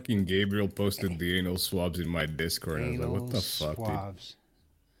 Fucking Gabriel posted the anal swabs in my Discord. I was like, what the fuck, swabs.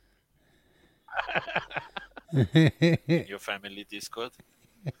 In your family Discord.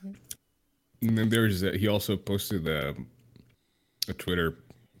 And then he also posted a Twitter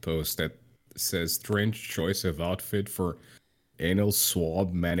post that says strange choice of outfit for anal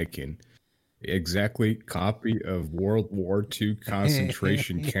swab mannequin. Exactly copy of World War II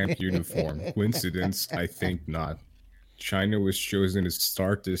concentration camp uniform. Coincidence? I think not. China was chosen to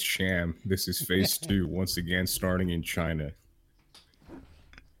start this sham. This is phase 2, once again starting in China.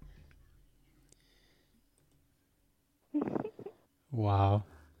 Wow.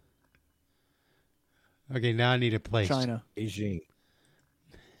 Okay, now I need a place. China. Beijing.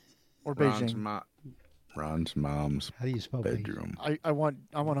 Or Ron's, Beijing. Ron's mom's How do you spell bedroom. I want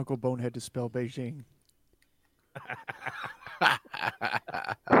Uncle Bonehead to spell Beijing.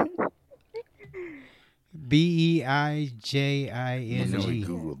 Beijing. You know he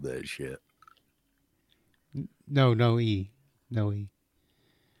Googled that shit. No E. No E.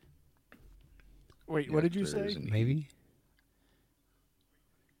 Wait, what did you say? Maybe.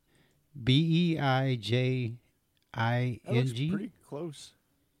 Beijing. That looks pretty close.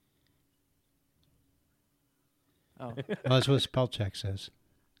 Oh. Well, that's what spell check says.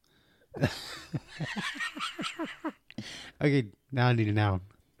 Okay, now I need a noun.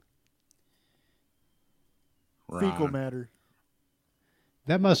 Fecal matter.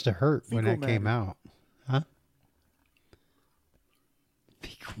 That must have hurt when Fecal that came matter. out. Huh?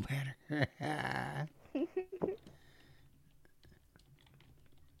 Fecal matter.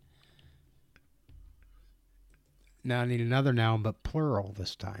 Now I need another noun, but plural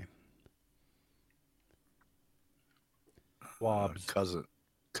this time. Swabs.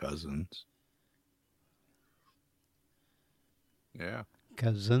 Cousins. Yeah.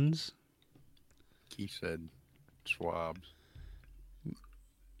 Cousins. He said swabs.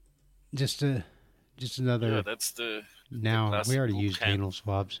 Just another Yeah, that's the noun. classic We already poop used can. anal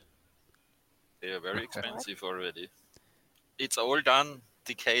swabs. They are very expensive already. It's all done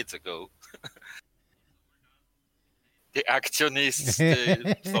decades ago. The actionists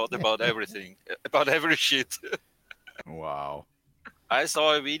they thought about everything, about every shit. Wow. I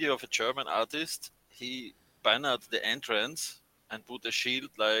saw a video of a German artist. He bannered the entrance and put a shield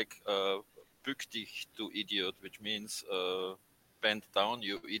like "Bück dich, du Idiot," which means "bend down,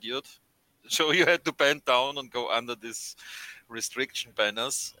 you idiot." So you had to bend down and go under these restriction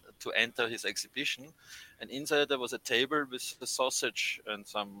banners to enter his exhibition. And inside there was a table with a sausage and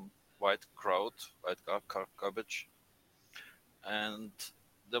some white garbage. And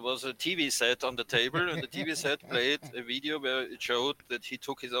there was a TV set on the table, and the TV set played a video where it showed that he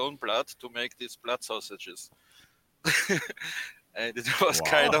took his own blood to make these blood sausages. And it was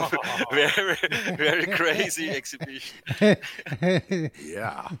kind of very, very crazy exhibition.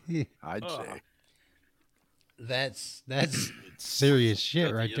 Yeah, I'd say. That's serious shit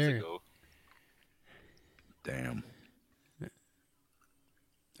 30 right years there. ago. Damn.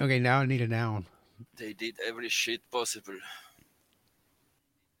 Okay, now I need a noun. They did every shit possible.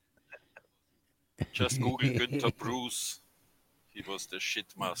 Just Google Günther Bruce. He was the shit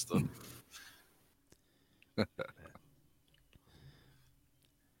master.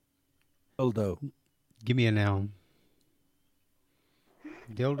 Dildo. Give me a noun.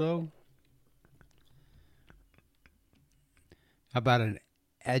 Dildo? How about an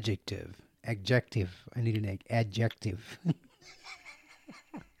adjective? Adjective. I need an adjective.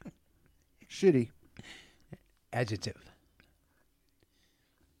 Shitty. Adjective.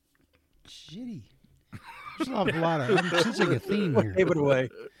 Shitty. There's an awful lot of. I'm sensing a theme here. Gave it away.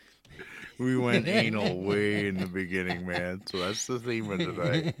 We went anal way in the beginning, man. So that's the theme of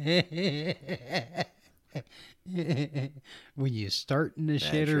tonight. When you start in the That's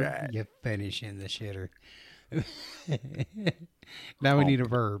shitter, right. you finish in the shitter. Now we need a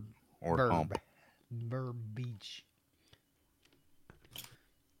verb. Or verb. hump. Verb beach.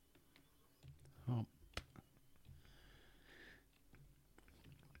 Hump.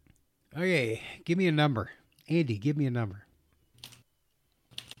 Okay, give me a number. Andy, give me a number.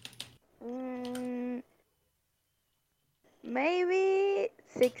 Maybe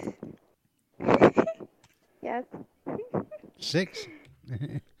 6. Yes. 6.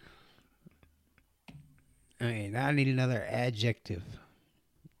 Okay, now I need another adjective.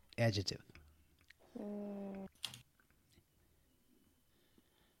 Adjective.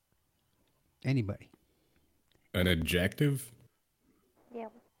 Anybody. An adjective? Yeah.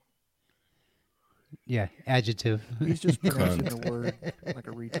 Yeah, adjective. He's just pronouncing Cunt. the word like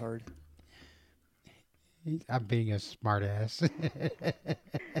a retard. I'm being a smartass.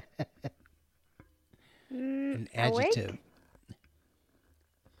 An adjective. Awake?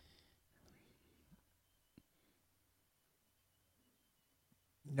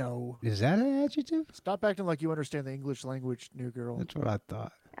 No. Is that an adjective? Stop acting like you understand the English language, new girl. That's what I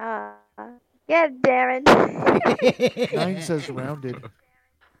thought. Yeah, Darren. 9 says rounded.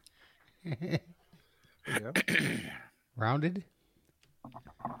 Rounded?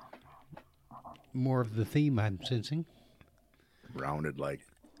 More of the theme I'm sensing. Rounded like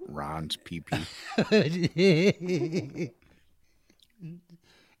Ron's pee-pee.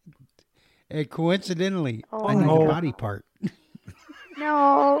 And coincidentally, Oh I need my a God. body part.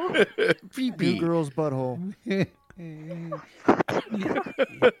 No. New Pee-pee. girl's butthole.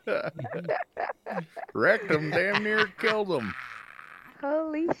 Wrecked him, damn near killed him.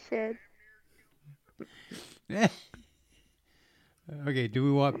 Holy shit. Okay, do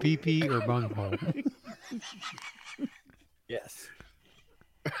we want pee-pee or bunghole? Yes.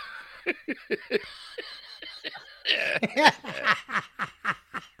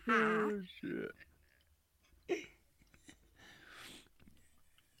 Oh, shit.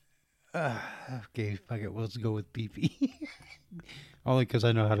 Okay, fuck it. Let's go with pee-pee. Only because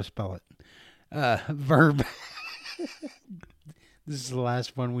I know how to spell it. Verb. This is the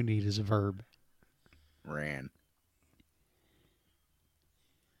last one we need is a verb. Ran.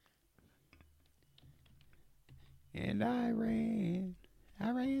 And I ran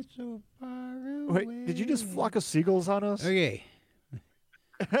so far away. Wait, did you just flock of seagulls on us? Okay.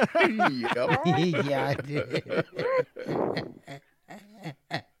 Yep. Yeah, I did.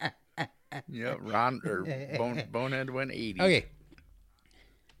 Yep. Ron or Bonehead went 80. Okay.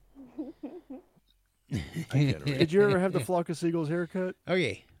 Did you ever have the flock of seagulls haircut?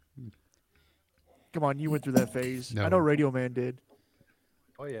 Okay. Come on, you went through that phase. I No. know Radio Man did.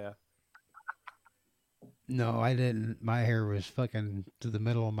 Oh yeah. No, I didn't. My hair was fucking to the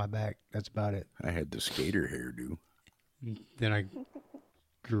middle of my back. That's about it. I had the skater hairdo. Then I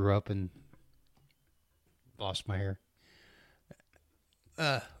grew up and lost my hair.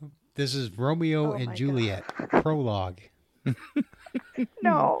 This is Romeo Oh and my Juliet prologue.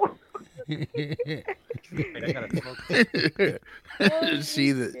 No. Wait, I gotta smoke.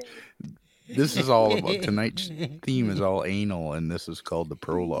 See that this is all about tonight's theme is all anal, and this is called the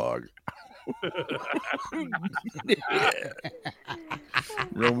prologue.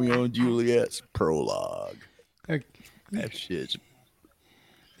 Romeo and Juliet's prologue. Okay, That shit's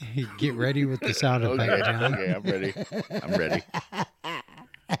get ready with the sound effect, John. okay. I'm ready. I'm ready.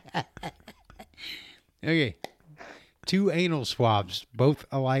 Okay. 2 anal swabs, both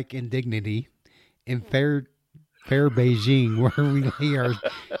alike in dignity, in fair Beijing, where we lay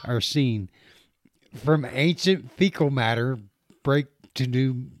our scene. From ancient fecal matter, break to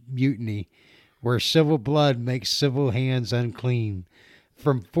new mutiny, where civil blood makes civil hands unclean.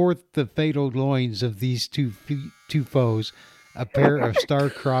 From forth the fatal loins of these two foes, a pair of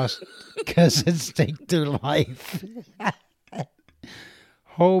star-crossed cousins take their life.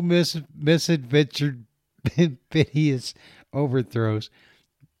 Whole misadventured piteous overthrows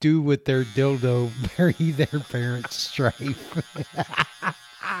do with their dildo bury their parents' strife.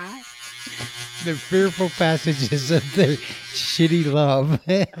 The fearful passages of their shitty love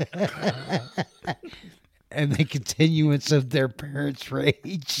and the continuance of their parents'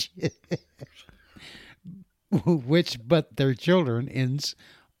 rage, which but their children ends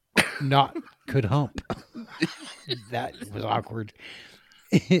not could hump. That was awkward.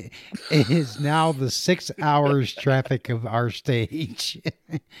 is now the 6 hours traffic of our stage.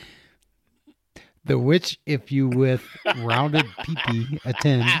 The which, if you with rounded pee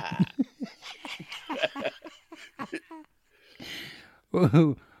attend,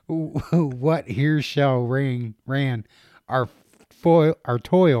 what here shall ran, our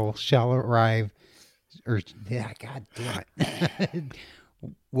toil shall arrive, or yeah, God damn it.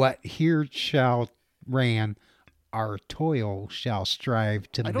 What here shall ran, our toil shall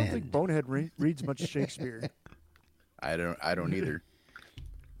strive to I don't mend. think Bonehead reads much Shakespeare. I don't either.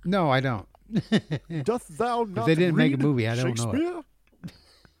 No, I don't. Doth thou If not they didn't make a read movie, I don't know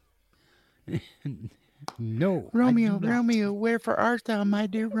it. No, Romeo, I do not. Romeo, wherefore art thou, my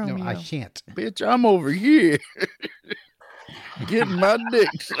dear Romeo? No, I shan't. Bitch, I'm over here getting my dick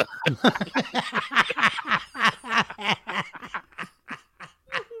sucked.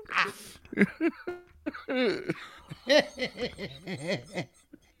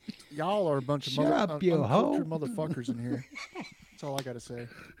 Y'all are a bunch of Shut up, you uncultured hoe. motherfuckers in here. That's all I gotta say.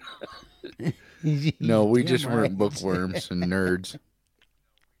 No, we Damn just right. weren't bookworms and nerds.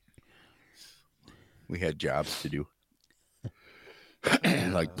 We had jobs to do.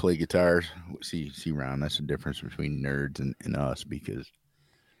 Like play guitars. See, Ron, that's the difference between nerds and us, because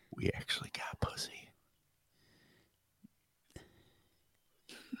we actually got pussy.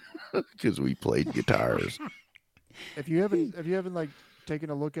 Because we played guitars. If you haven't like taken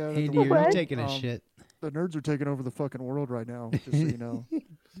a look at it, Andy, the are you world, taking a shit? The nerds are taking over the fucking world right now. Just so you know.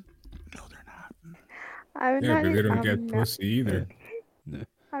 No, they're not. I'm Yeah, not. but they don't I'm get not, pussy either.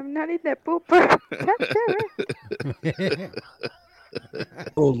 I'm not in the pooper. God damn it.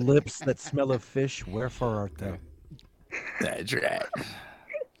 Oh, lips that smell of fish, wherefore art thou? That's right.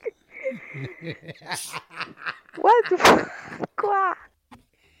 What the fuck? Quack.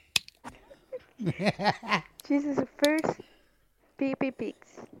 Jesus first. Pee pee peeks.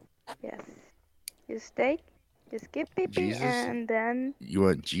 Yes. You steak. You skip pee pee Jesus? and then. You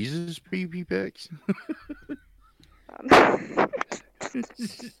want Jesus pee pics?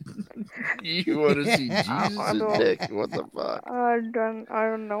 You want to see Jesus' dick? What the fuck? I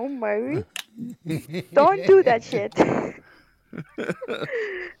don't know, maybe. Don't do that shit.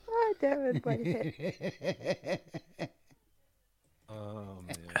 Oh, damn it, my head. Oh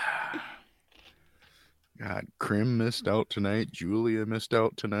man. God, Krim missed out tonight. Julia missed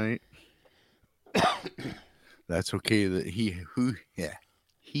out tonight. That's okay. That he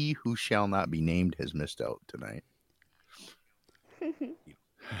who shall not be named has missed out tonight.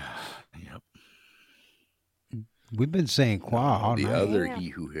 Yep. We've been saying qua all The night. other Yeah. he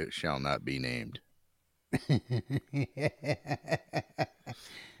who shall not be named.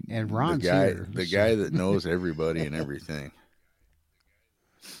 And Ron's the guy, here. the so- guy that knows everybody and everything.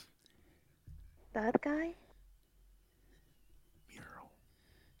 That guy?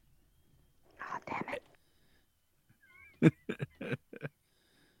 Oh, damn it.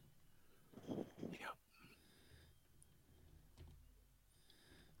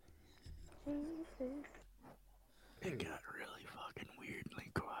 Jesus. It got really fucking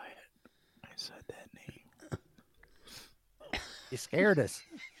weirdly quiet. I said that name. You scared us.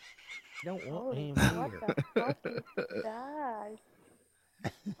 You don't Oh, want him what here. the fuck is that?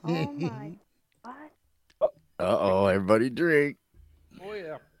 Oh my. What? Uh-oh, everybody drink. Oh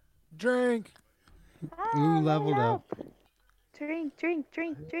yeah. Drink. Ah, Ooh, leveled level up. Drink, drink,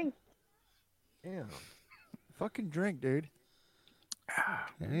 drink, drink. Yeah. Fucking drink, dude.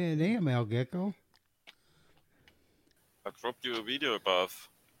 Hey, damn, El Gecko. I dropped you a video above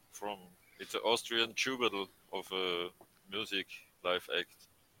from it's an Austrian troubadour of a music live act,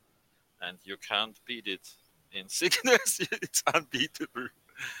 and you can't beat it in sickness. It's unbeatable.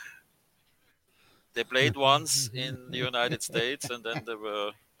 They played once in the United States, and then they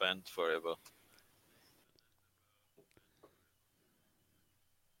were banned forever.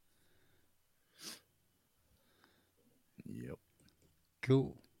 Yep.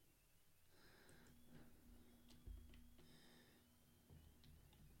 Cool.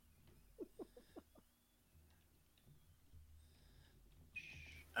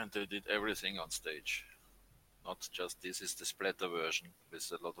 And they did everything on stage. Not just this is the splatter version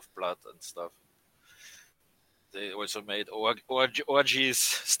with a lot of blood and stuff. They also made orgies,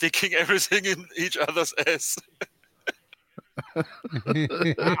 sticking everything in each other's ass.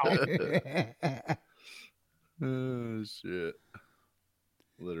 Oh, shit.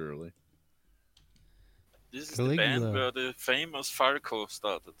 Literally. This is the Caligula. band where the famous Falco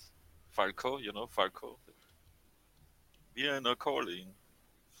started. Falco, you know Falco? Vienna Calling.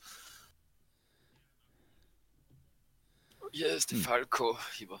 Yes, the Falco.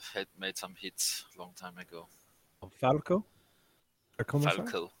 He had made some hits a long time ago. Falco? A commissar?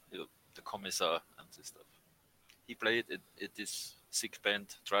 Falco, the commissar and this stuff. He played in this sick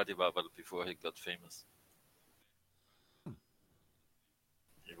band Tradivavel before he got famous.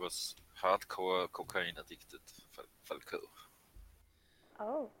 He was hardcore cocaine addicted, Falco.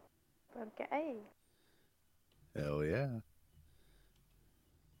 Oh, okay. Hell yeah.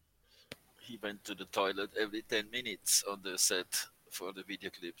 He went to the toilet every 10 minutes on the set for the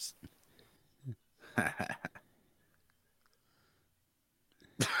video clips.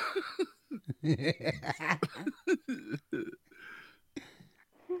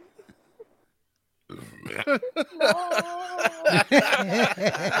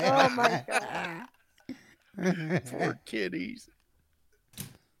 Oh my god. Poor kitties.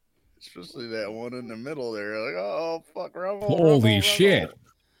 Especially that one in the middle there. Like, oh, fuck, Rumble. Holy shit.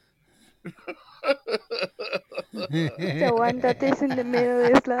 The one that is in the middle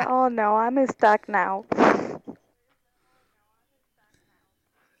is like, oh no, I'm stuck now.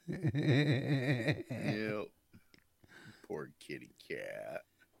 Yep. Poor kitty cat.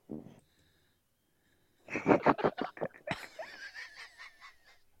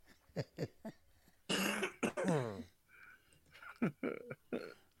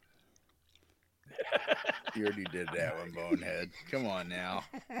 You already did that one, Bonehead. Come on now.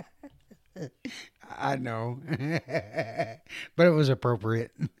 I know. But it was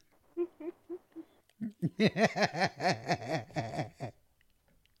appropriate.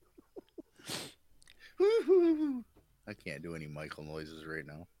 I can't do any Michael noises right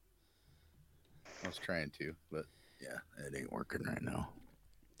now. I was trying to, but yeah, it ain't working right now.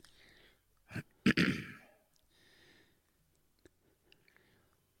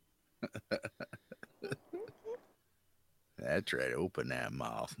 That's right. Open that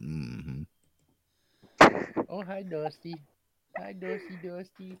mouth. Mm-hmm. Oh, hi, Dusty. Hi,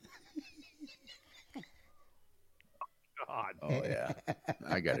 Dusty. God. Oh, yeah.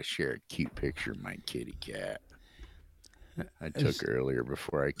 I got to share a cute picture of my kitty cat. I took earlier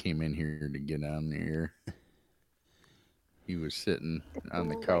before I came in here to get on here. He was sitting on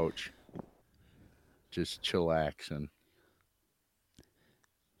the couch, just chillaxing.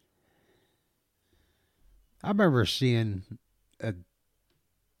 I remember seeing a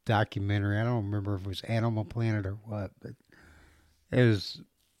documentary. I don't remember if it was Animal Planet or what, but it was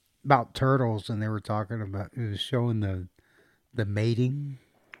about turtles, and they were talking about, it was showing the mating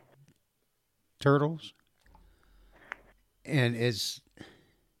turtles, and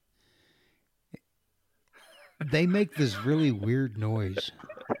they make this really weird noise.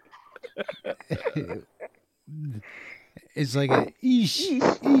 It's like a eesh,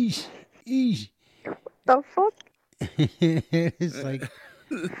 eesh, eesh. The fuck? It's like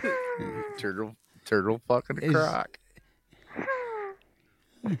turtle fucking a croc.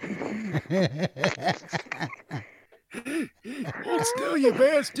 Hold still, you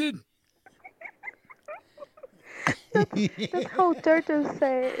bastard! That's how turtles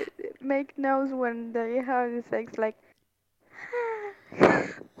make noise when they have sex. Like, what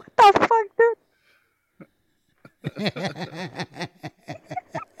the fuck,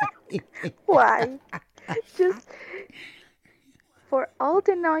 dude? Why? Just for all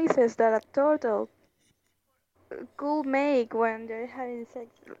the noises that a turtle could make when they're having sex.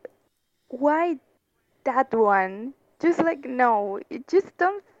 Why that one? Just like, no, it just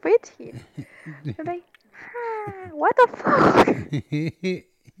don't fit here. You're like, what the fuck?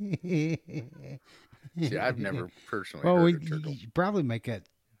 See, I've never personally well, heard a turtle. you probably make it.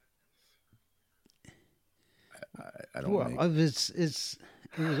 I don't Well, make... it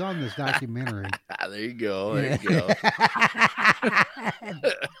was on this documentary. There you go. There you go.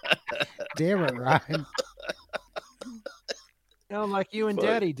 Damn it, Ryan. Sound like you and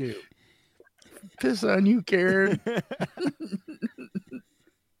Daddy do. Piss on you, Karen.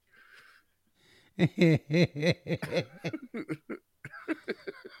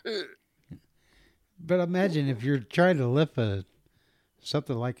 But imagine if you're trying to lift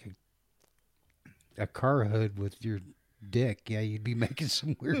something like a car hood with your dick. Yeah, you'd be making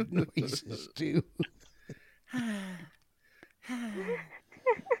some weird noises too.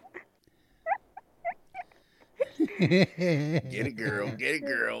 Get a girl, get a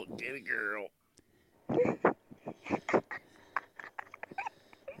girl, get a girl.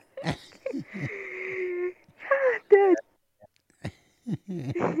 Dude.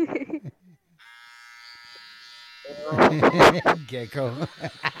 Gecko.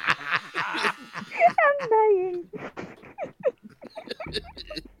 I'm dying.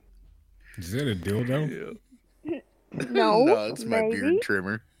 Is that a dildo? Yeah. No, No, it's my maybe. beard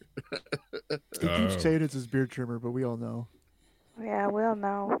trimmer. He keeps saying it's his beard trimmer, but we all know. Yeah, well,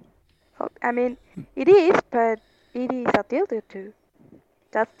 no. I mean, it is, but it is a dildo too.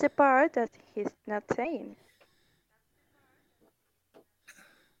 That's the part that he's not saying.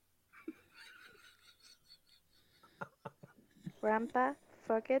 Grandpa,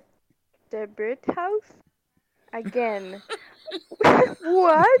 forget the birdhouse? Again.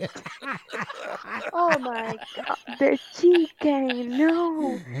 What? Oh my god, the chicken,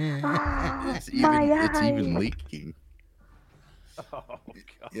 no. Oh, It's my even eye. leaking. Oh,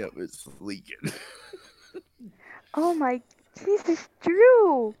 God. Yep, it's leaking. Oh my, this is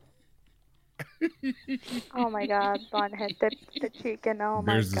true. Oh my god, Bonhead, the chicken, oh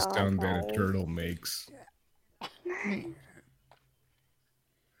my There's the god, sound that a no. turtle makes.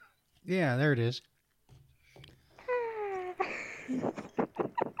 Yeah, there it is.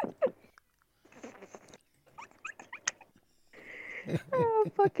 Oh,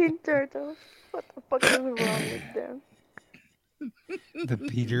 fucking turtles. What the fuck is wrong with them? The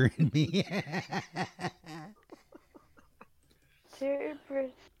Peter and me.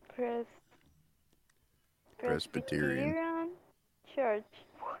 Presbyterian. Church.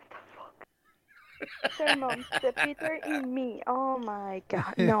 What the fuck? Sermon, the Peter in me. Oh my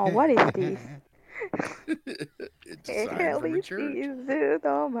god. No, what is this? It's The a sign hell from a is church. this, dude?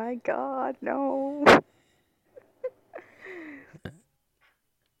 Oh my god, no.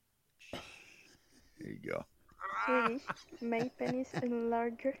 There you go. Swedish, my penis and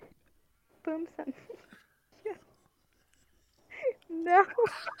larger. Booms and... Yeah. No.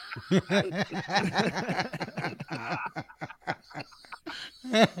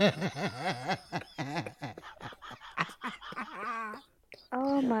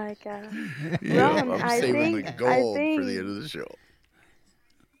 Oh my god. Yeah, Ron, I'm I saving think, the I gold think, for the end of the show.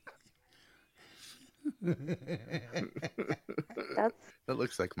 that's That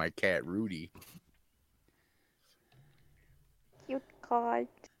looks like my cat Rudy. cute card.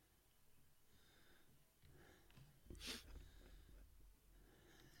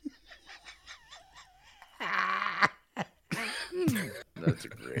 That's a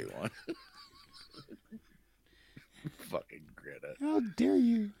great one. Fucking Greta. How dare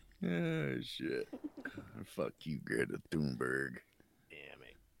you? Oh shit. Fuck you, Greta Thunberg. Damn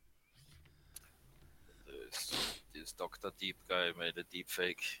it. This Dr. Deep guy made a deep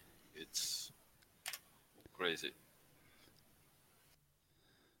fake. It's crazy.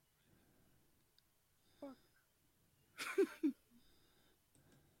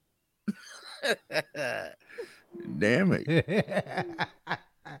 Damn it.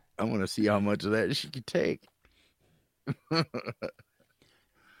 I want to see how much of that she could take.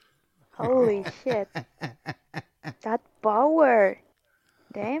 Holy shit. That power.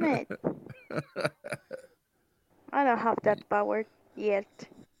 Damn it. I don't have that power yet.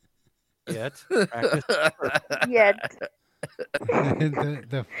 Yet. Practice. Yet.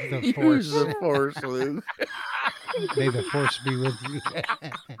 the Use force. the force, Luke. May the force be with you.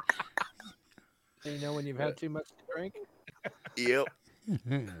 You know when you've had too much to drink? Yep.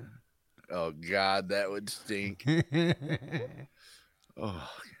 Oh God, that would stink. Oh,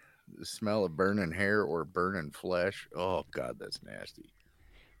 the smell of burning hair or burning flesh. Oh God, that's nasty.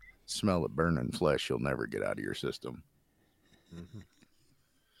 Smell of burning flesh you'll never get out of your system.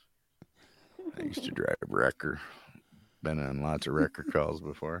 I used to drive wrecker. Been on lots of wrecker calls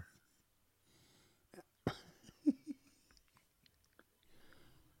before.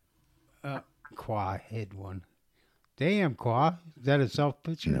 Qua hid one. Damn, Qua. Is that a self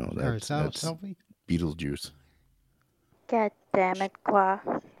picture? No, or a that's selfie? Beetlejuice. God damn it, Qua.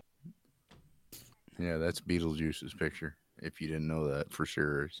 Yeah, that's Beetlejuice's picture. If you didn't know that for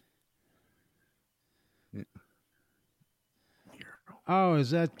sure. Yeah. Oh,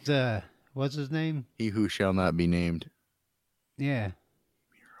 is that what's his name? He who shall not be named. Yeah.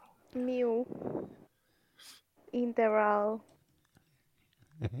 Mew. Integral.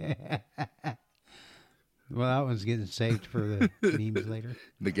 Well, that one's getting saved for the memes later.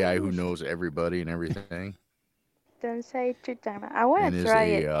 The guy who knows everybody and everything. Don't say it too time. I want And to is try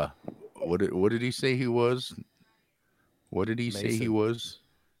a it. what did he say he was? What did he say he Mason. was?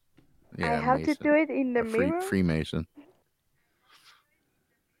 I have Mason. to do it in the A mirror. Freemason.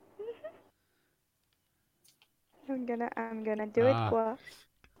 I'm gonna do it, Qua.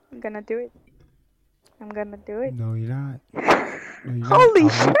 I'm gonna do it. I'm gonna do it. No, you're not. No, you're Holy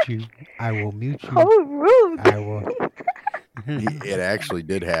not. I'll shit! mute you. I will mute you. How rude! I will. It actually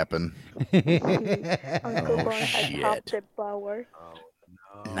did happen. Uncle Oh, Bon has half shit. the power. Oh,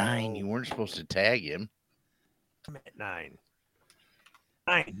 no. 9. You weren't supposed to tag him. I'm at 9.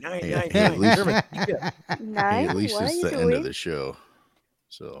 9, 9, Hey, 9, hey, at 9. least- Sherman, yeah. Hey, Nine? at least What it's are you the doing? end of the show.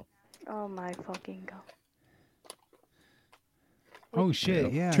 So Oh my fucking god. Oh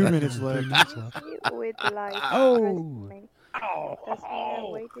shit! Yeah. 2 that's minutes three left. minutes left. With like Oh. wrestling. That's why I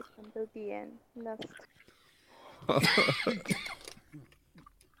waited until the end. That's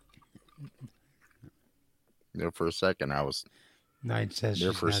There for a second, I was Nine says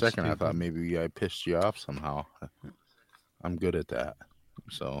there she's for a not second. I stupid. thought maybe I pissed you off somehow. I'm good at that,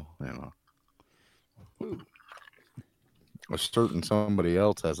 so a certain somebody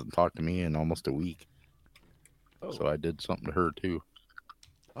else hasn't talked to me in almost a week, so I did something to her too.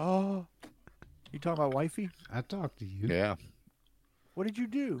 Oh, you talking about wifey? I talked to you. Yeah, What did you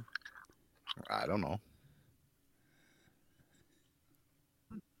do? I don't know.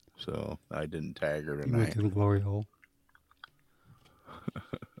 So I didn't tag her You went tonight. to the glory hole.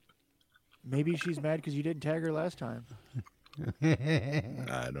 Maybe she's mad because you didn't tag her last time.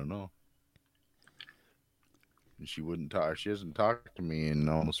 I don't know. And she wouldn't talk. She hasn't talked to me in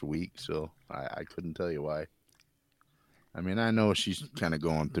almost a week, so I couldn't tell you why. I mean, I know she's kind of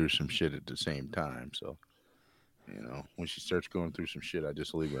going through some shit at the same time, so when she starts going through some shit, I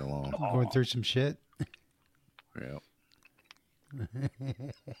just leave her alone. Going through some shit. Yeah.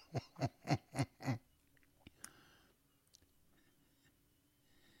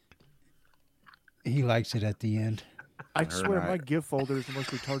 He likes it at the end. I Her swear and my gift folder is the most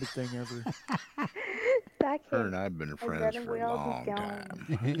retarded thing ever. back Her in. and I've been And friends then for we a all be long gone.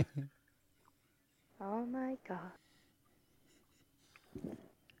 time. Oh my god.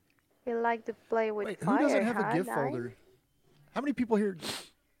 You like to play with Wait, who fire, doesn't have huh, a gift Nine? folder? How many people here?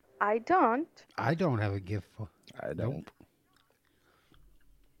 I don't. I don't have a gift for. I don't.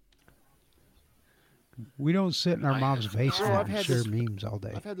 We don't sit in our mom's basement I've and had share this- memes all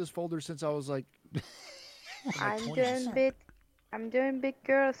day. I've had this folder since I was like. in my I'm 20s. doing big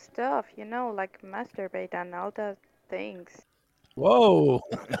girl stuff, like masturbate and all the things. Whoa.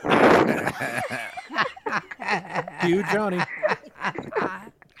 You, Johnny.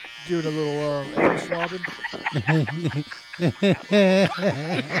 Doing a little anal swabbing.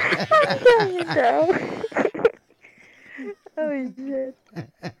 Oh shit.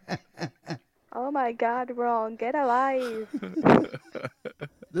 Oh my god, Ron, get alive.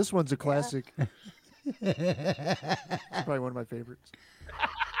 This one's a classic. It's probably one of my favorites.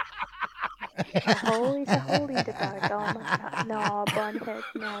 Holy the god. Oh my god. No, Bunhead,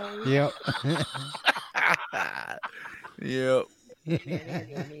 no. Yep. Yep.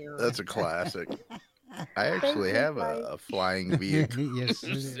 That's a classic. I actually have a flying vehicle. Yes, it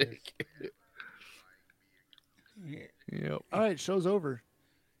is. Yep. All right, show's over.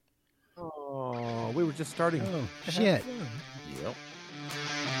 Oh, we were just starting. Oh, to have shit. fun.